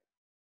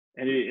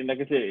 And like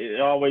I said,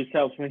 it always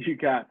helps when you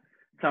got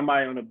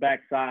somebody on the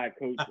backside,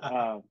 Coach,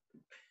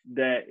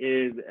 that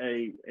is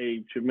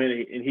a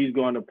tremendous, and he's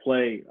going to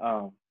play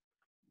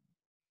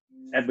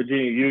at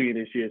Virginia Union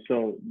this year.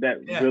 So that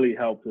really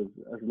helps us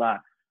a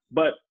lot.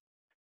 But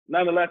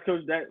nonetheless,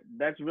 Coach,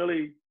 that's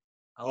really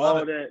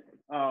all that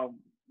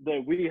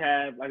that we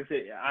have. Like I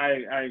said,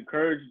 I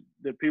encourage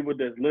the people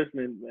that's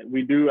listening.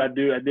 I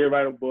did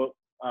write a book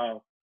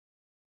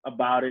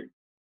about it.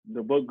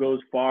 The book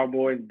goes far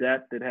more in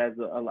depth. It has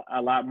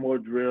a lot more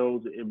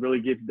drills. It really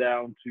gets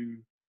down to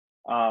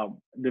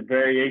the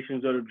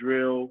variations of the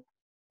drill,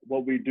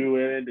 what we do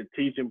in it, the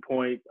teaching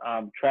points,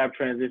 trap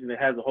transition. It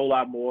has a whole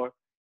lot more.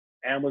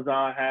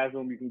 Amazon has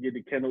them. You can get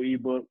the Kindle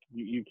ebook.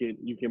 You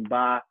can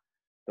buy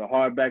the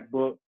hardback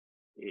book.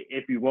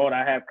 If you want,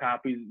 I have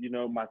copies, you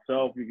know,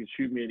 myself. You can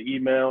shoot me an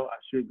email. I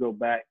should go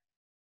back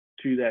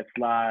to that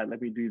slide.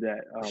 Let me do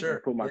that.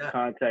 Sure. Put my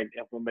contact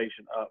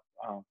information up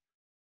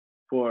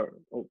for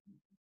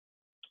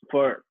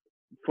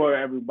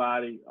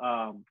everybody.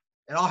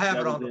 And I'll have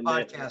it on the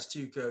podcast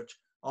too, Coach.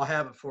 I'll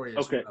have it for you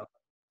as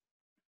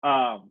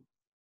well.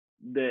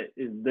 That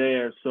is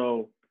there.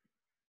 So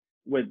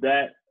with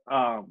that,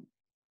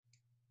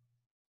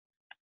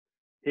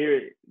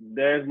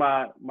 there's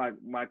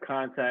my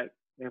contact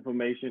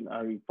information.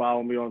 You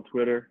follow me on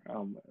Twitter.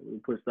 We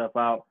put stuff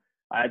out.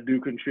 I do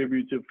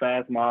contribute to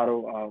Fast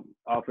Model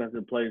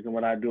offensive plays and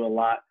what I do a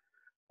lot.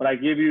 But I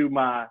give you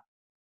my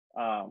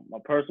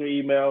personal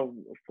email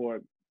for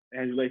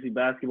Andrew Lacey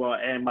basketball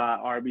and my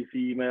RBC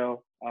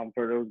email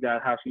for those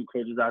guys, high school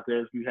coaches out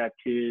there. If you have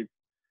kids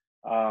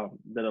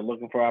that are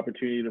looking for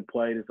opportunity to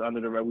play,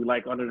 we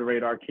like under the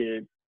radar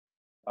kids.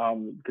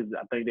 Because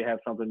I think they have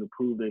something to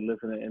prove. They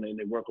listen and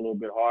they work a little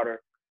bit harder.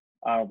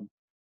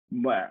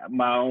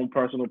 My own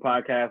personal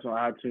podcast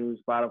on iTunes,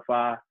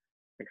 Spotify,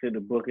 like I said, the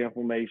book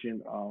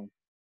information.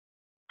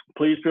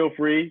 Please feel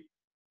free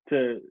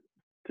to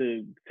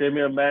send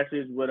me a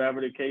message, whatever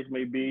the case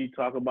may be.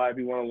 Talk about if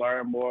you want to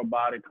learn more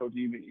about it, Coach,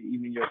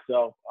 even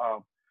yourself,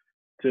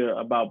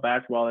 about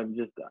basketball and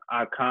just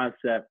our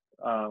concept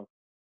of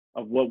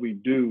what we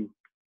do.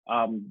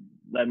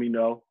 Let me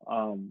know.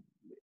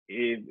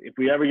 If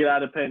we ever get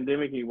out of the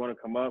pandemic and you want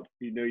to come up,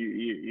 you know,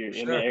 you're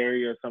in the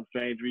area or some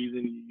strange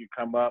reason, you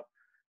come up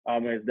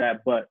as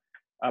that. But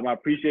I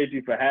appreciate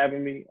you for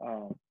having me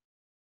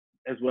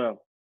as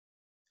well.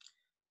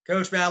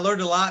 Coach, man, I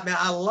learned a lot, man.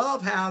 I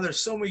love how there's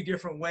so many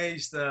different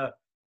ways to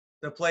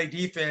play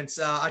defense.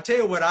 I tell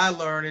you what I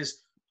learned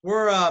is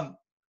of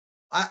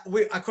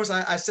course,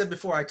 I said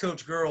before I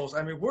coach girls.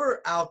 I mean, we're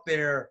out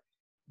there.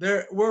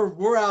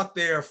 We're out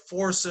there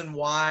forcing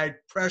wide,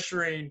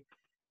 pressuring.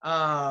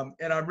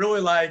 And I'm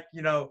really like,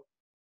 you know,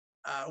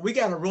 we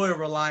got to really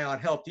rely on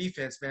help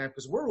defense, man,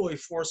 because we're really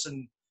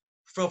forcing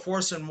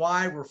forcing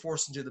wide, we're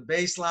forcing to the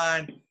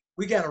baseline.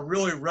 We got to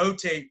really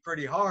rotate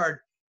pretty hard.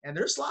 And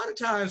there's a lot of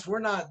times we're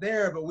not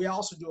there, but we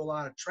also do a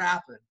lot of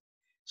trapping.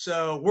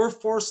 So we're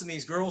forcing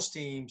these girls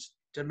teams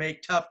to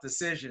make tough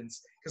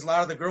decisions because a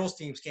lot of the girls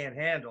teams can't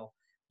handle.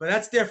 But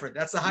that's different.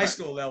 That's the high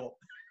school level.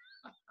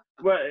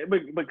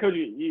 But Coach,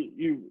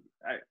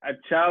 I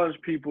challenge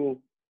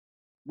people.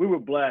 We were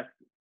blessed,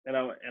 and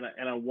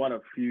I won a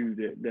few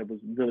that was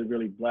really,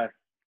 really blessed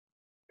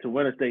to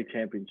win a state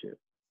championship.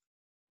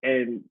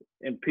 And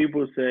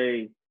people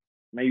say,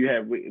 man,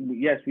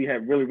 yes, we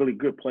have really, really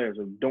good players.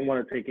 I don't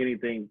want to take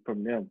anything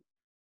from them,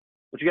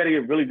 but you got to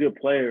get really good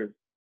players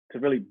to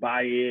really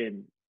buy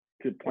in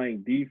to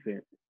playing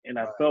defense. And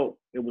I felt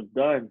it was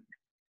done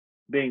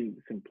being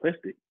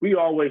simplistic. We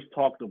always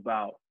talked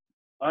about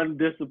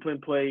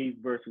undisciplined plays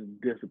versus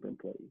disciplined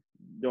plays.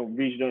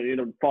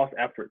 False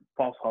effort,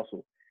 false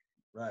hustle.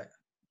 Right.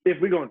 If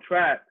we're going to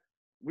trap,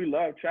 we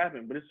love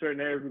trapping, but in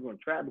certain areas we're going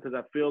to trap because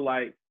I feel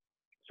like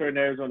certain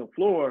areas on the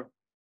floor,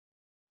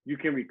 you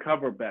can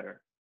recover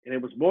better. And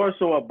it was more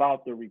so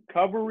about the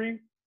recovery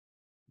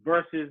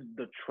versus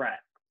the trap.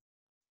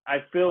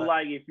 I feel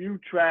like if you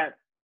trap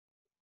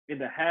in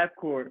the half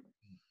court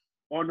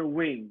on the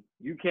wing,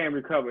 you can't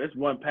recover. It's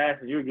one pass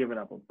and you're giving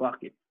up a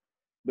bucket.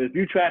 But if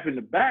you trap in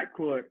the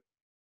backcourt,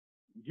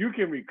 you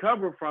can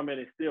recover from it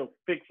and still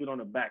fix it on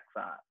the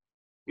backside.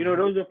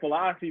 Those are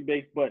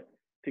philosophy-based, but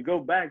to go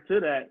back to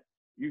that,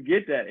 you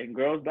get that. In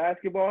girls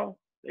basketball,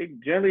 they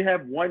generally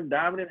have one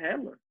dominant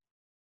handler.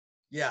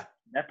 Yeah.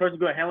 That person's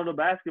going to handle the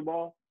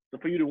basketball. So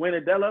for you to win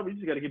at that level, you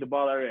just got to get the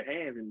ball out of their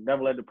hands and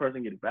never let the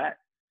person get it back.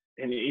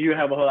 And you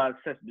have a whole lot of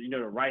success, the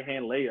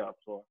right-hand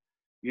layups or,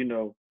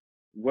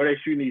 where they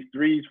shooting these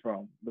threes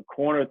from, the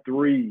corner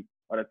three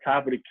or the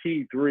top of the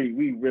key three.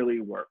 We really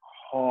work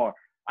hard.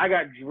 I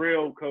got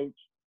drilled, Coach.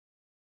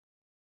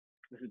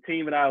 It's a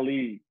team in our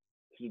league.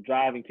 It's a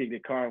drive and kick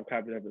that Carl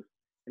copied of us.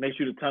 And they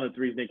shoot a ton of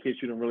threes, and they kids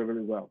shoot them really,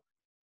 really well.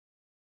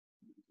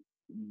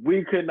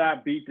 We could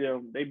not beat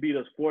them. They beat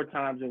us 4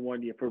 times in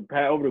 1 year.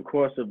 Over the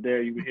course of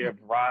there, you would hear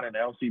Ron and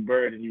LC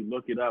Bird, and you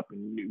look it up,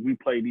 and we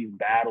play these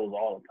battles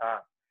all the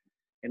time.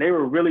 And they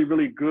were really,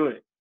 really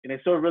good. And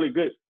they're so really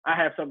good.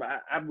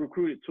 I've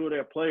recruited 2 of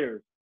their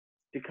players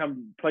to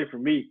come play for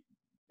me,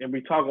 and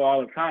we talk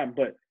all the time.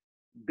 But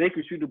they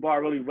could shoot the ball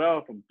really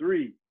well from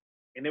 3,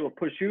 and they would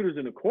put shooters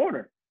in the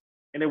corner,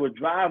 and they would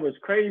drive us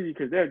crazy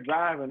because they're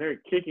driving, they're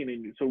kicking,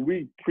 and so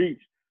we preach,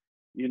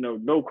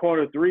 no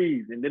corner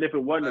threes. And then if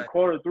it wasn't a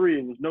corner 3,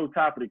 it was no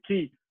top of the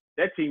key.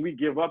 That team, we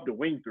give up the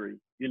wing 3,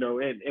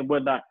 and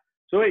whatnot.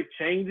 So it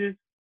changes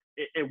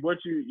and what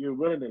you're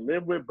willing to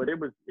live with. But it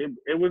was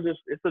just,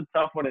 it's a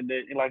tough one. And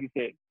like you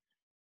said,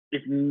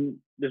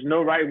 there's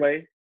no right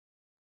way.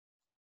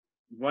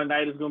 One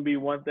night is going to be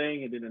one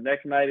thing, and then the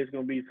next night is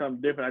going to be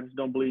something different. I just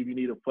don't believe you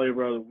need a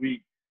flavor of the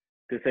week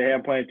to say, hey,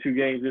 I'm playing 2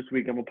 games this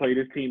week. I'm going to play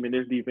this team and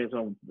this defense,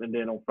 and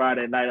then on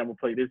Friday night, I'm going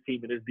to play this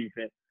team and this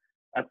defense.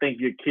 I think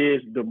your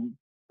kids,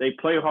 they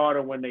play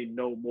harder when they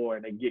know more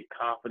and they get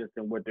confidence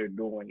in what they're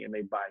doing and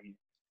they buy in.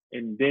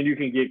 And then you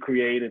can get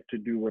creative to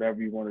do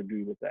whatever you want to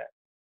do with that.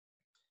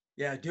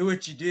 Yeah, do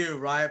what you do,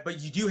 right?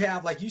 But you do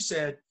have, like you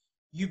said,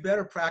 you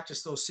better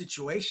practice those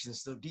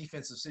situations, those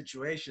defensive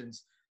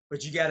situations,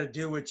 but you got to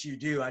do what you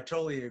do. I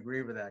totally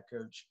agree with that,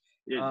 Coach.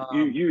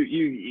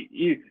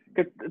 You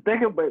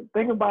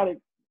think about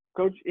it,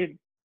 Coach. If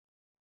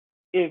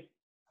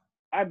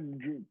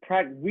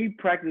we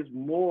practice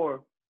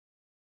more,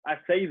 I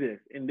say this,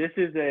 and this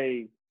is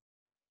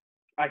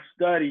I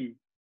study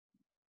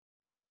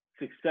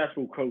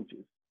successful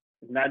coaches,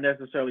 not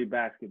necessarily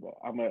basketball.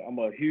 I'm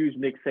a huge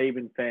Nick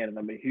Saban fan, and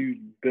I'm a huge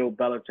Bill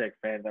Belichick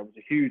fan, and I was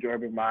a huge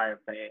Urban Meyer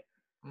fan.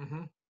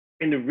 Mm-hmm.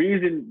 And the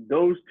reason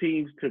those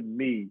teams, to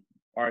me,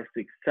 are as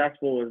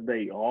successful as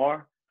they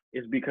are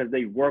is because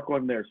they work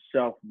on their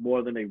self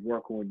more than they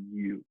work on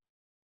you.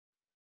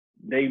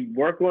 They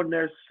work on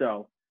their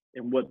self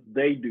and what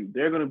they do.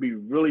 They're going to be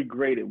really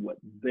great at what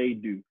they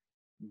do.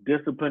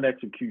 Disciplined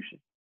execution.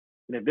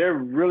 And if they're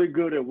really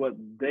good at what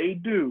they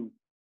do,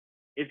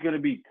 it's going to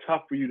be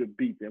tough for you to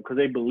beat them because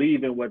they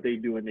believe in what they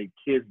do and their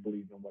kids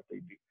believe in what they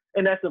do.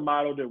 And that's the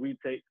model that we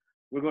take.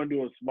 We're going to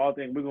do a small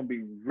thing. We're going to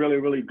be really,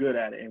 really good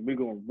at it. And we're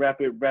going to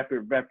rep it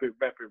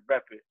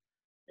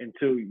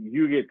until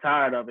you get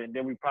tired of it. And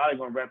then we're probably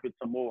going to rep it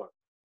some more.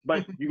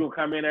 But you're going to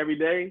come in every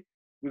day.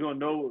 We're going to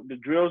know the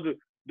drill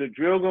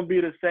going to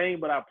be the same,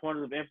 but our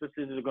points of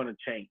emphasis are going to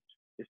change.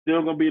 It's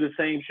still going to be the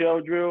same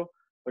shell drill,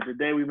 but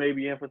today we may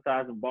be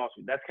emphasizing ball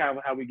screen. That's kind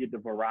of how we get the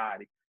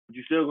variety. But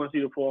you're still going to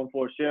see the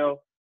 4-on-4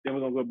 shell. Then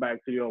we're going to go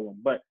back to the old one.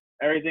 But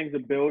everything's a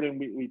building.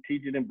 We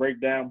teach it and break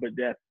down, but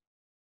that's.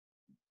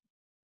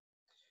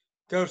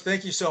 Coach,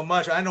 thank you so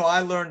much. I know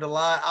I learned a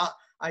lot.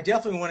 I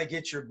definitely want to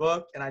get your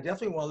book, and I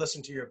definitely want to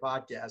listen to your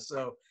podcast.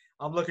 So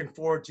I'm looking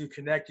forward to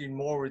connecting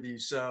more with you.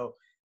 So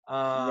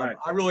I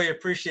really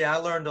appreciate it. I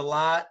learned a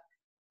lot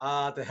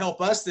to help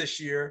us this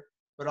year,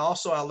 but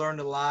also I learned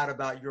a lot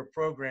about your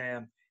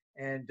program.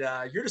 And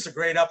you're just a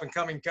great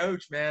up-and-coming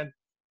coach, man.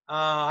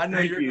 I know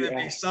you're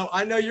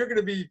going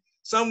to be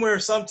somewhere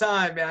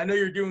sometime, man. I know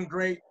you're doing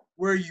great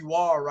where you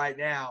are right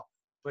now.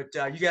 But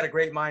you got a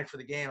great mind for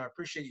the game. I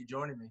appreciate you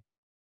joining me.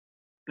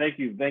 Thank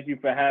you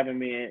for having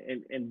me,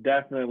 and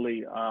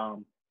definitely,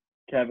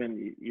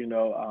 Kevin.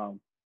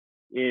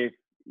 If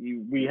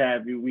we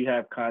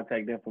have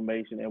contact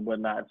information and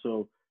whatnot,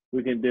 so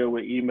we can deal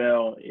with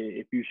email.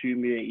 If you shoot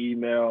me an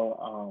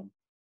email,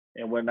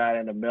 and whatnot,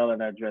 and a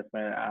mailing address,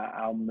 man,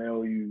 I'll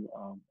mail you.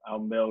 I'll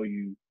mail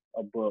you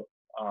a book,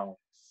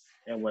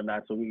 and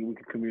whatnot, so we can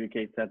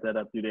communicate, set that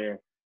up through there.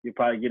 You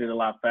probably get it a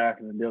lot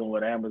faster than dealing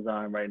with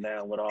Amazon right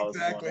now with all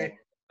that's going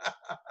on.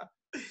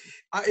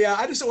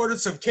 I just ordered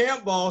some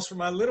camp balls for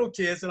my little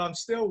kids, and I'm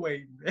still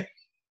waiting.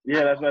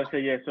 Yeah, that's what I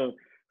say. Yeah, so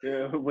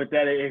with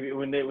that,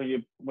 when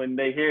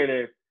they hear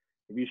this,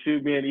 if you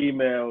shoot me an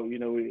email,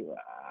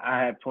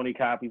 I have 20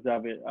 copies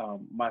of it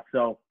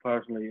myself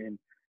personally,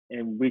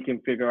 and we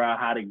can figure out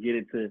how to get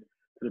it to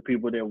the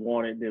people that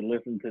want it, that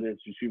listen to this.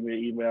 You shoot me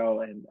an email,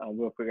 and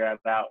we'll figure it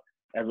out.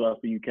 As well as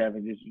for you,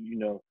 Kevin, just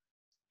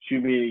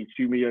shoot me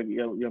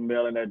your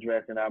mailing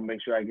address, and I'll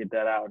make sure I get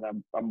that out.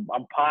 And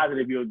I'm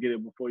positive you'll get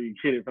it before you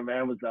get it from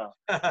Amazon.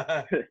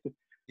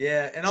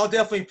 Yeah, and I'll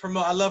definitely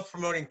promote. I love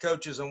promoting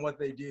coaches and what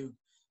they do.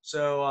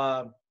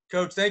 So,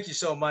 Coach, thank you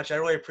so much. I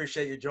really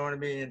appreciate you joining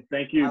me, and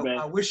thank you, man.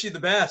 I wish you the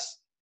best.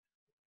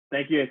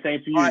 Thank you, and same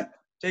to you. All right,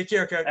 take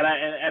care, Coach.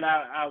 And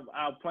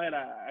I'll plan.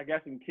 I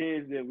got some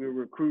kids that we're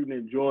recruiting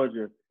in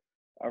Georgia,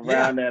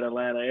 around that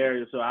Atlanta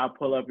area. So I'll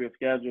pull up your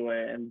schedule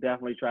and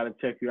definitely try to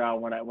check you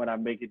out when I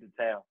make it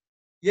to town.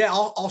 Yeah,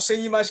 I'll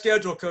send you my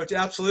schedule, Coach.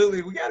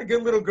 Absolutely. We got a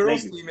good little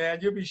girls team, man.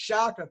 You'll be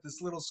shocked at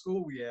this little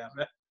school we have.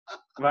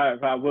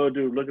 Right, I will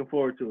do. Looking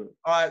forward to it.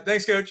 All right.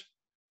 Thanks, Coach.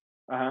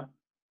 Uh-huh.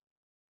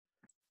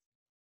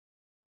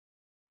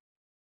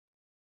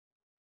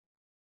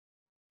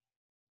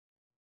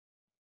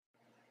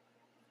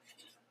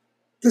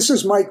 This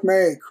is Mike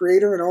May,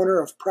 creator and owner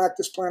of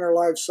Practice Planner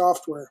Live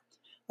software.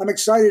 I'm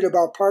excited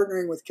about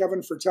partnering with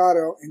Kevin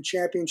Furtado and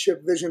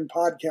Championship Vision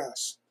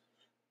podcasts.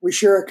 We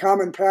share a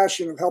common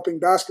passion of helping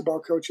basketball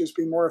coaches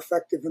be more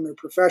effective in their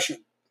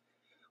profession.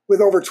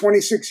 With over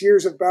 26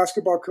 years of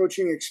basketball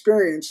coaching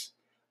experience,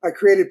 I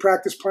created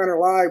Practice Planner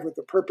Live with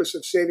the purpose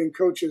of saving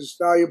coaches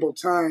valuable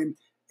time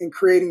in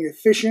creating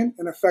efficient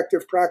and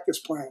effective practice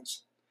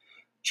plans.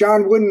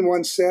 John Wooden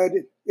once said,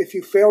 "If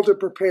you fail to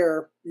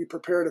prepare, you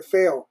prepare to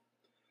fail."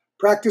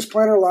 Practice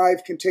Planner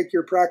Live can take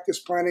your practice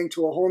planning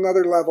to a whole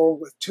nother level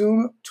with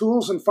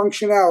tools and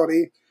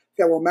functionality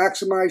that will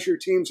maximize your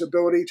team's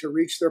ability to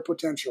reach their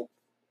potential.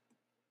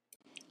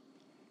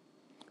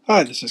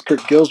 Hi, this is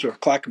Kurt Gilsdorf of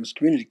Clackamas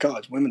Community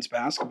College Women's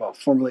Basketball,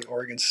 formerly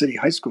Oregon City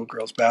High School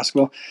Girls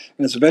Basketball.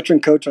 And as a veteran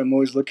coach, I'm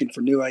always looking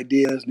for new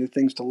ideas, new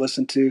things to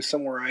listen to,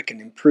 somewhere I can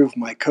improve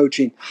my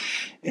coaching.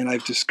 And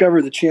I've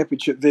discovered the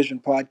Championship Vision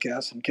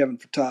podcast from Kevin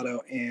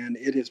Furtado, and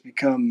it has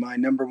become my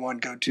number one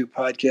go-to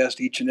podcast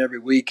each and every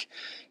week.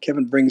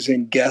 Kevin brings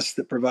in guests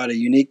that provide a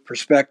unique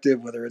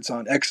perspective, whether it's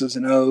on X's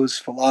and O's,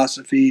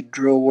 philosophy,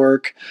 drill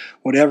work,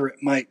 whatever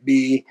it might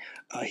be.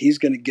 He's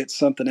going to get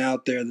something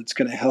out there that's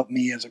going to help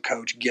me as a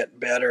coach get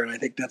better, and I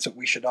think that's what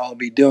we should all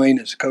be doing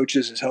as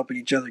coaches, is helping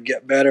each other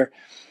get better.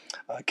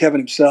 Kevin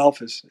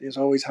himself is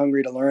always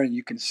hungry to learn, and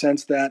you can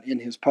sense that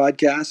in his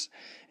podcasts.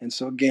 And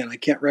so, again, I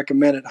can't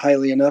recommend it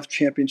highly enough.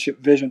 Championship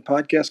Vision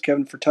Podcast.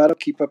 Kevin Furtado,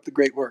 keep up the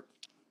great work.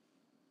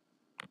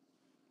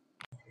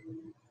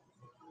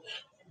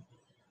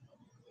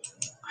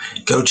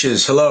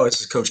 Coaches, hello.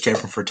 This is Coach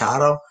Kevin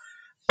Furtado.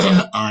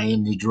 I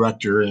am the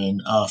director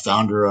and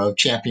founder of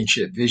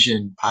Championship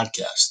Vision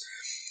Podcast.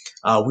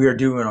 We are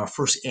doing our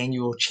first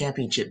annual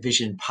Championship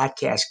Vision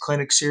Podcast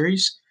Clinic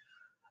Series.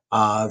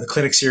 The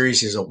clinic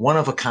series is a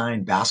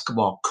one-of-a-kind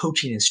basketball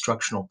coaching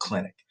instructional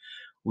clinic.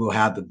 We will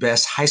have the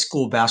best high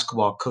school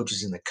basketball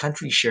coaches in the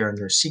country sharing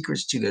their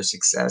secrets to their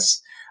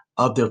success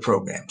of their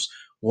programs.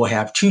 We'll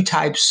have two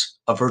types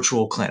of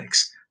virtual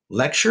clinics,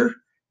 lecture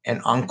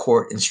and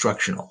on-court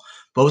instructional.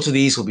 Both of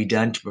these will be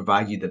done to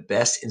provide you the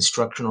best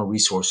instructional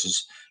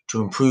resources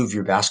to improve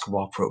your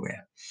basketball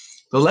program.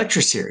 The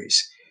lecture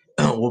series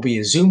will be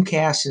a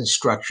Zoomcast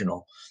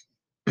instructional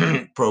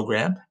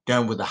program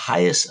done with the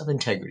highest of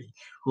integrity.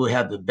 We will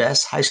have the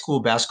best high school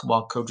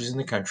basketball coaches in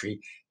the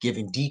country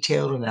giving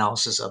detailed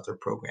analysis of their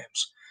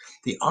programs.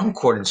 The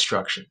on-court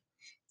instruction.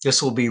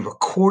 This will be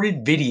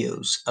recorded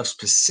videos of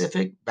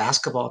specific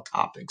basketball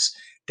topics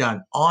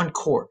done on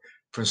court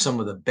from some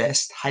of the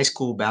best high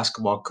school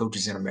basketball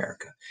coaches in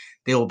America.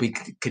 They will be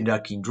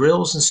conducting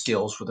drills and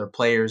skills for their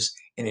players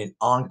in an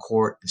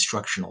on-court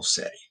instructional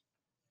setting.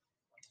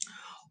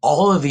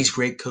 All of these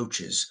great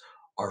coaches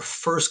are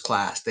first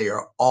class. They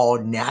are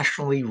all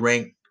nationally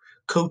ranked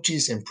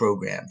coaches and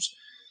programs.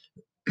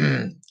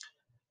 The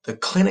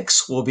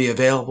clinics will be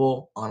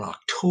available on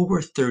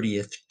October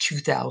 30th,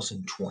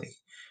 2020.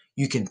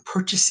 You can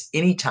purchase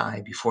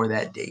anytime before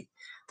that date.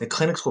 The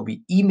clinics will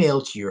be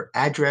emailed to your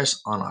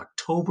address on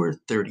October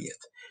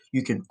 30th.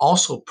 You can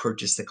also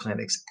purchase the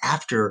clinics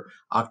after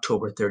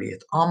October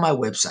 30th on my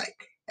website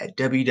at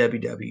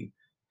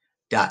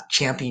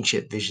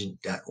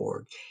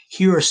www.championshipvision.org.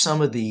 Here are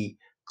some of the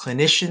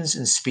clinicians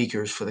and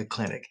speakers for the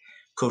clinic.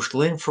 Coach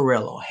Lynn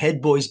Farello,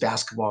 head boys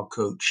basketball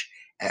coach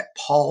at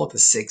Paul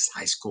VI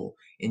High School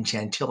in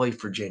Chantilly,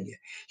 Virginia.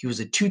 He was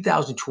a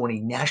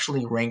 2020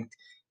 nationally ranked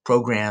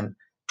program,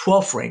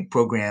 12th ranked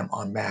program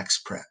on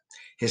Max Prep.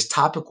 His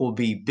topic will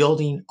be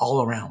building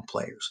all-around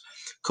players.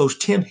 Coach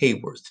Tim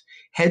Hayworth,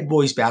 head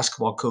boys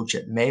basketball coach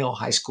at Mayo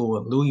High School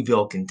in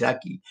Louisville,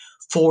 Kentucky,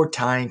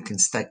 four-time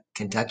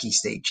Kentucky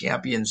State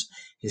champions.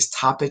 His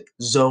topic,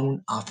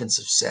 zone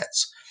offensive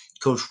sets.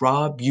 Coach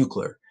Rob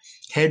Buechler,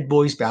 head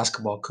boys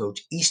basketball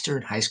coach,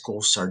 Eastern High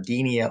School,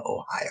 Sardinia,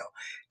 Ohio.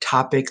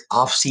 Topic,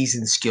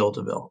 off-season skill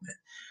development.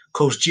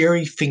 Coach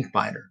Jerry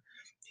Finkbeiner,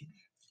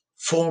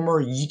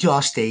 former Utah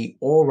State,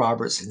 Oral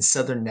Roberts, and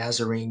Southern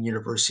Nazarene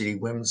University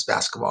women's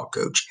basketball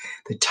coach.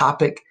 The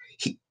topic,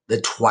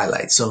 the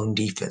Twilight Zone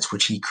defense,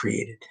 which he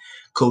created.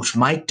 Coach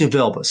Mike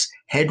DeVilbus,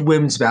 head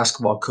women's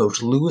basketball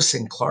coach, Lewis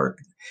and Clark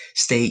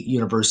State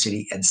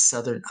University and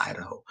Southern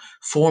Idaho.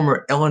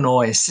 Former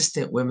Illinois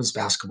assistant women's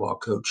basketball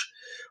coach,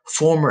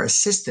 former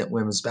assistant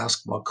women's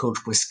basketball coach,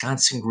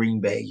 Wisconsin Green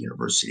Bay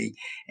University,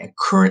 and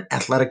current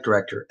athletic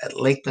director at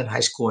Lakeland High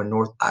School in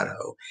North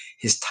Idaho.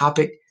 His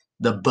topic,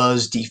 the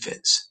Buzz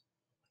defense.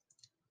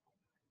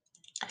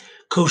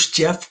 Coach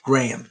Jeff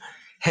Graham,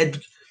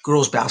 head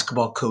girls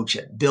basketball coach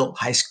at Built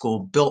High School,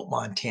 Built,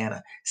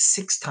 Montana,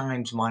 6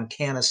 times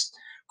Montana's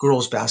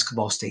girls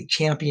basketball state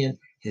champion.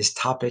 His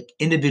topic,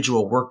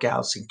 individual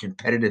workouts and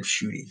competitive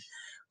shooting.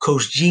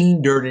 Coach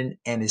Gene Durden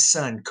and his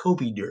son,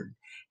 Kobe Durden,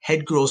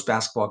 head girls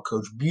basketball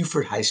coach,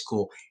 Buford High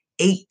School,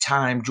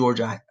 8-time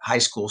Georgia High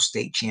School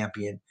state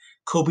champion.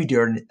 Kobe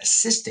Durden,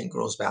 assistant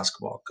girls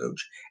basketball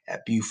coach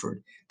at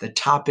Buford. The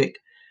topic,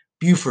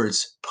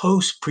 Buford's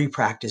post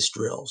pre-practice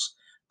drills.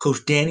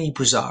 Coach Danny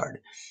Brizard,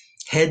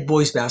 head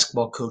boys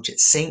basketball coach at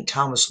St.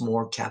 Thomas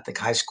More Catholic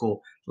High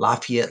School,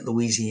 Lafayette,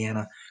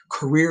 Louisiana.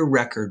 Career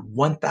record,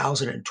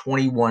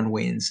 1,021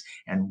 wins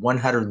and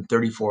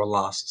 134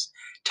 losses.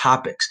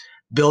 Topics,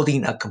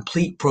 building a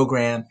complete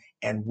program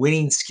and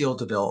winning skill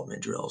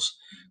development drills.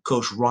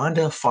 Coach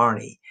Rhonda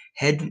Farney,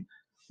 head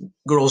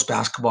girls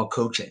basketball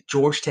coach at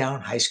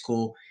Georgetown High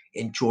School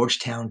in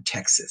Georgetown,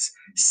 Texas.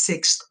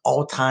 6th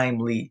all-time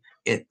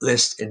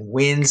list in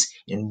wins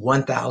in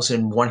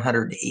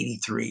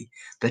 1,183.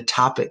 The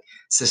topic,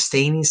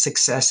 sustaining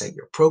success at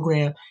your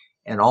program,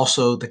 and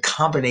also the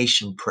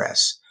combination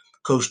press.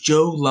 Coach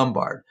Joe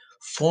Lombard,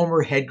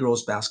 former head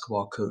girls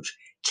basketball coach,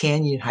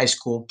 Canyon High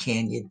School,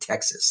 Canyon,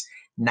 Texas.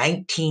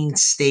 19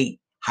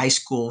 high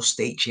school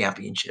state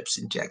championships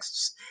in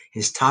Texas.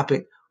 His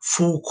topic,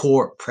 full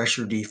court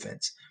pressure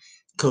defense.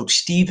 Coach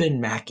Stephen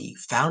Mackey,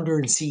 founder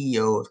and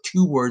CEO of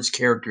 2 Words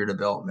Character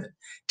Development.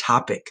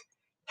 Topic,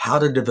 how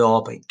to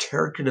develop a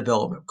character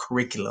development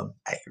curriculum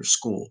at your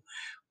school.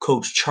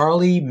 Coach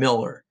Charlie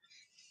Miller,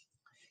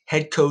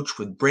 head coach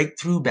with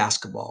Breakthrough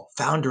Basketball,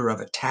 founder of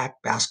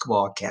Attack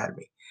Basketball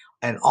Academy.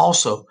 And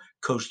also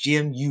Coach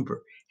Jim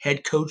Huber,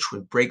 head coach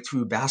with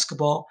Breakthrough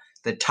Basketball.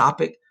 The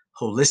topic,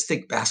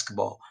 holistic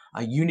basketball,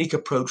 a unique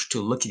approach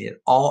to looking at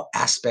all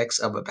aspects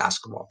of a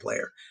basketball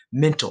player,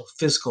 mental,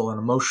 physical, and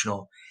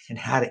emotional, and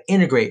how to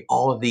integrate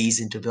all of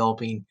these in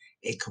developing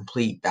a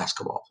complete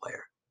basketball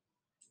player.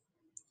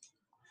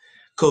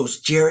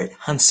 Coach Jarrett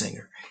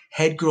Hunsinger,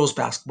 head girls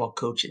basketball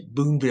coach at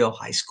Boonville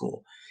High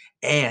School,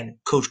 and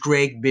Coach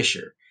Greg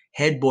Bisher,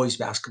 head boys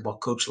basketball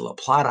coach at La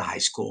Plata High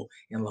School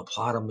in La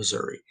Plata,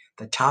 Missouri.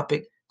 The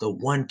topic, the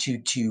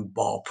 1-2-2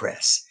 ball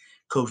press.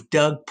 Coach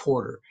Doug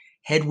Porter,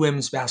 head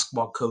women's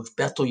basketball coach,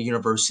 Bethel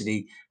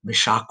University,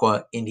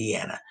 Mishawaka,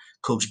 Indiana.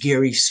 Coach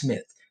Gary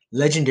Smith,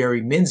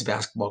 legendary men's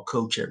basketball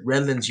coach at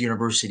Redlands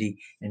University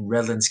in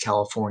Redlands,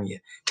 California.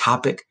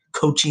 Topic,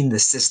 coaching the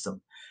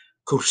system.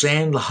 Coach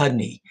Sam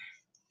Lahudney,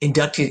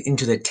 inducted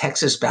into the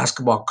Texas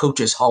Basketball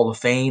Coaches Hall of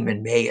Fame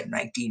in May of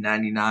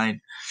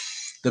 1999.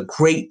 The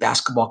great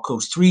basketball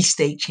coach, 3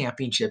 state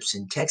championships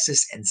in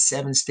Texas and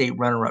 7 state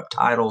runner-up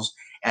titles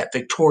at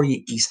Victoria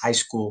East High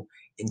School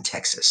in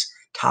Texas.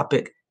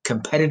 Topic,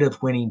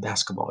 competitive winning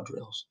basketball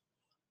drills.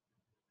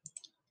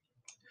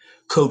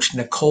 Coach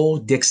Nicole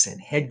Dixon,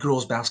 head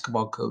girls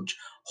basketball coach,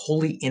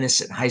 Holy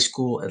Innocent High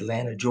School,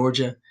 Atlanta,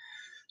 Georgia.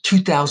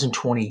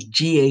 2020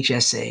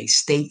 GHSA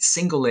State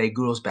Single A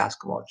Girls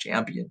Basketball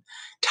Champion.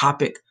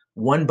 Topic,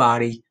 one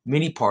body,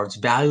 many parts,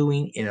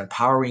 valuing and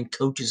empowering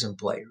coaches and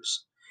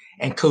players.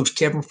 And Coach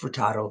Kevin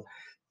Furtado,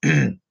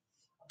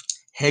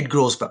 head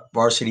girls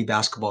varsity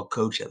basketball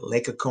coach at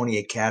Lake Oconee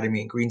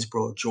Academy in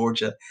Greensboro,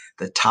 Georgia.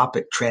 The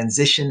topic,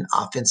 transition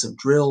offensive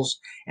drills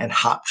and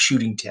hop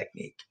shooting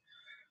technique.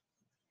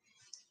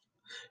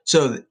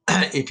 So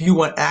if you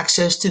want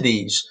access to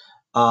these,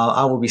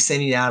 I will be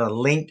sending out a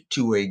link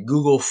to a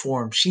Google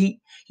form sheet.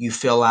 You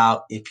fill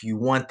out if you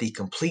want the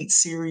complete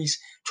series,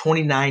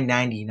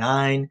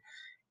 $29.99.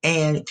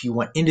 And if you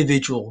want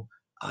individual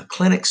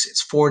clinics,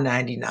 it's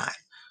 $4.99.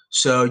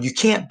 So you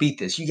can't beat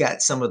this. You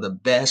got some of the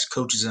best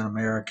coaches in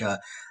America.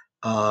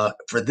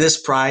 For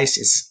this price,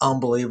 it's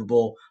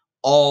unbelievable.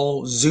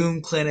 All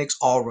Zoom clinics,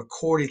 all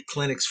recorded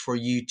clinics for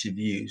you to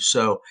view.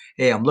 So,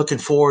 hey, I'm looking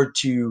forward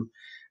to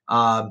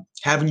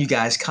having you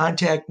guys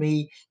contact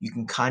me. You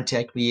can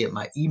contact me at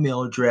my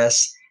email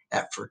address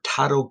at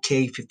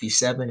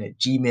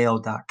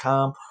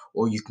furtadok57@gmail.com,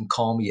 or you can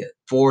call me at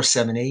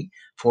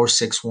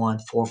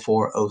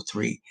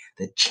 478-461-4403.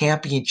 The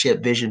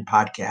Championship Vision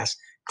Podcast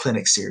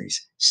Clinic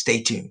Series.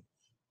 Stay tuned.